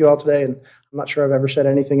here with you all today, and I'm not sure I've ever said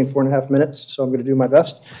anything in 4.5 minutes, so I'm going to do my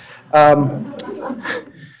best. I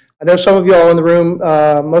know some of you all in the room,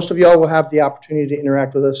 most of you all will have the opportunity to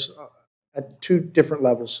interact with us at 2 different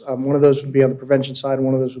levels. One of those would be on the prevention side, and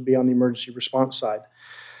one of those would be on the emergency response side.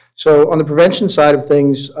 So on the prevention side of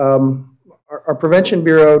things, our Prevention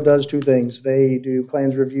Bureau does 2 things. They do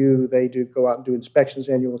plans review, they do go out and do inspections,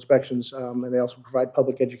 annual inspections, and they also provide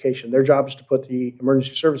public education. Their job is to put the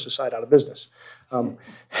emergency services side out of business.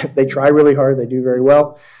 They try really hard, they do very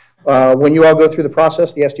well. When you all go through the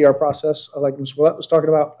process, the SDR process, like Ms. Willett was talking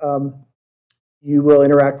about, you will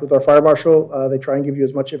interact with our fire marshal. They try and give you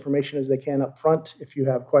as much information as they can up front. If you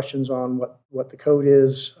have questions on what the code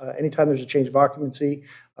is, anytime there's a change of occupancy,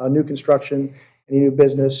 new construction, any new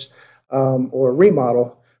business, or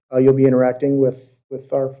remodel, you'll be interacting with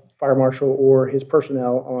our fire marshal or his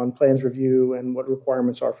personnel on plans review and what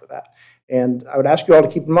requirements are for that. And I would ask you all to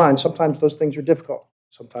keep in mind, sometimes those things are difficult.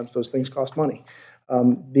 Sometimes those things cost money.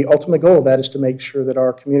 The ultimate goal of that is to make sure that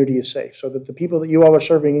our community is safe, so that the people that you all are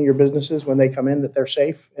serving in your businesses, when they come in, that they're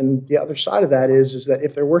safe. And the other side of that is that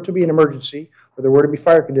if there were to be an emergency or there were to be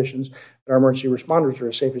fire conditions, that our emergency responders are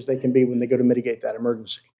as safe as they can be when they go to mitigate that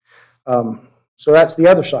emergency. So that's the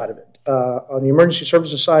other side of it. On the emergency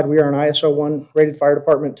services side, we are an ISO 1 rated fire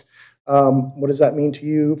department. What does that mean to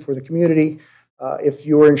you for the community? If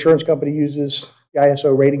your insurance company uses the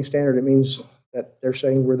ISO rating standard, it means that they're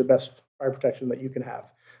saying we're the best fire protection that you can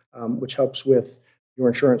have, which helps with your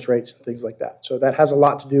insurance rates and things like that. So that has a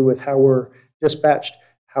lot to do with how we're dispatched,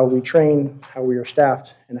 how we train, how we are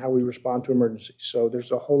staffed, and how we respond to emergencies. So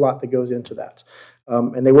there's a whole lot that goes into that.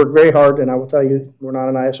 And they work very hard, and I will tell you, we're not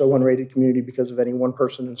an ISO 1 rated community because of any one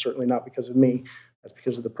person, and certainly not because of me. That's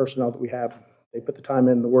because of the personnel that we have. They put the time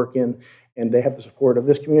in, the work in, and they have the support of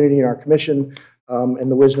this community and our commission, and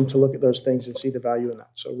the wisdom to look at those things and see the value in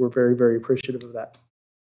that. So we're very, very appreciative of that.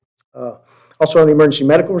 Also on the emergency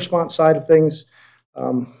medical response side of things,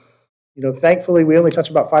 thankfully we only touch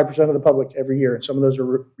about 5% of the public every year, and some of those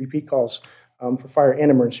are repeat calls for fire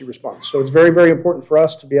and emergency response. So it's very, very important for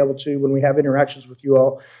us to be able to, when we have interactions with you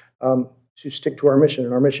all, to stick to our mission.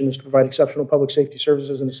 And our mission is to provide exceptional public safety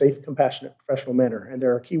services in a safe, compassionate, professional manner. And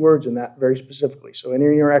there are key words in that very specifically. So any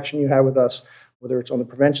interaction you have with us, whether it's on the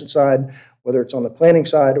prevention side, whether it's on the planning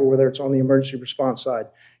side, or whether it's on the emergency response side,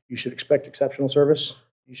 you should expect exceptional service.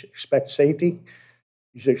 You should expect safety.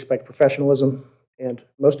 You should expect professionalism. And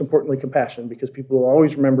most importantly, compassion, because people will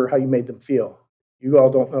always remember how you made them feel. You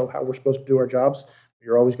all don't know how we're supposed to do our jobs, but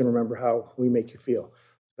you're always going to remember how we make you feel.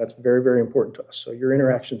 That's very, very important to us. So your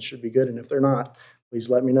interactions should be good, and if they're not, please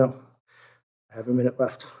let me know. I have a minute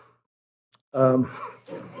left. I'll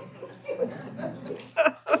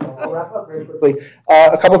wrap up very quickly.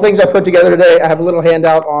 A couple things I put together today. I have a little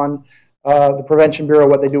handout on the Prevention Bureau,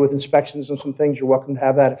 what they do with inspections and some things. You're welcome to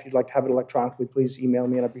have that. If you'd like to have it electronically, please email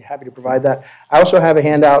me and I'd be happy to provide that. I also have a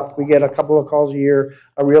handout. We get a couple of calls a year.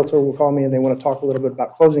 A realtor will call me and they want to talk a little bit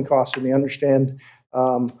about closing costs, and they understand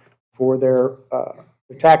for their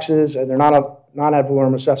taxes and their non-ad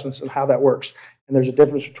valorem assessments and how that works. And there's a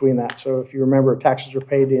difference between that. So if you remember, taxes are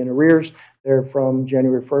paid in arrears. They're from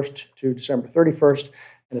January 1st to December 31st.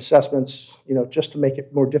 And assessments, just to make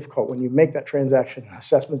it more difficult when you make that transaction,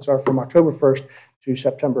 assessments are from October 1st to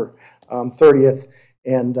September 30th,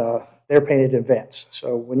 and they're paid in advance.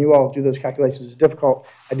 So when you all do those calculations, it's difficult.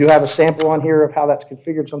 I do have a sample on here of how that's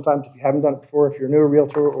configured sometimes if you haven't done it before, if you're a newer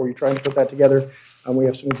realtor or you're trying to put that together. We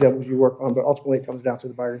have some examples you work on, but ultimately it comes down to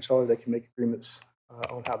the buyer and seller. They can make agreements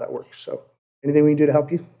on how that works. So anything we can do to help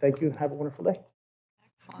you, thank you, and have a wonderful day.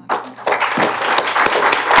 Excellent.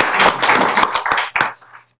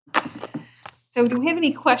 So do we have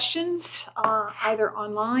any questions, either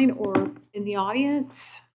online or in the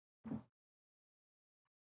audience?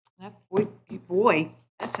 Boy,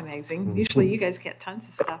 that's amazing. Usually you guys get tons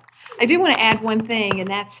of stuff. I do want to add one thing, and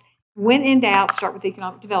that's when in doubt, start with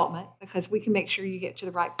economic development, because we can make sure you get to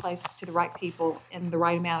the right place, to the right people in the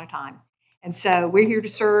right amount of time. And so we're here to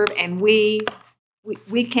serve, and we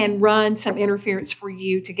can run some interference for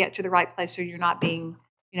you to get to the right place so you're not being,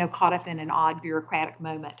 caught up in an odd bureaucratic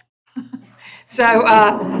moment. So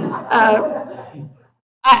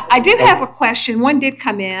I do have a question. One did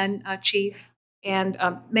come in, Chief, and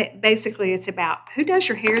basically it's about who does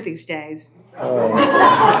your hair these days? And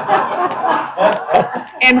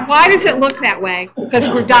why does it look that way? Because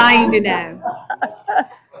we're dying to know.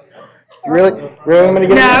 You really want me to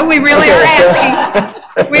get No, we really are asking.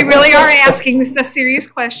 We really are asking. This is a serious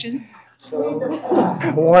question.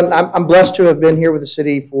 One, I'm blessed to have been here with the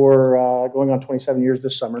city for going on 27 years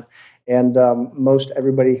this summer, and most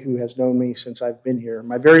everybody who has known me since I've been here.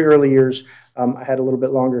 My very early years, I had a little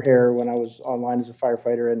bit longer hair when I was online as a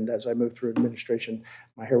firefighter, and as I moved through administration,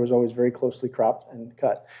 my hair was always very closely cropped and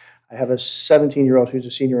cut. I have a 17-year-old who's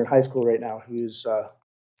a senior in high school right now, who's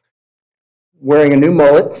wearing a new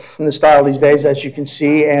mullet in the style these days, as you can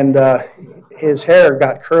see, and his hair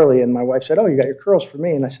got curly, and my wife said, "Oh, you got your curls for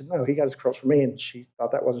me?" And I said, "No, he got his curls for me," and she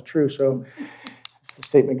thought that wasn't true. So as the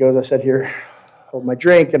statement goes, I said, "Here, hold my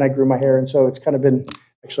drink," and I grew my hair, and so it's kind of been,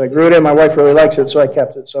 actually I grew it in, my wife really likes it, so I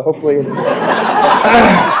kept it. So hopefully,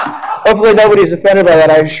 hopefully nobody's offended by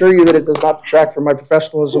that. I assure you that it does not detract from my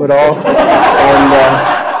professionalism at all.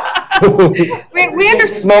 And we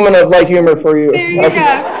understand. Moment of light humor for you. There you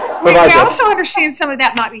go. We also understand some of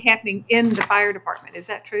that might be happening in the fire department. Is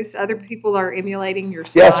that true? So other people are emulating your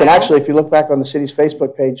style? Yes, and actually, if you look back on the city's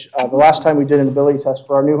Facebook page, the last time we did an ability test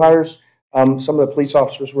for our new hires, some of the police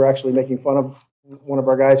officers were actually making fun of one of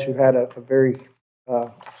our guys who had a very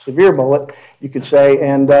severe mullet, you could say,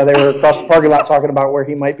 and they were across the parking lot talking about where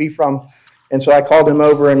he might be from. And so I called him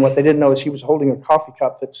over, and what they didn't know is he was holding a coffee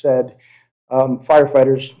cup that said,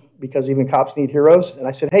 "Firefighters, because even cops need heroes." And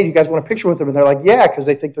I said, "Hey, do you guys want a picture with him?" And they're like, "Yeah," because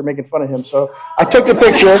they think they're making fun of him. So I took the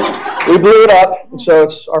picture, we blew it up, and so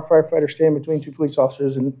it's our firefighter standing between two police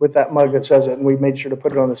officers and with that mug that says it, and we made sure to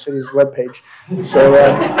put it on the city's webpage. So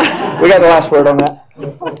we got the last word on that.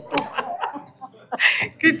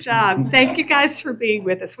 Good job. Thank you guys for being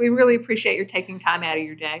with us. We really appreciate your taking time out of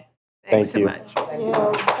your day. Thanks so much. Thank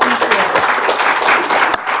you.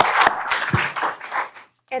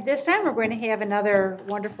 At this time, we're going to have another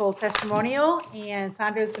wonderful testimonial, and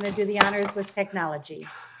Sandra is going to do the honors with technology.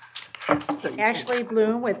 Ashley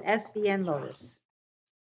Bloom with SVN Lotus.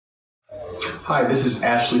 Hi, this is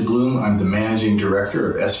Ashley Bloom. I'm the Managing Director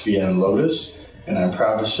of SVN Lotus, and I'm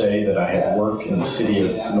proud to say that I have worked in the city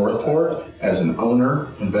of Northport as an owner,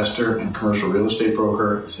 investor, and commercial real estate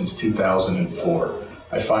broker since 2004.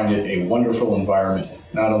 I find it a wonderful environment,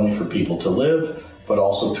 not only for people to live, but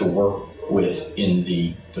also to work with in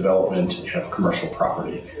the development of commercial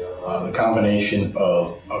property. The combination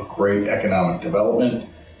of a great economic development,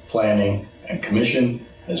 planning, and commission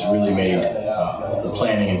has really made the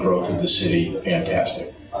planning and growth of the city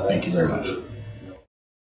fantastic. Thank you very much.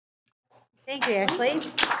 Thank you, Ashley.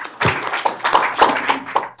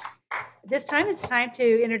 This time it's time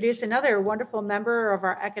to introduce another wonderful member of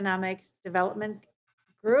our economic development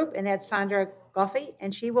group, and that's Sandra Guffey,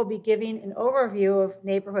 and she will be giving an overview of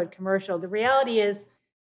neighborhood commercial. The reality is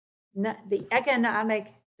the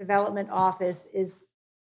Economic Development Office is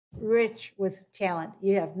rich with talent.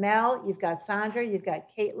 You have Mel, you've got Sandra, you've got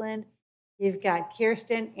Caitlin, you've got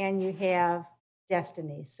Kirsten, and you have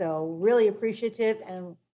Destiny. So really appreciative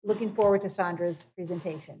and looking forward to Sandra's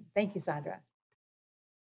presentation. Thank you, Sandra.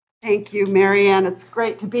 Thank you, Marianne. It's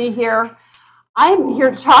great to be here. I'm here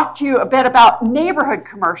to talk to you a bit about neighborhood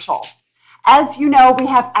commercial. As you know, we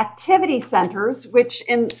have activity centers, which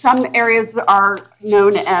in some areas are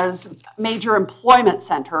known as major employment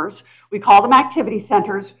centers. We call them activity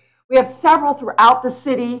centers. We have several throughout the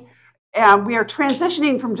city, and we are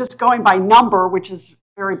transitioning from just going by number, which is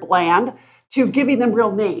very bland, to giving them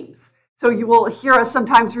real names. So you will hear us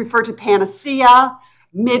sometimes refer to Panacea,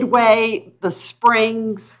 Midway, the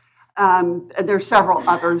Springs, and there's several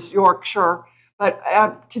others, Yorkshire.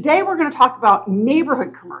 But today we're going to talk about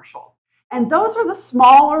neighborhood commercial. And those are the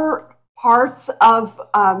smaller parts of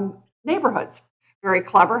neighborhoods. Very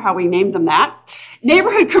clever how we named them that.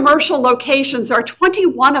 Neighborhood commercial locations are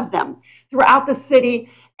 21 of them throughout the city,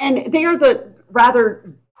 and they are the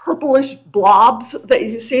rather purplish blobs that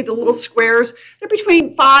you see, the little squares. They're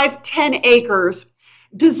between 5-10 acres,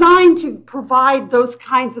 designed to provide those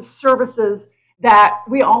kinds of services that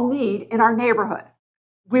we all need in our neighborhood.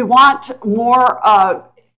 We want more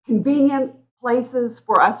convenient places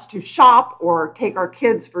for us to shop or take our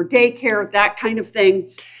kids for daycare, that kind of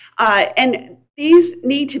thing. And these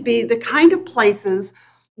need to be the kind of places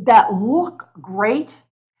that look great,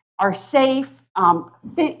 are safe,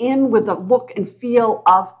 fit in with the look and feel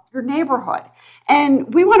of your neighborhood.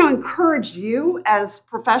 And we want to encourage you as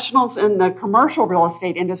professionals in the commercial real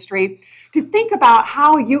estate industry to think about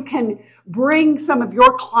how you can bring some of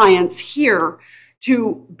your clients here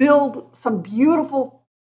to build some beautiful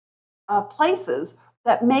places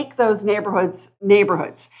that make those neighborhoods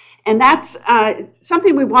neighborhoods. And that's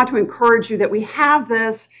something we want to encourage you that we have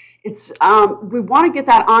this. It's we want to get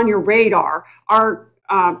that on your radar. Our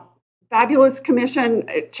fabulous commission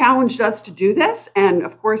challenged us to do this, and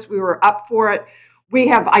of course we were up for it. We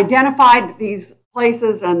have identified these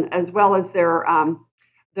places and as well as their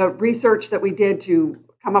the research that we did to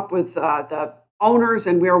come up with the owners,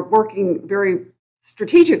 and we're working very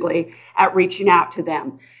strategically at reaching out to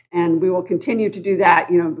them. And we will continue to do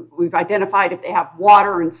that. You know, we've identified if they have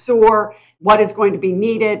water and sewer, what is going to be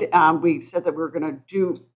needed. We said that we're going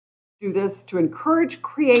to do this to encourage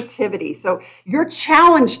creativity. So your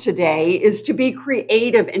challenge today is to be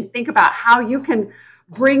creative and think about how you can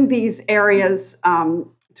bring these areas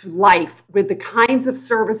to life with the kinds of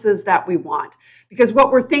services that we want. Because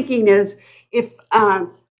what we're thinking is if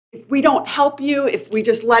we don't help you, if we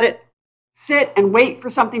just let it sit and wait for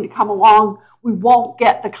something to come along, we won't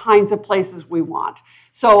get the kinds of places we want.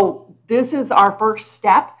 So this is our first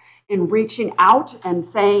step in reaching out and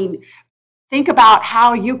saying, think about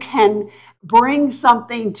how you can bring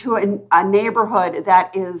something to a neighborhood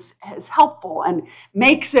that is helpful and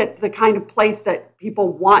makes it the kind of place that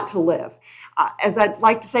people want to live. As I'd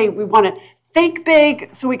like to say, we want to think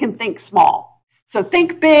big so we can think small. So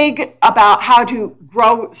think big about how to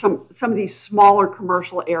grow some of these smaller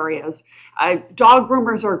commercial areas. Dog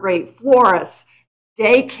groomers are great, florists,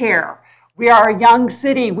 daycare. We are a young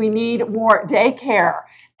city, we need more daycare.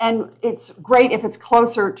 And it's great if it's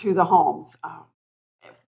closer to the homes.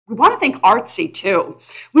 We want to think artsy too.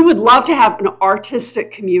 We would love to have an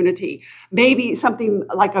artistic community, maybe something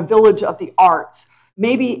like a village of the arts.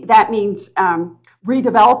 Maybe that means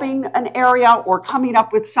redeveloping an area or coming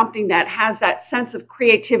up with something that has that sense of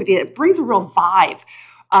creativity that brings a real vibe.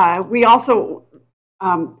 We also,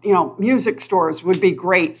 music stores would be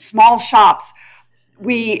great, small shops.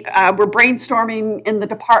 We were brainstorming in the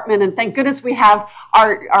department, and thank goodness we have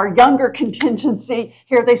our younger contingency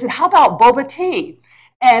here. They said, how about boba tea?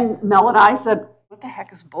 And Mel and I said, what the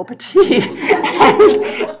heck is boba tea?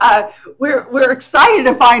 And, we're excited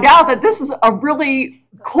to find out that this is a really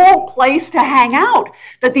cool place to hang out,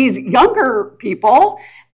 that these younger people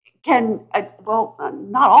can,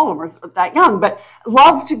 not all of them are that young, but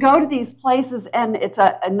love to go to these places, and it's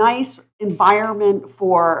a nice environment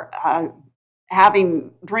for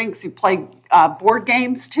having drinks. You play board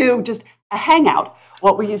games too, just a hangout,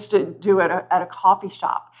 what we used to do at a coffee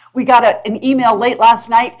shop. We got an email late last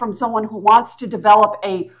night from someone who wants to develop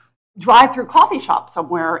a drive-through coffee shop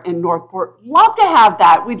somewhere in Northport. Love to have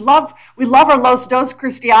that. We love our Los Dos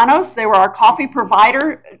Cristianos. They were our coffee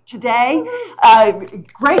provider today.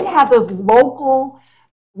 Great to have those local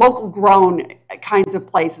grown kinds of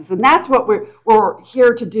places. And that's what we're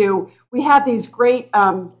here to do. We have these great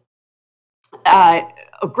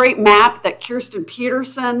a great map that Kirsten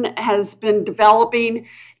Peterson has been developing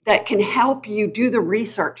that can help you do the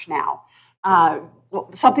research now.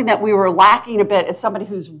 Something that we were lacking a bit is somebody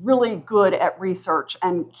who's really good at research,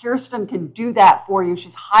 and Kirsten can do that for you.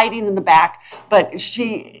 She's hiding in the back, but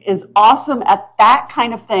she is awesome at that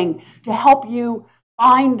kind of thing to help you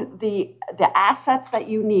find the assets that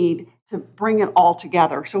you need to bring it all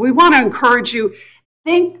together. So we want to encourage you,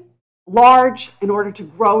 think large in order to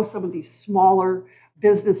grow some of these smaller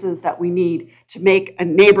businesses that we need to make a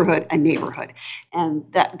neighborhood a neighborhood. And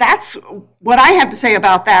that's what I have to say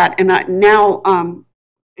about that. And now,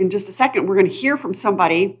 in just a second, we're going to hear from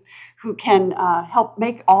somebody who can help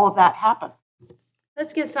make all of that happen.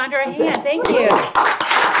 Let's give Sandra a hand. Thank you.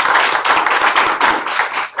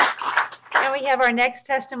 And we have our next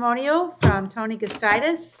testimonial from Tony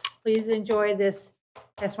Gustitis. Please enjoy this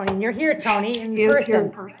testimony. And you're here, Tony, in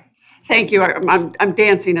person. Thank you. I'm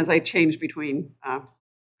dancing as I change between,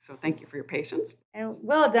 so thank you for your patience. And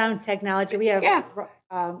well done, technology. We have,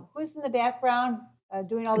 who's in the background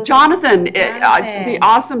doing all this? Jonathan. The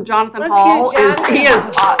awesome Jonathan Hall. Yes.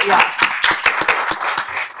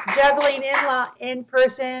 Juggling in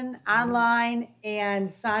person, online,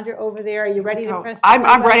 and Sandra over there. Are you ready to press the I'm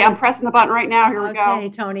button? ready. I'm pressing the button right now. Here we go. Okay,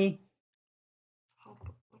 Tony.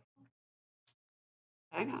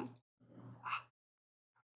 Hang on.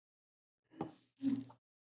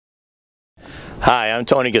 Hi, I'm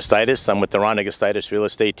Tony Gustitis. I'm with the Ron Gustitis Real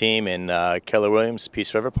Estate Team in Keller Williams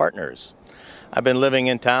Peace River Partners. I've been living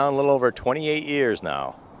in town a little over 28 years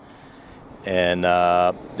now. And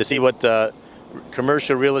to see what the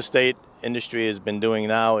commercial real estate industry has been doing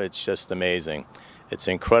now, it's just amazing. It's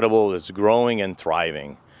incredible. It's growing and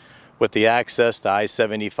thriving. With the access to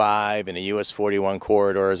I-75 and the US 41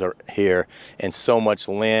 corridors are here and so much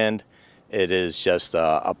land, it is just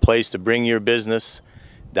a place to bring your business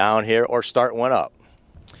down here or start one up.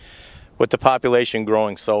 With the population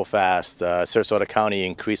growing so fast, Sarasota County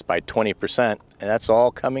increased by 20%, and that's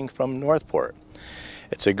all coming from Northport.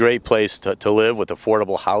 It's a great place to live with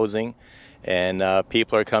affordable housing, and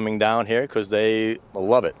people are coming down here because they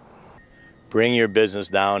love it. Bring your business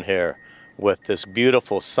down here. With this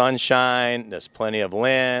beautiful sunshine, there's plenty of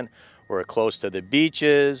land. We're close to the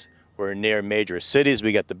beaches. We're near major cities.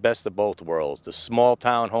 We got the best of both worlds, the small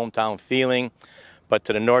town, hometown feeling. But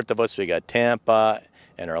to the north of us, we got Tampa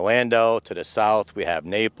and Orlando. To the south, we have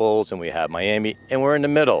Naples and we have Miami. And we're in the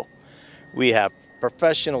middle. We have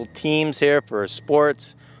professional teams here for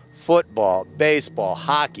sports, football, baseball,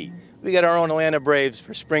 hockey. We got our own Atlanta Braves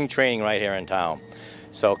for spring training right here in town.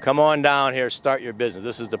 So come on down here, start your business.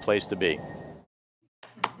 This is the place to be.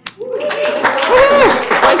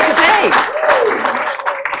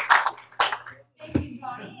 Thank you,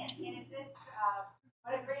 Tony. And if this,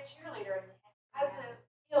 what a great cheerleader. How does it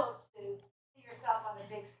feel to see yourself on the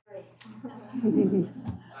big screen?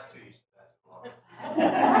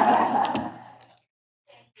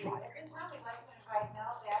 Thank you. At this time, we'd like to invite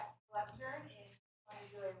Mel back to the lectern and want to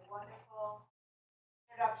do a wonderful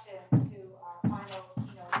introduction to our final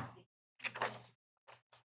keynote speaker.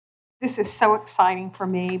 This is so exciting for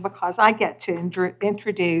me because I get to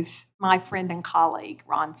introduce my friend and colleague,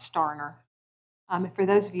 Ron Starner. For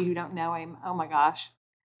those of you who don't know him, oh my gosh,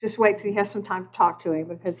 just wait till you have some time to talk to him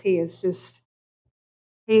because he's just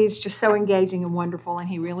so engaging and wonderful, and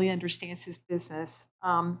he really understands his business.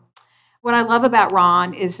 What I love about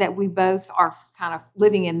Ron is that we both are kind of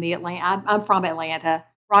living in the Atlanta. I'm from Atlanta.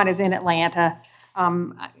 Ron is in Atlanta.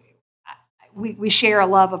 We share a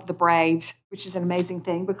love of the Braves, which is an amazing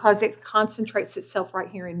thing because it concentrates itself right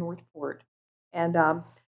here in Northport. And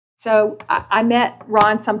so I met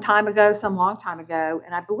Ron some long time ago,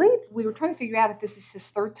 and I believe we were trying to figure out if this is his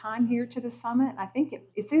third time here to the summit. I think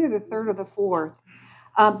it's either the third or the fourth.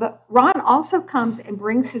 But Ron also comes and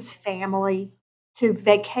brings his family to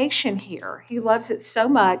vacation here. He loves it so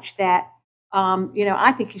much that,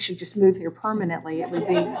 I think he should just move here permanently. It would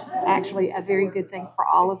be actually a very good thing for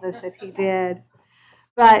all of us if he did.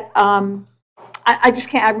 But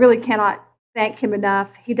I really cannot thank him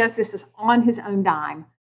enough. He does this on his own dime.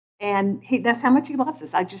 And that's how much he loves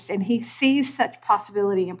us. And he sees such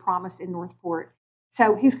possibility and promise in Northport.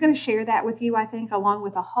 So he's going to share that with you, I think, along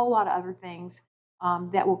with a whole lot of other things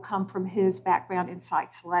that will come from his background in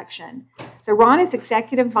site selection. So Ron is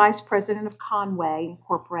Executive Vice President of Conway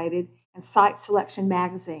Incorporated and Site Selection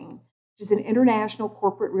Magazine, which is an international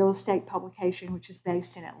corporate real estate publication which is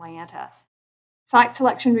based in Atlanta. Site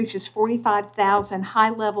Selection reaches 45,000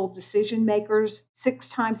 high-level decision makers 6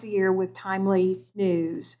 times a year with timely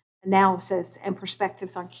news, analysis, and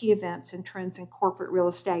perspectives on key events and trends in corporate real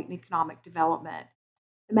estate and economic development.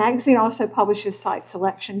 The magazine also publishes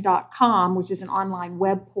siteselection.com, which is an online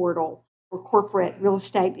web portal for corporate real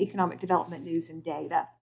estate, economic development news and data,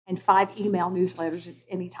 and 5 email newsletters at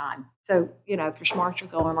any time. So, if you're smart, you'll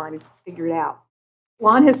go online and figure it out.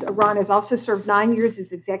 Ron has also served 9 years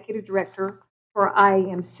as Executive Director for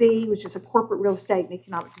IAMC, which is a corporate real estate and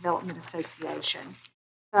economic development association.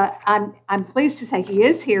 I'm pleased to say he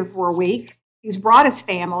is here for a week. He's brought his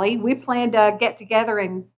family. We plan to get together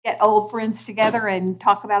and get old friends together and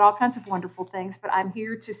talk about all kinds of wonderful things. But I'm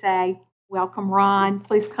here to say, welcome, Ron.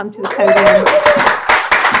 Please come to the podium.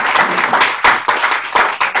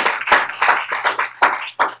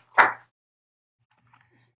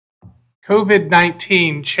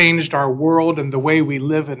 COVID-19 changed our world and the way we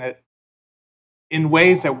live in it in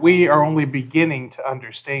ways that we are only beginning to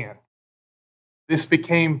understand. This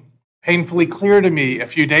became painfully clear to me a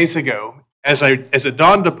few days ago as it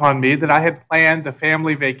dawned upon me that I had planned a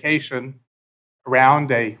family vacation around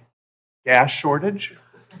a gas shortage,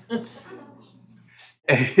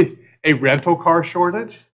 a rental car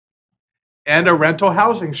shortage, and a rental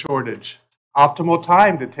housing shortage. Optimal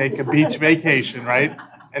time to take a beach vacation, right?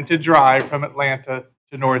 And to drive from Atlanta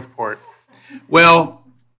to Northport. Well,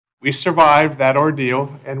 we survived that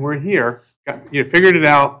ordeal, and we're here. Figured it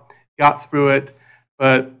out, got through it,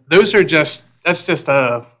 but that's just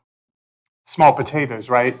small potatoes,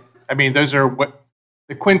 right? I mean, those are what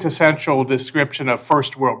the quintessential description of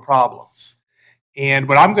first world problems. And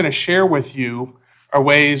what I'm going to share with you are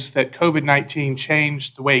ways that COVID-19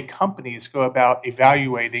 changed the way companies go about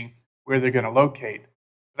evaluating where they're going to locate.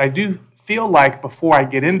 But I do feel like before I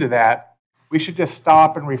get into that, we should just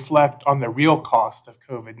stop and reflect on the real cost of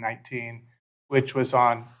COVID-19, which was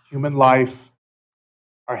on human life,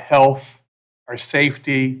 our health, our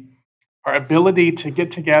safety, our ability to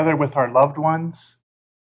get together with our loved ones.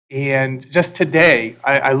 And just today,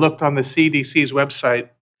 I looked on the CDC's website,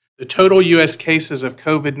 the total U.S. cases of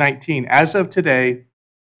COVID-19 as of today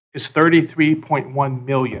is 33.1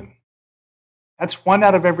 million. That's 1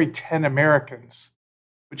 out of every 10 Americans,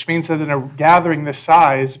 which means that in a gathering this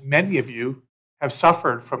size, many of you have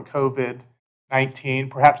suffered from COVID-19,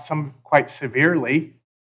 perhaps some quite severely.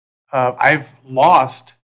 I've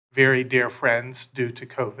lost very dear friends due to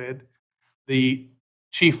COVID. The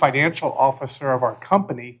chief financial officer of our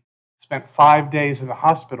company spent 5 days in the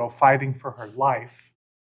hospital fighting for her life.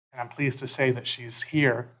 And I'm pleased to say that she's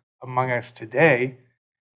here among us today.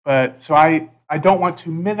 But so I don't want to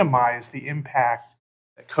minimize the impact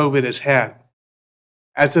that COVID has had.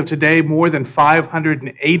 As of today, more than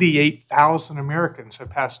 588,000 Americans have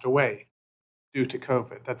passed away due to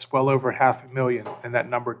COVID. That's well over 500,000, and that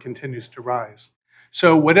number continues to rise.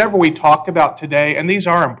 So whatever we talk about today, and these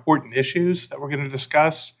are important issues that we're going to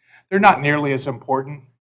discuss, they're not nearly as important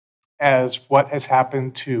as what has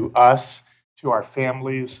happened to us, to our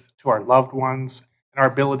families, to our loved ones, and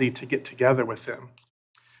our ability to get together with them.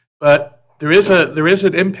 But there is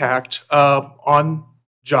an impact on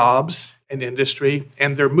jobs and industry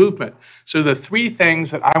and their movement. So the three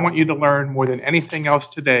things that I want you to learn more than anything else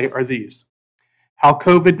today are these: how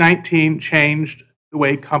COVID-19 changed the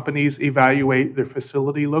way companies evaluate their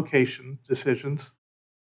facility location decisions.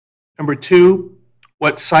 Number two,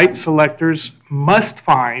 what site selectors must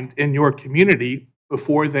find in your community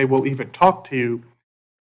before they will even talk to you.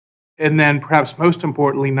 And then perhaps most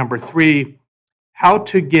importantly, number three, how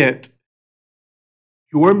to get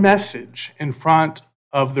your message in front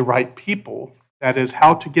of the right people. That is,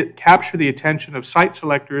 how to capture the attention of site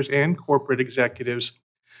selectors and corporate executives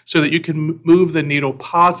so that you can move the needle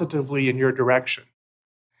positively in your direction.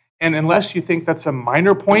 And unless you think that's a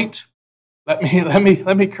minor point, let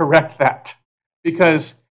me correct that.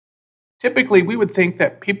 Because typically we would think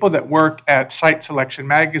that people that work at Site Selection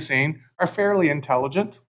Magazine are fairly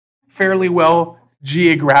intelligent, fairly well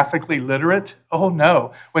geographically literate. Oh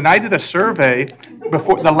no. When I did a survey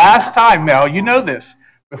before the last time, Mel, you know this,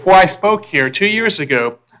 before I spoke here 2 years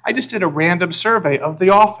ago, I just did a random survey of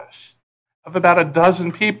the office of about a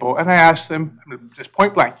dozen people, and I asked them, just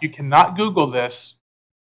point blank, you cannot Google this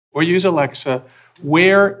or use Alexa,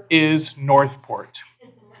 where is Northport?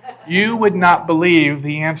 You would not believe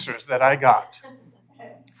the answers that I got.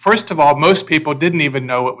 First of all, most people didn't even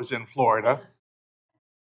know it was in Florida.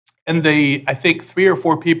 And I think 3 or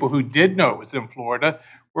 4 people who did know it was in Florida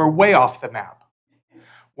were way off the map.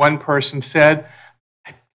 One person said,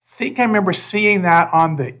 I think I remember seeing that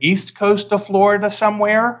on the east coast of Florida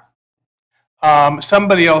somewhere.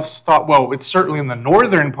 Somebody else thought, well, it's certainly in the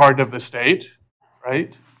northern part of the state,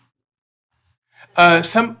 right?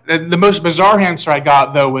 The most bizarre answer I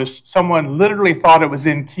got, though, was someone literally thought it was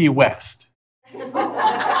in Key West.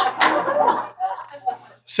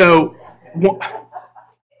 So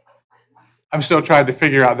I'm still trying to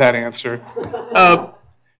figure out that answer.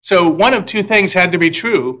 So one of two things had to be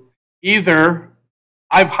true. Either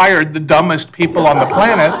I've hired the dumbest people on the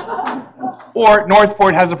planet, or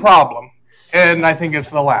Northport has a problem. And I think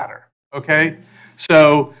it's the latter, okay?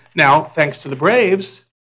 So now, thanks to the Braves,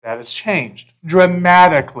 that has changed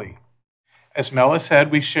dramatically. As Mel has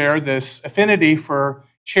said, we share this affinity for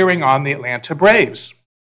cheering on the Atlanta Braves,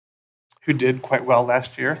 who did quite well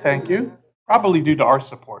last year, thank you. Probably due to our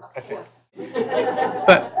support, I think.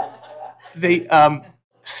 But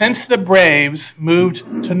since the Braves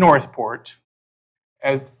moved to Northport,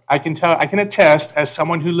 as I can attest, as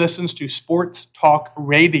someone who listens to sports talk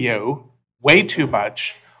radio way too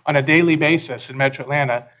much on a daily basis in Metro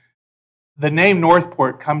Atlanta, the name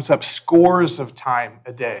Northport comes up scores of times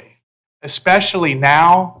a day, especially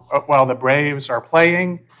now while the Braves are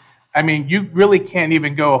playing. I mean, you really can't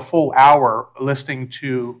even go a full hour listening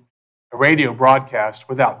to a radio broadcast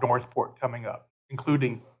without Northport coming up,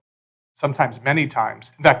 including sometimes many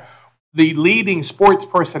times. In fact, the leading sports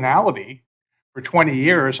personality for 20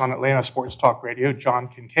 years on Atlanta Sports Talk Radio, John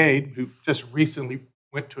Kincaid, who just recently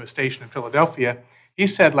went to a station in Philadelphia, he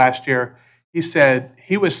said last year, he said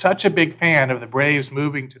he was such a big fan of the Braves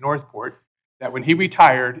moving to Northport that when he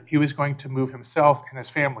retired, he was going to move himself and his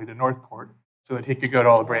family to Northport so that he could go to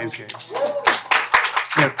all the Braves games.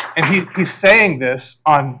 You know, and he's saying this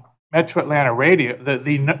on Metro Atlanta Radio,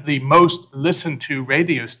 the most listened to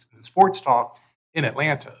radio sports talk in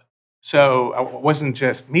Atlanta. So it wasn't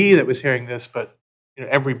just me that was hearing this, but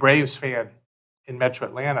every Braves fan in Metro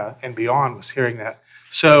Atlanta and beyond was hearing that.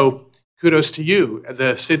 So kudos to you,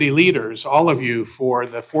 the city leaders, all of you, for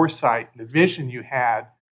the foresight, the vision you had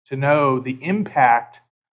to know the impact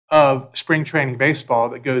of spring training baseball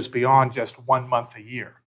that goes beyond just 1 month a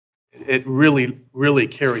year. It really, really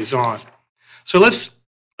carries on. So let's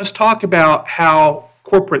talk about how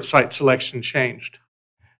corporate site selection changed.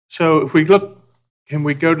 So if we look, can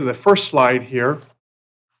we go to the first slide here?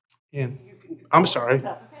 I'm sorry.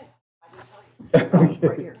 That's okay. I didn't tell you.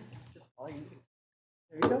 Right here. Just all you need.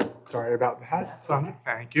 There you go. Sorry about that, Sonia.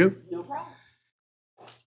 Thank you. No problem.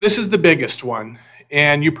 This is the biggest one,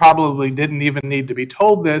 and you probably didn't even need to be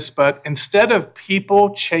told this, but instead of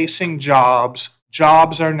people chasing jobs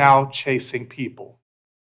Jobs are now chasing people.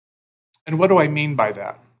 And what do I mean by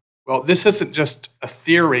that? Well, this isn't just a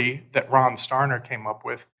theory that Ron Starner came up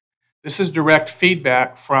with. This is direct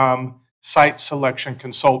feedback from site selection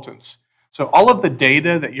consultants. So all of the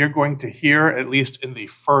data that you're going to hear, at least in the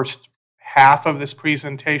first half of this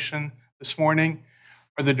presentation this morning,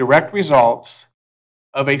 are the direct results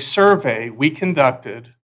of a survey we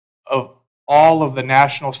conducted of all of the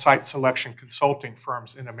national site selection consulting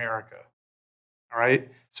firms in America. All right,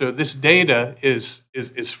 so this data is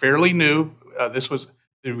fairly new.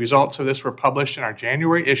 The results of this were published in our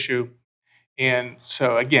January issue. And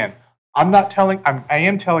so again, I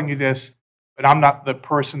am telling you this, but I'm not the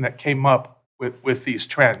person that came up with these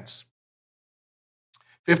trends.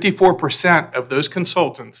 54% of those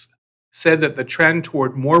consultants said that the trend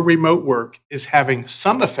toward more remote work is having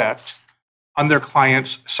some effect on their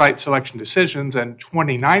clients' site selection decisions, and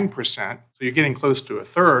 29%, so you're getting close to a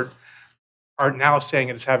third, are now saying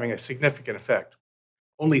it's having a significant effect.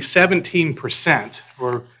 Only 17%,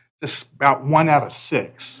 or just about 1 out of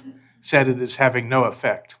 6, said it is having no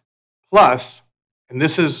effect. Plus, and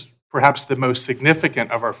this is perhaps the most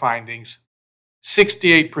significant of our findings,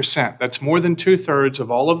 68%, that's more than 2/3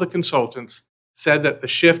 of all of the consultants, said that the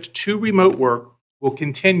shift to remote work will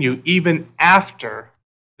continue even after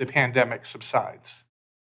the pandemic subsides.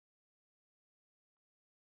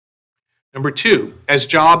 Number 2, as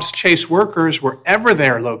jobs chase workers wherever they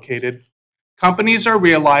are located, companies are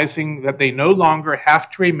realizing that they no longer have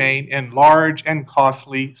to remain in large and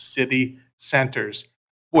costly city centers.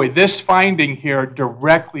 Boy, this finding here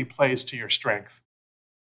directly plays to your strength.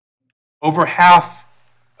 Over half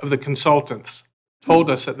of the consultants told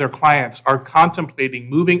us that their clients are contemplating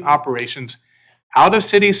moving operations out of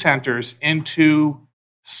city centers into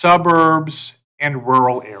suburbs and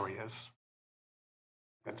rural areas.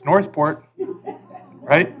 That's Northport,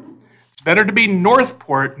 right? It's better to be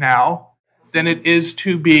Northport now than it is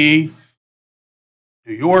to be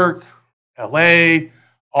New York, LA,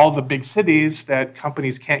 all the big cities that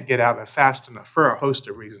companies can't get out of fast enough for a host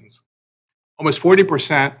of reasons. Almost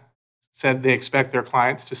 40% said they expect their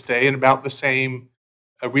clients to stay in about the same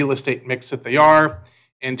real estate mix that they are,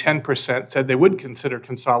 and 10% said they would consider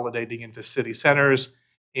consolidating into city centers,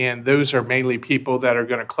 and those are mainly people that are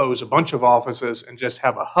going to close a bunch of offices and just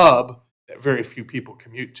have a hub that very few people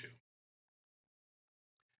commute to.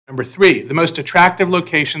 Number 3, the most attractive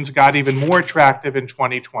locations got even more attractive in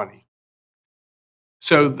 2020.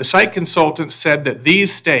 So the site consultants said that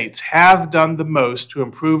these states have done the most to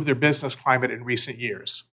improve their business climate in recent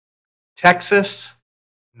years. Texas,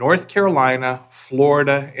 North Carolina,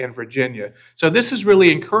 Florida, and Virginia. So this is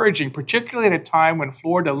really encouraging, particularly at a time when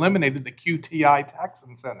Florida eliminated the QTI tax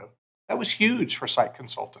incentive. That was huge for site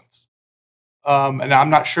consultants. And I'm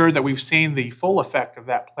not sure that we've seen the full effect of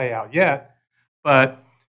that play out yet, but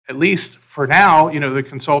at least for now, the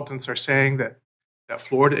consultants are saying that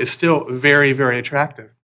Florida is still very, very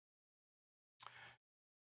attractive.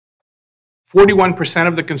 41%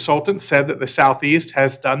 of the consultants said that the Southeast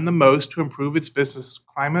has done the most to improve its business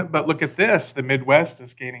climate, but look at this, the Midwest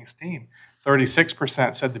is gaining steam.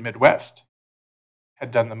 36% said the Midwest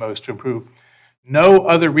had done the most to improve. No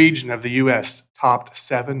other region of the U.S. topped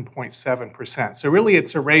 7.7%. So really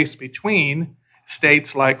it's a race between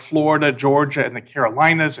states like Florida, Georgia, and the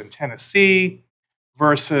Carolinas and Tennessee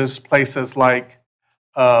versus places like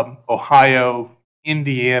Ohio,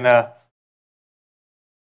 Indiana,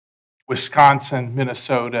 Wisconsin,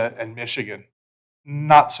 Minnesota, and Michigan.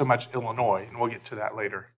 Not so much Illinois, and we'll get to that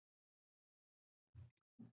later.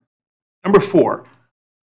 Number 4,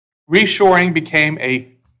 reshoring became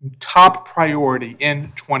a top priority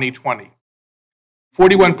in 2020.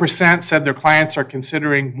 41% said their clients are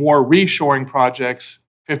considering more reshoring projects.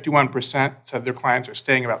 51% said their clients are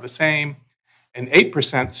staying about the same. And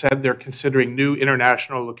 8% said they're considering new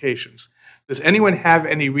international locations. Does anyone have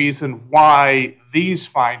any reason why these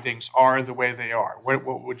findings are the way they are?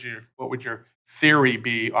 What would your theory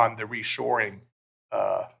be on the reshoring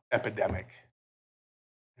epidemic?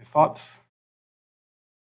 Any thoughts?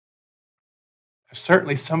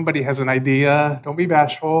 Certainly somebody has an idea. Don't be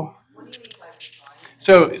bashful.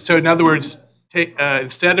 So in other words,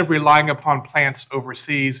 instead of relying upon plants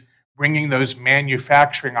overseas, bringing those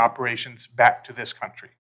manufacturing operations back to this country.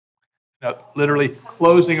 Now, literally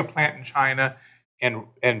closing a plant in China and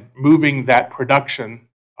moving that production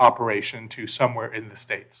operation to somewhere in the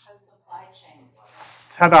States.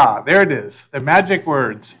 Ta-da, there it is, the magic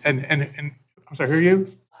words. And I'm sorry, who are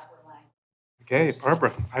you? Okay,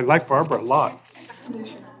 Barbara. I like Barbara a lot.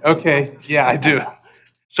 Okay, yeah, I do.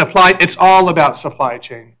 It's all about supply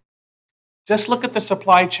chain. Just look at the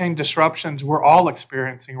supply chain disruptions we're all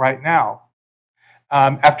experiencing right now.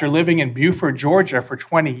 After living in Buford, Georgia for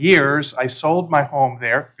 20 years, I sold my home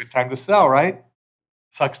there. Good time to sell, right?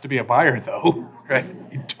 Sucks to be a buyer, though, right?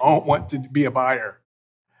 You don't want to be a buyer.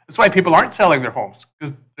 That's why people aren't selling their homes,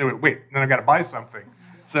 because they would, wait, then I've got to buy something.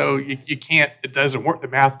 So you can't, it doesn't work, the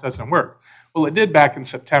math doesn't work. Well, it did back in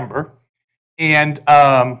September. And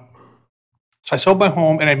so I sold my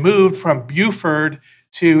home and I moved from Buford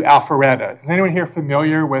to Alpharetta. Is anyone here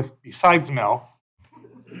familiar with, besides Mel,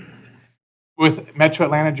 with Metro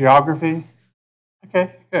Atlanta geography?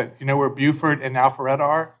 Okay, good. You know where Buford and Alpharetta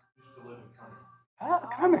are? Ah,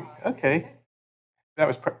 Cumming. Okay. That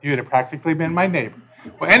was, you had practically been my neighbor.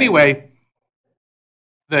 Well, anyway,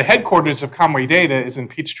 the headquarters of Comway Data is in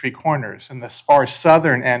Peachtree Corners in the far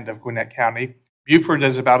southern end of Gwinnett County. Buford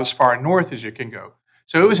is about as far north as you can go.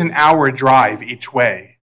 So it was an hour drive each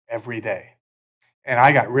way every day. And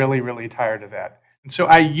I got really, really tired of that. And so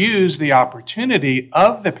I used the opportunity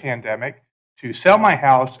of the pandemic to sell my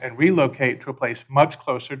house and relocate to a place much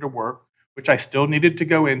closer to work, which I still needed to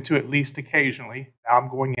go into at least occasionally. Now I'm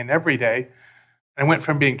going in every day. I went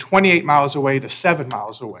from being 28 miles away to 7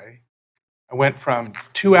 miles away. I went from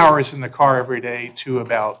 2 hours in the car every day to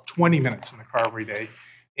about 20 minutes in the car every day.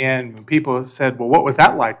 And when people said, well, what was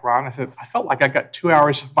that like, Ron? I said, I felt like I got 2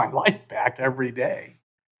 hours of my life back every day.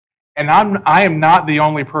 And I am not the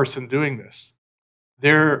only person doing this.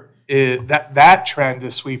 That trend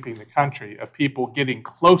is sweeping the country of people getting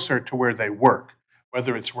closer to where they work,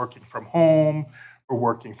 whether it's working from home or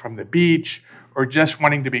working from the beach or just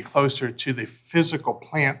wanting to be closer to the physical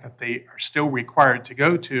plant that they are still required to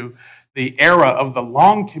go to. The era of the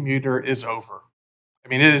long commuter is over. I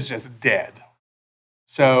mean, it is just dead.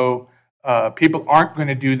 So people aren't going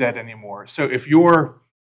to do that anymore. So if you're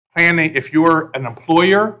planning, if you're an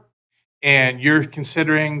employer and you're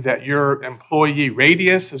considering that your employee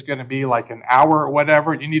radius is going to be like an hour or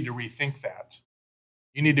whatever, you need to rethink that.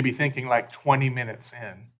 You need to be thinking like 20 minutes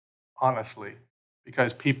in, honestly,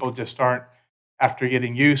 because people just aren't, after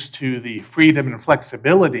getting used to the freedom and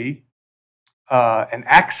flexibility and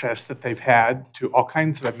access that they've had to all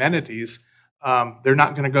kinds of amenities, they're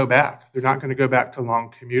not going to go back. They're not going to go back to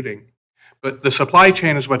long commuting. But the supply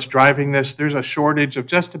chain is what's driving this. There's a shortage of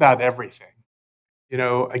just about everything. You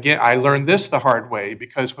know, again, I learned this the hard way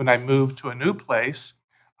because when I moved to a new place,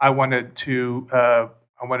 I wanted to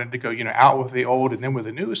go, you know, out with the old and then with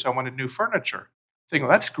the new. So I wanted new furniture. Thinking,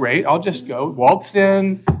 well, that's great. I'll just go waltz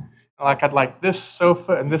in. Like I'd like this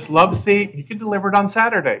sofa and this love seat. You can deliver it on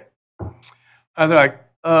Saturday. And they're like,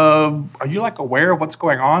 are you like aware of what's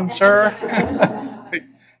going on, sir?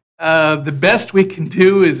 The best we can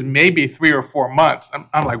do is maybe 3 or 4 months.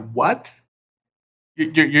 I'm like, what?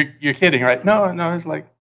 You're kidding, right? No, it's like,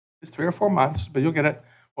 it's 3 or 4 months, but you'll get it.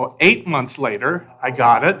 Well, 8 months later, I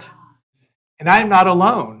got it. And I'm not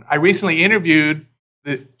alone. I recently interviewed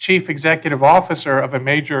the chief executive officer of a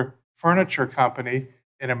major furniture company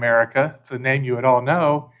in America. It's a name you would all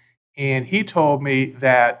know. And he told me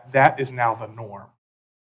that that is now the norm.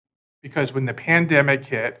 Because when the pandemic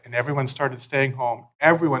hit and everyone started staying home,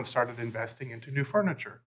 everyone started investing into new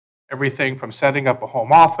furniture. Everything from setting up a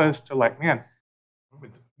home office to like, man,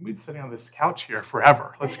 we've been sitting on this couch here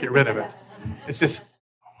forever. Let's get rid of it. It's just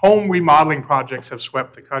home remodeling projects have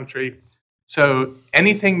swept the country. So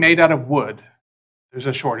anything made out of wood, there's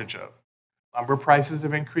a shortage of. Lumber prices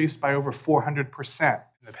have increased by over 400%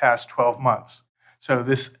 in the past 12 months. So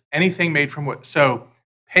anything made from wood. So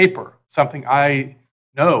paper, something I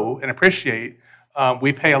know and appreciate.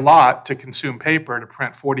 We pay a lot to consume paper to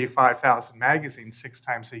print 45,000 magazines 6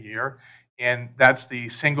 times a year. And that's the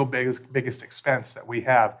single biggest expense that we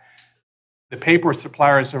have. The paper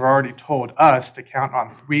suppliers have already told us to count on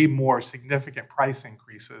 3 more significant price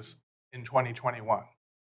increases in 2021.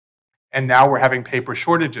 And now we're having paper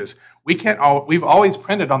shortages. We've always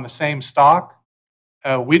printed on the same stock.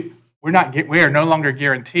 We are no longer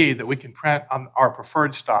guaranteed that we can print on our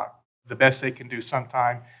preferred stock. The best they can do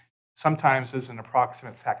sometimes is an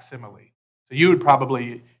approximate facsimile. So you would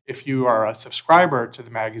probably, if you are a subscriber to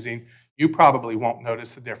the magazine, you probably won't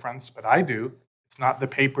notice the difference, but I do. It's not the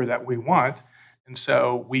paper that we want, and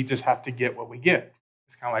so we just have to get what we get.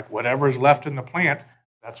 It's kind of like whatever's left in the plant,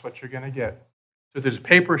 that's what you're going to get. So there's a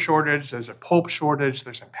paper shortage, there's a pulp shortage,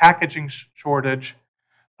 there's a packaging shortage.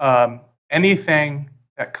 Anything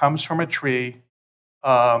that comes from a tree,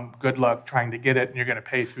 good luck trying to get it, and you're going to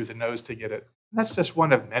pay through the nose to get it. And that's just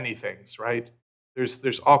one of many things, right?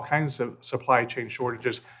 There's all kinds of supply chain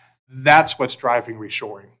shortages. That's what's driving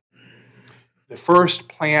reshoring. The first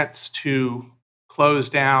plants to close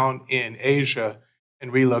down in Asia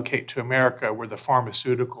and relocate to America were the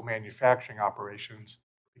pharmaceutical manufacturing operations,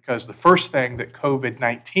 because the first thing that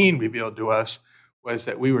COVID-19 revealed to us was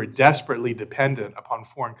that we were desperately dependent upon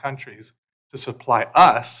foreign countries to supply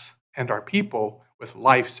us and our people with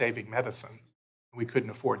life-saving medicine. We couldn't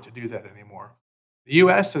afford to do that anymore. The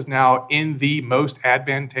U.S. is now in the most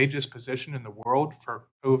advantageous position in the world for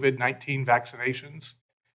COVID-19 vaccinations.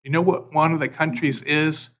 You know what one of the countries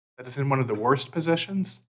is that is in one of the worst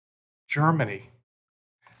positions? Germany.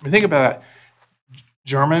 I mean, think about that.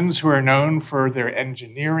 Germans, who are known for their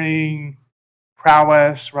engineering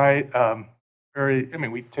prowess, right?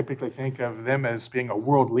 We typically think of them as being a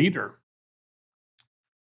world leader.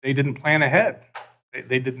 They didn't plan ahead.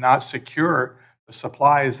 They did not secure the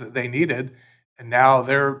supplies that they needed, and now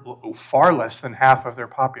they're far less than half of their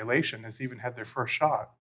population has even had their first shot.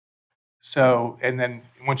 So, and then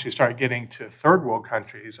once you start getting to third world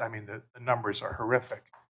countries, I mean, the numbers are horrific.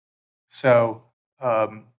 So,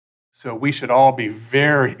 so we should all be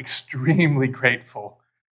very extremely grateful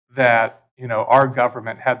that, you know, our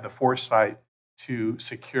government had the foresight to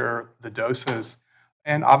secure the doses.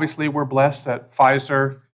 And obviously we're blessed that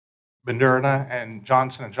Pfizer, Moderna, and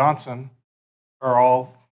Johnson & Johnson are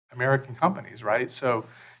all American companies, right? So,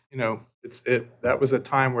 you know, that was a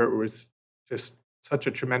time where it was just such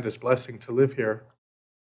a tremendous blessing to live here.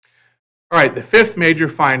 All right, the fifth major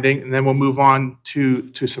finding, and then we'll move on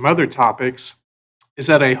to some other topics, is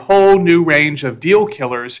that a whole new range of deal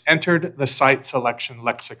killers entered the site selection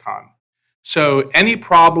lexicon. So any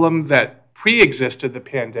problem that pre-existed the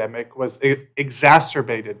pandemic was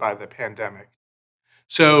exacerbated by the pandemic.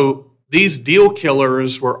 So these deal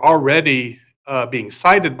killers were already being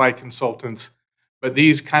cited by consultants, but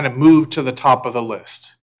these kind of moved to the top of the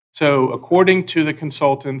list. So according to the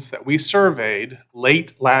consultants that we surveyed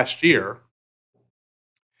late last year,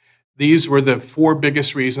 these were the 4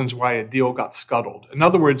 biggest reasons why a deal got scuttled. In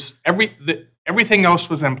other words, everything else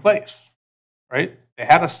was in place, right? They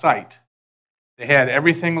had a site. They had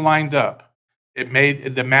everything lined up.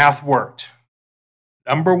 The math worked.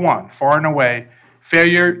 Number 1, far and away,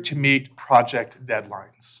 failure to meet project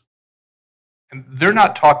deadlines. And they're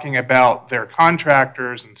not talking about their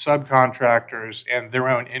contractors and subcontractors and their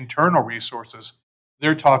own internal resources.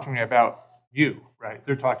 They're talking about you, right?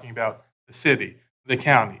 They're talking about the city, the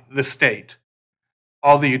county, the state,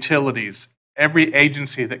 all the utilities, every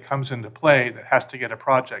agency that comes into play that has to get a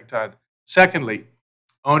project done. Secondly,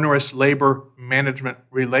 onerous labor management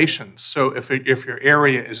relations. So if your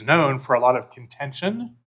area is known for a lot of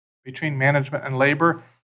contention between management and labor,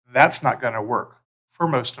 that's not going to work for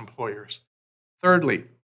most employers. Thirdly,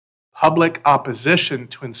 public opposition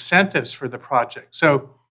to incentives for the project.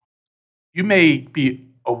 So you may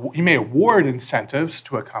award incentives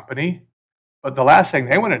to a company, but the last thing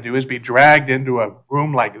they want to do is be dragged into a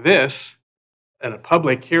room like this at a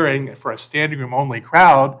public hearing for a standing room only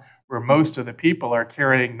crowd where most of the people are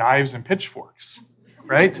carrying knives and pitchforks,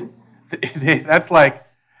 right? That's like,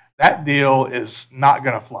 that deal is not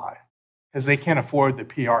going to fly because they can't afford the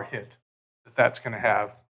PR hit that that's going to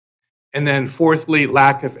have. And then fourthly,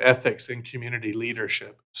 lack of ethics and community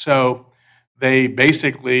leadership. So they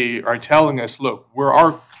basically are telling us, look,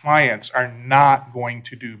 our clients are not going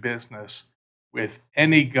to do business with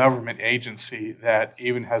any government agency that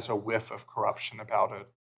even has a whiff of corruption about it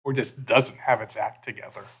or just doesn't have its act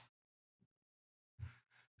together.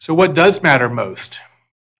 So what does matter most?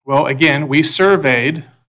 Well, again, we surveyed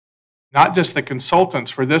not just the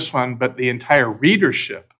consultants for this one, but the entire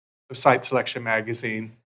readership of Site Selection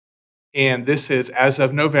Magazine. And this is as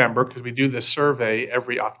of November, because we do this survey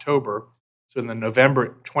every October. So in the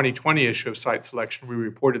November 2020 issue of Site Selection, we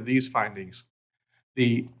reported these findings.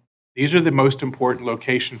 These are the most important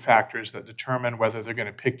location factors that determine whether they're going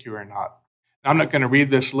to pick you or not. Now, I'm not going to read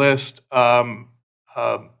this list.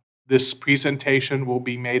 This presentation will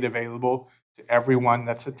be made available to everyone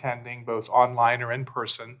that's attending, both online or in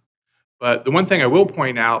person. But the one thing I will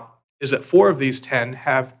point out is that 4 of these 10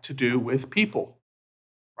 have to do with people.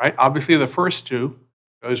 Right? Obviously, the first 2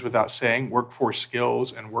 goes without saying, workforce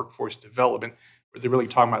skills and workforce development. What they're really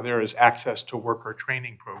talking about there is access to worker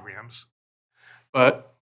training programs.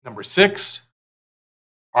 But number 6,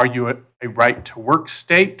 are you a right-to-work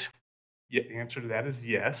state? The answer to that is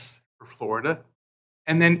yes, for Florida.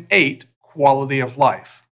 And then 8, quality of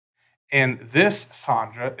life. And this,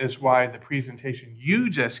 Sandra, is why the presentation you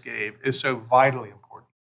just gave is so vitally important.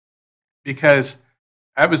 Because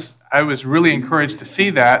I was really encouraged to see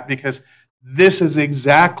that, because this is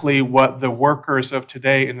exactly what the workers of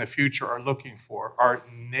today and the future are looking for, are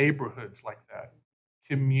neighborhoods like that,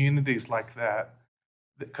 communities like that.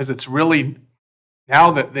 Because it's really,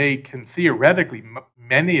 now that they can theoretically,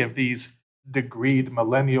 many of these degreed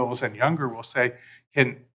millennials and younger will say,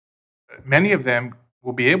 many of them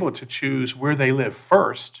will be able to choose where they live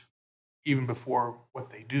first even before what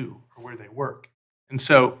they do or where they work. And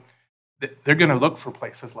so they're going to look for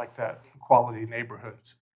places like that, quality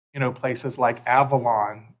neighborhoods. You know, places like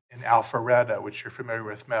Avalon in Alpharetta, which you're familiar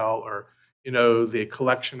with, Mel, or, you know, the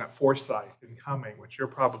collection at Forsyth in Cumming, which you're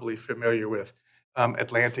probably familiar with,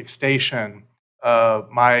 Atlantic Station.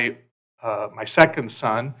 My second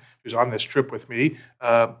son, who's on this trip with me,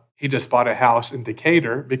 he just bought a house in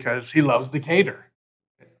Decatur because he loves Decatur.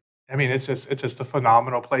 I mean, it's just a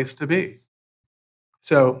phenomenal place to be.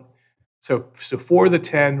 So 4 of the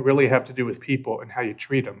 10 really have to do with people and how you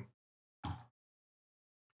treat them.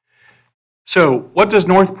 So what does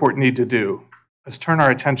Northport need to do? Let's turn our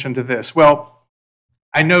attention to this. Well,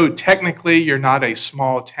 I know technically you're not a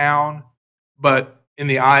small town, but in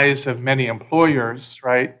the eyes of many employers,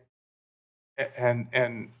 right,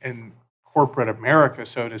 and corporate America,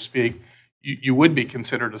 so to speak, you would be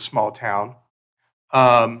considered a small town.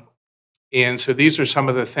 And so these are some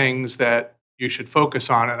of the things that you should focus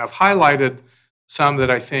on. And I've highlighted some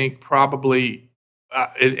that I think probably,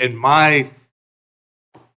 in my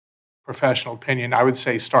professional opinion, I would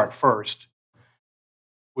say start first,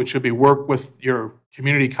 which would be work with your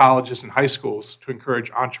community colleges and high schools to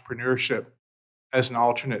encourage entrepreneurship as an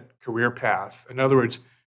alternate career path. In other words,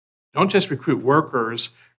 don't just recruit workers,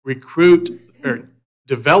 recruit or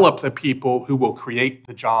develop the people who will create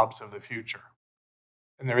the jobs of the future.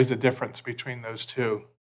 And there is a difference between those two.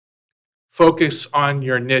 Focus on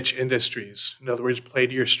your niche industries. In other words, play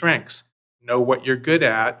to your strengths. Know what you're good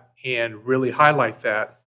at and really highlight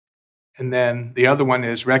that. And then the other one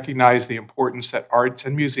is recognize the importance that arts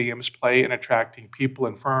and museums play in attracting people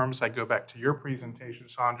and firms. I go back to your presentation,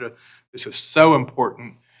 Sandra. This is so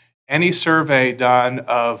important. Any survey done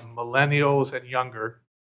of millennials and younger,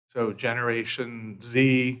 so Generation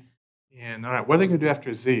Z, and all right, what are they going to do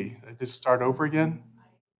after Z? They just start over again?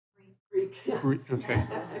 Greek. Okay.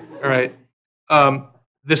 All right.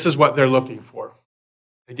 This is what they're looking for.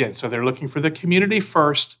 Again, so they're looking for the community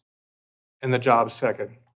first and the job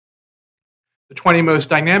second. The 20 most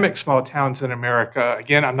dynamic small towns in America.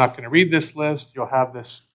 Again, I'm not going to read this list. You'll have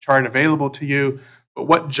this chart available to you.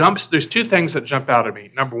 But there's 2 things that jump out at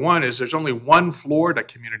me. Number one is there's only one Florida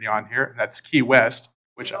community on here, and that's Key West.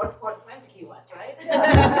 Which Northport went to Key West, right?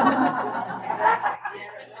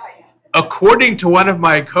 According to one of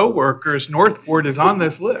my coworkers, Northport is on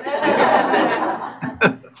this list.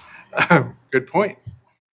 Good point.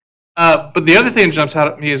 But the other thing that jumps out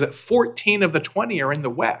at me is that 14 of the 20 are in the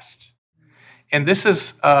West. And this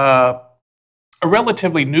is a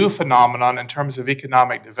relatively new phenomenon in terms of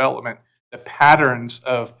economic development, the patterns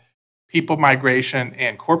of people migration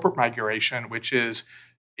and corporate migration, which is,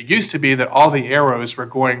 it used to be that all the arrows were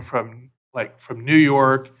going from New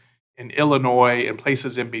York and Illinois and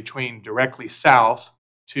places in between directly south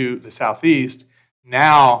to the southeast.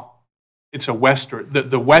 Now it's a westward.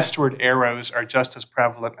 The westward arrows are just as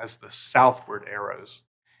prevalent as the southward arrows.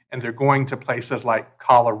 And they're going to places like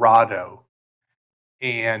Colorado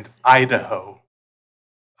and Idaho.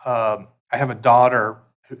 I have a daughter,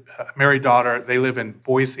 a married daughter. They live in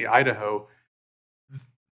Boise, Idaho.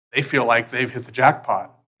 They feel like they've hit the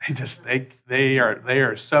jackpot. They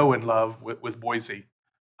are so in love with Boise,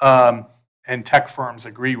 and tech firms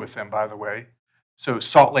agree with them, by the way. So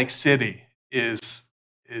Salt Lake City is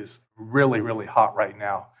really, really hot right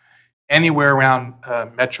now. Anywhere around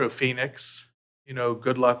Metro Phoenix, you know,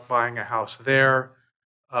 good luck buying a house there.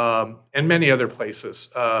 And many other places.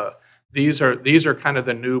 These are kind of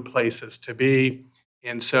the new places to be.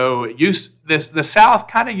 And so the South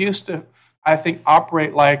kind of used to, I think,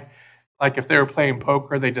 operate like if they were playing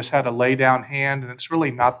poker, they just had a lay down hand, and it's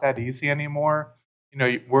really not that easy anymore. You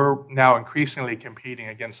know, we're now increasingly competing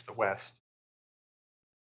against the West.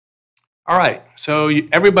 All right, so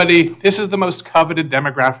everybody, this is the most coveted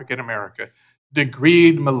demographic in America,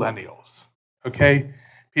 degreed millennials, okay?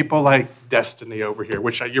 People like Destiny over here,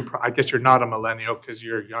 which I guess you're not a millennial because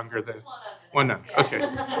you're younger than one. No, okay.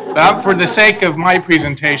 But for the sake of my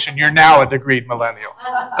presentation, you're now a degreed millennial.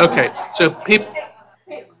 Okay, so people,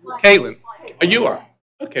 Caitlin, oh, you are.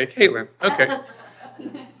 Okay, Caitlin, okay.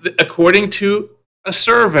 According to a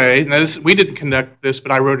survey, now we didn't conduct this,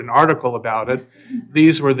 but I wrote an article about it.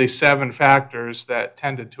 These were the 7 factors that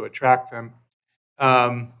tended to attract them.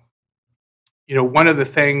 You know, one of the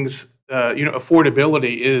things,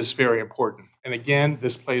 affordability is very important. And again,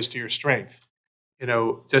 this plays to your strength. You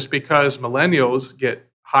know, just because millennials get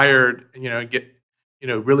hired, get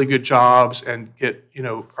really good jobs and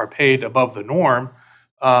are paid above the norm,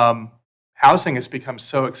 housing has become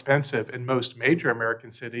so expensive in most major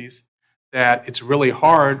American cities that it's really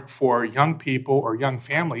hard for young people or young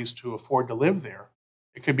families to afford to live there.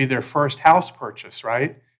 It could be their first house purchase,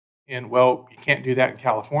 right? And well, you can't do that in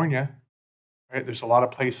California, right? There's a lot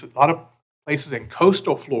of places in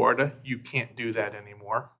coastal Florida, you can't do that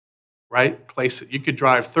anymore, right? Places you could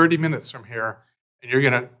drive 30 minutes from here, and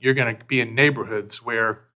you're gonna be in neighborhoods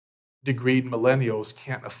where degreed millennials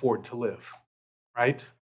can't afford to live, right?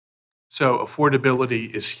 So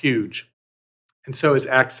affordability is huge. And so is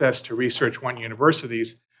access to Research One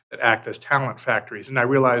universities that act as talent factories. And I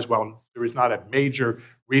realize, well, there is not a major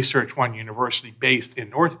Research One university based in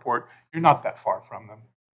Northport. You're not that far from them,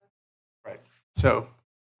 right? So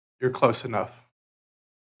you're close enough.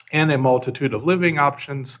 And a multitude of living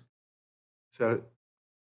options. So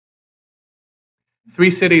 3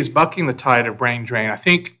 cities bucking the tide of brain drain. I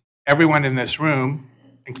think everyone in this room,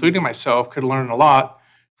 including myself, could learn a lot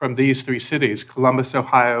from these 3 cities: Columbus,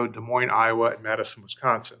 Ohio, Des Moines, Iowa, and Madison,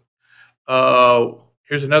 Wisconsin.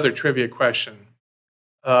 Here's another trivia question.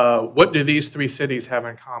 What do these 3 cities have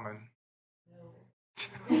in common?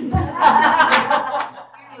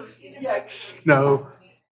 No.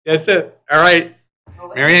 That's it. All right.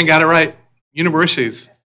 Marianne got it right. Universities,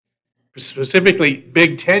 specifically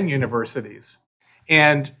Big Ten universities.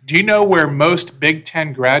 And do you know where most Big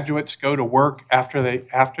Ten graduates go to work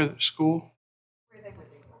after school?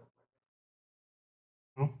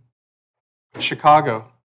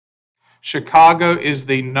 Chicago. Chicago is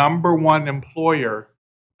the #1 employer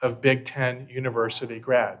of Big Ten university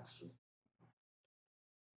grads.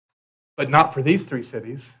 But not for these 3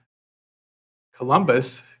 cities.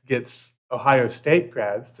 Columbus gets Ohio State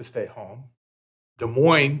grads to stay home. Des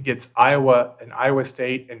Moines gets Iowa and Iowa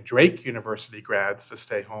State and Drake University grads to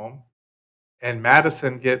stay home. And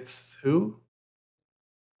Madison gets who?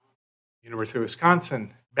 University of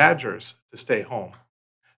Wisconsin Badgers to stay home.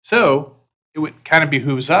 So it would kind of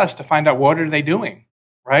behooves us to find out what are they doing,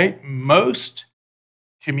 right? Most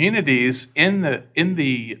communities in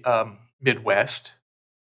the Midwest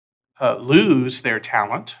lose their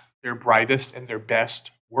talent, their brightest and their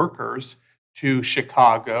best workers to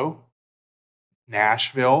Chicago,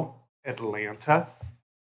 Nashville, Atlanta,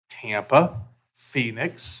 Tampa,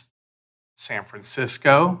 Phoenix, San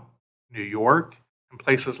Francisco, New York, and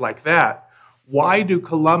places like that. Why do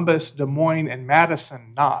Columbus, Des Moines, and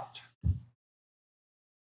Madison not?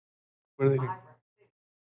 What do they do?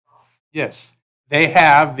 Yes, they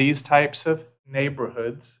have these types of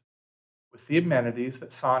neighborhoods with the amenities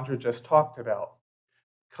that Sandra just talked about.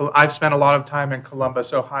 I've spent a lot of time in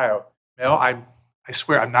Columbus, Ohio. Mel, I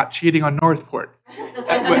swear I'm not cheating on Northport, but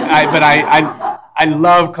I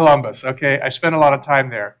love Columbus. Okay, I spent a lot of time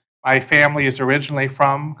there. My family is originally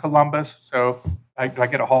from Columbus, so do I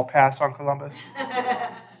get a hall pass on Columbus?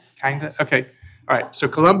 Kinda. Okay. All right. So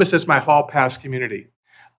Columbus is my hall pass community.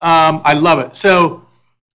 I love it. So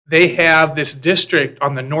they have this district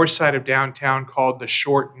on the north side of downtown called the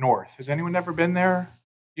Short North. Has anyone ever been there?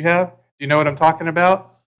 You have? Do you know what I'm talking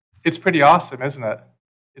about? It's pretty awesome, isn't it?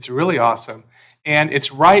 It's really awesome. And it's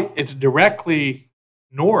directly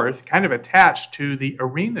north, kind of attached to the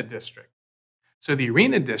Arena District. So the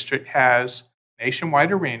Arena District has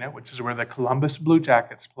Nationwide Arena, which is where the Columbus Blue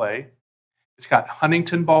Jackets play. It's got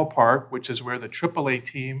Huntington Ballpark, which is where the AAA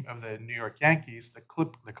team of the New York Yankees,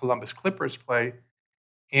 the Columbus Clippers, play.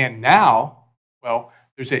 And now, well,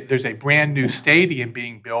 there's a brand new stadium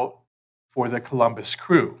being built for the Columbus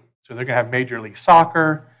Crew. So they're going to have Major League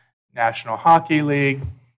Soccer, National Hockey League,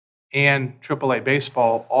 and AAA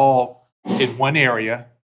baseball all in one area,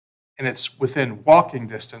 and it's within walking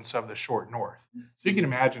distance of the Short North. So you can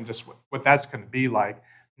imagine just what that's going to be like,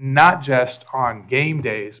 not just on game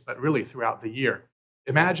days, but really throughout the year.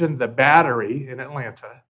 Imagine the Battery in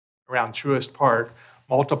Atlanta around Truist Park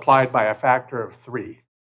multiplied by a factor of 3.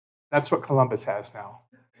 That's what Columbus has now.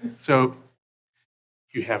 So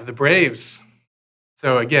you have the Braves.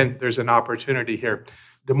 So again, there's an opportunity here.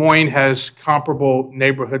 Des Moines has comparable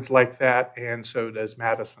neighborhoods like that, and so does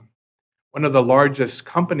Madison. One of the largest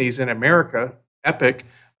companies in America, Epic,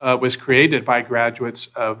 was created by graduates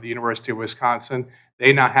of the University of Wisconsin.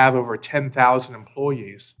 They now have over 10,000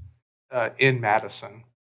 employees in Madison.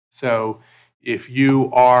 So if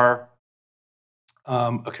you are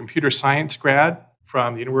a computer science grad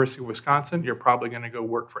from the University of Wisconsin, you're probably going to go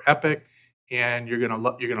work for Epic, and you're going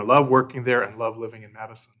to love working there and love living in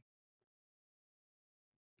Madison.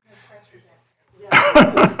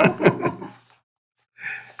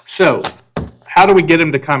 So, how do we get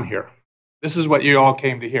them to come here? This is what you all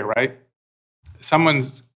came to hear, right?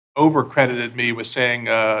 Someone's overcredited me with saying,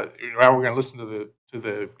 we're going to listen to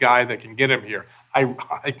the guy that can get him here.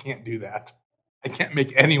 I can't do that. I can't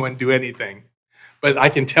make anyone do anything. But I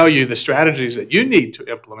can tell you the strategies that you need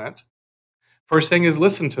to implement. First thing is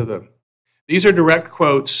listen to them. These are direct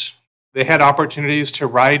quotes They had opportunities to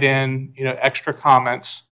write in, extra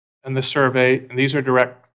comments in the survey, and these are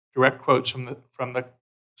direct quotes from the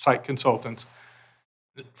site consultants.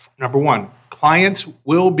 Number one, clients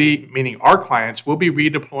will be, meaning our clients, will be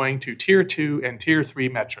redeploying to Tier 2 and Tier 3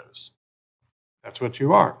 metros. That's what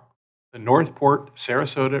you are. The Northport,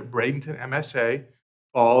 Sarasota, Bradenton MSA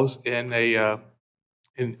falls in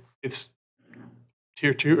it's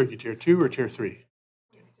Tier 2, are you Tier 2 or Tier 3?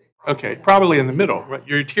 Okay, probably in the middle, right?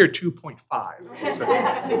 You're Tier 2.5. So.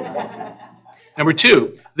 Number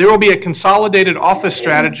two, there will be a consolidated office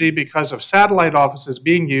strategy because of satellite offices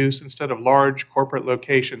being used instead of large corporate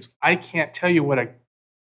locations. I can't tell you what a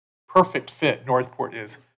perfect fit Northport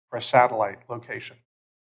is for a satellite location.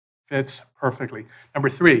 Fits perfectly. Number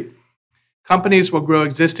three, companies will grow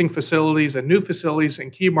existing facilities and new facilities in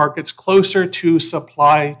key markets closer to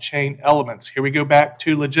supply chain elements. Here we go back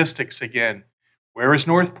to logistics again. Where is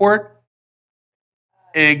Northport?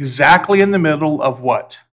 Exactly in the middle of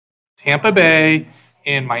what? Tampa Bay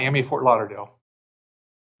and Miami, Fort Lauderdale.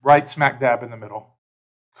 Right smack dab in the middle.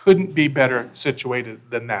 Couldn't be better situated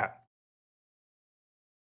than that.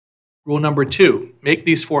 Rule number two, make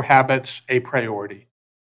these 4 habits a priority.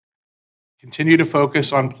 Continue to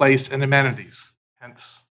focus on place and amenities,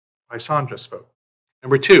 hence why Sandra spoke.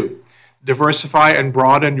 Number two, diversify and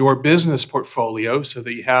broaden your business portfolio so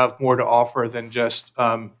that you have more to offer than just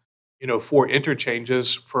 4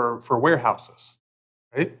 interchanges for warehouses,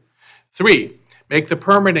 right? 3, make the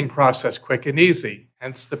permitting process quick and easy,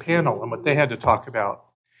 hence the panel and what they had to talk about.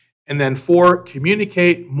 And then 4,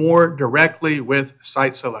 communicate more directly with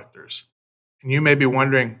site selectors. And you may be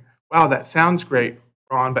wondering, wow, that sounds great,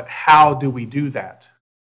 Ron, but how do we do that?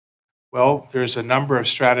 Well, there's a number of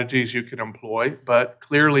strategies you can employ, but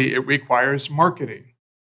clearly it requires marketing.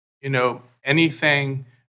 Anything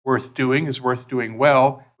worth doing is worth doing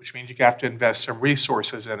well, which means you have to invest some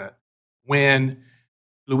resources in it. When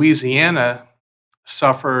Louisiana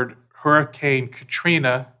suffered Hurricane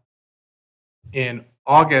Katrina in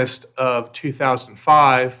August of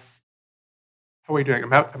 2005, how are we doing?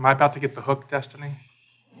 Am I about to get the hook, Destiny?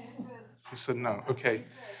 She said no. Okay.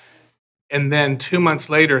 And then 2 months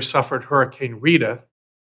later suffered Hurricane Rita.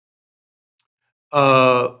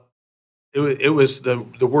 It was the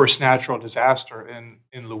worst natural disaster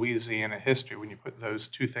in Louisiana history when you put those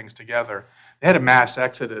 2 things together. They had a mass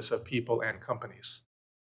exodus of people and companies,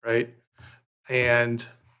 right? And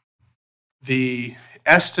the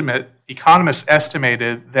economists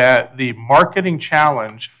estimated that the marketing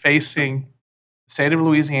challenge facing the state of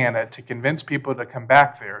Louisiana to convince people to come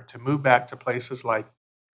back there, to move back to places like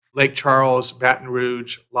Lake Charles, Baton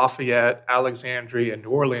Rouge, Lafayette, Alexandria, and New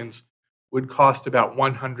Orleans would cost about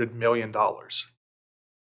 $100 million. It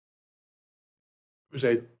was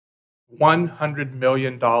a $100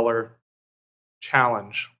 million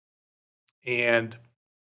challenge.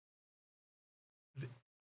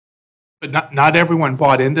 But not everyone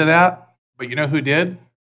bought into that. But you know who did?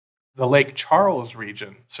 The Lake Charles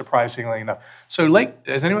region, surprisingly enough. So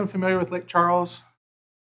is anyone familiar with Lake Charles?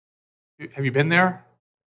 Have you been there?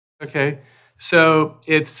 Okay. So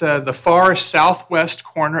it's the far southwest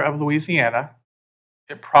corner of Louisiana.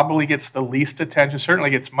 It probably gets the least attention,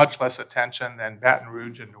 certainly gets much less attention than Baton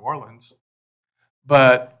Rouge and New Orleans.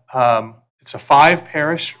 But it's a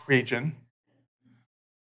 5-parish region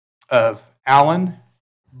of Allen,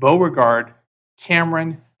 Beauregard,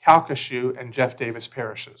 Cameron, Calcasieu, and Jeff Davis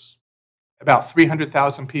parishes. About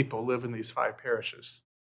 300,000 people live in these 5 parishes.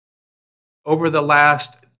 Over the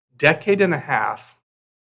last decade and a half,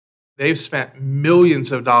 they've spent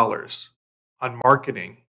millions of dollars on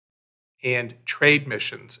marketing and trade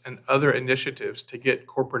missions and other initiatives to get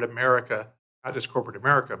corporate America, not just corporate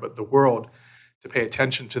America, but the world, to pay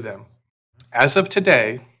attention to them. As of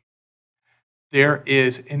today, there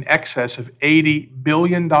is in excess of $80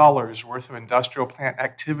 billion worth of industrial plant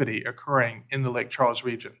activity occurring in the Lake Charles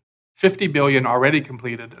region. $50 billion already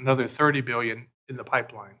completed, another $30 billion in the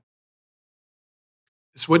pipeline.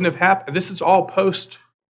 This wouldn't have happened. This is all post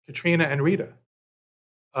Katrina and Rita.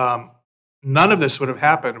 None of this would have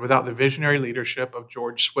happened without the visionary leadership of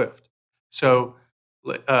George Swift. So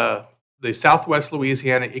the Southwest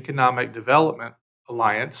Louisiana Economic Development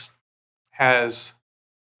Alliance has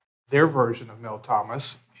their version of Mel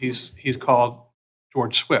Thomas. He's called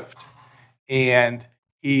George Swift. And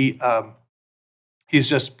he's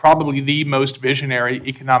just probably the most visionary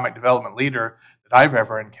economic development leader that I've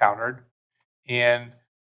ever encountered. And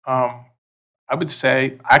I would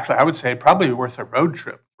say probably worth a road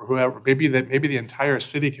trip for whoever, maybe the entire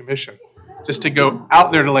city commission, just to go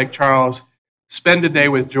out there to Lake Charles, spend a day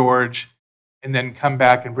with George, and then come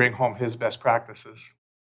back and bring home his best practices.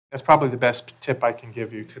 That's probably the best tip I can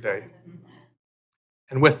give you today.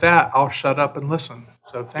 And with that, I'll shut up and listen.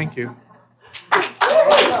 So thank you.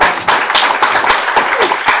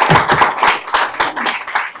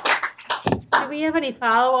 Do we have any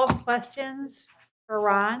follow-up questions for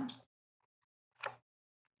Ron?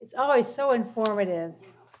 It's always so informative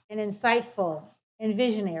and insightful and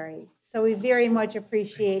visionary. So we very much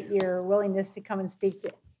appreciate your willingness to come and speak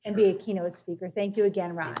and be a keynote speaker. Thank you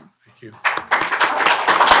again, Ron. Thank you.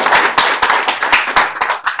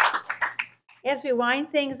 As we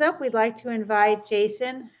wind things up, we'd like to invite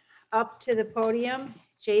Jason up to the podium.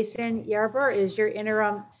 Jason Yarborough is your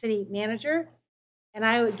interim city manager. And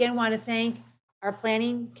I again want to thank our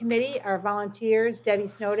planning committee, our volunteers, Debbie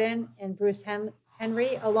Snowden and Bruce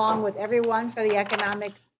Henry, along with everyone for the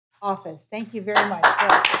economic office. Thank you very much.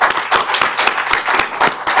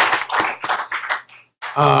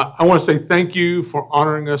 I want to say thank you for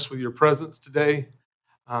honoring us with your presence today.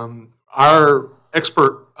 Our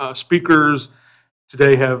expert speakers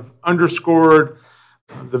today have underscored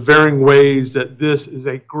the varying ways that this is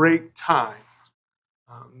a great time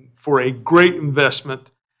for a great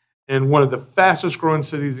investment in one of the fastest growing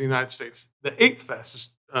cities in the United States, the 8th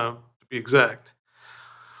fastest to be exact.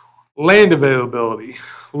 Land availability,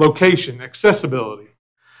 location, accessibility,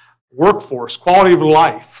 workforce, quality of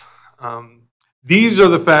life. These are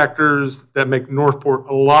the factors that make Northport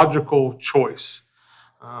a logical choice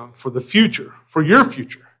for the future, for your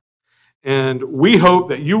future. And we hope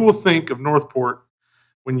that you will think of Northport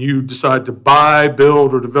when you decide to buy,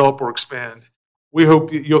 build, or develop or expand. We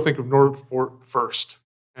hope you'll think of Northport first.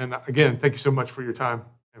 And again, thank you so much for your time,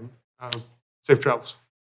 and safe travels.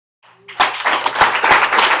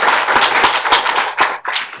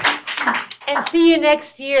 And see you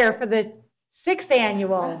next year for the 6th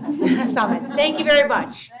annual summit. Thank you very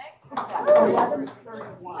much. Are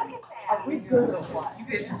we good or what?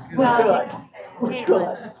 Well, good. We're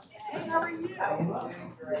good.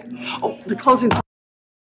 Oh, the closing.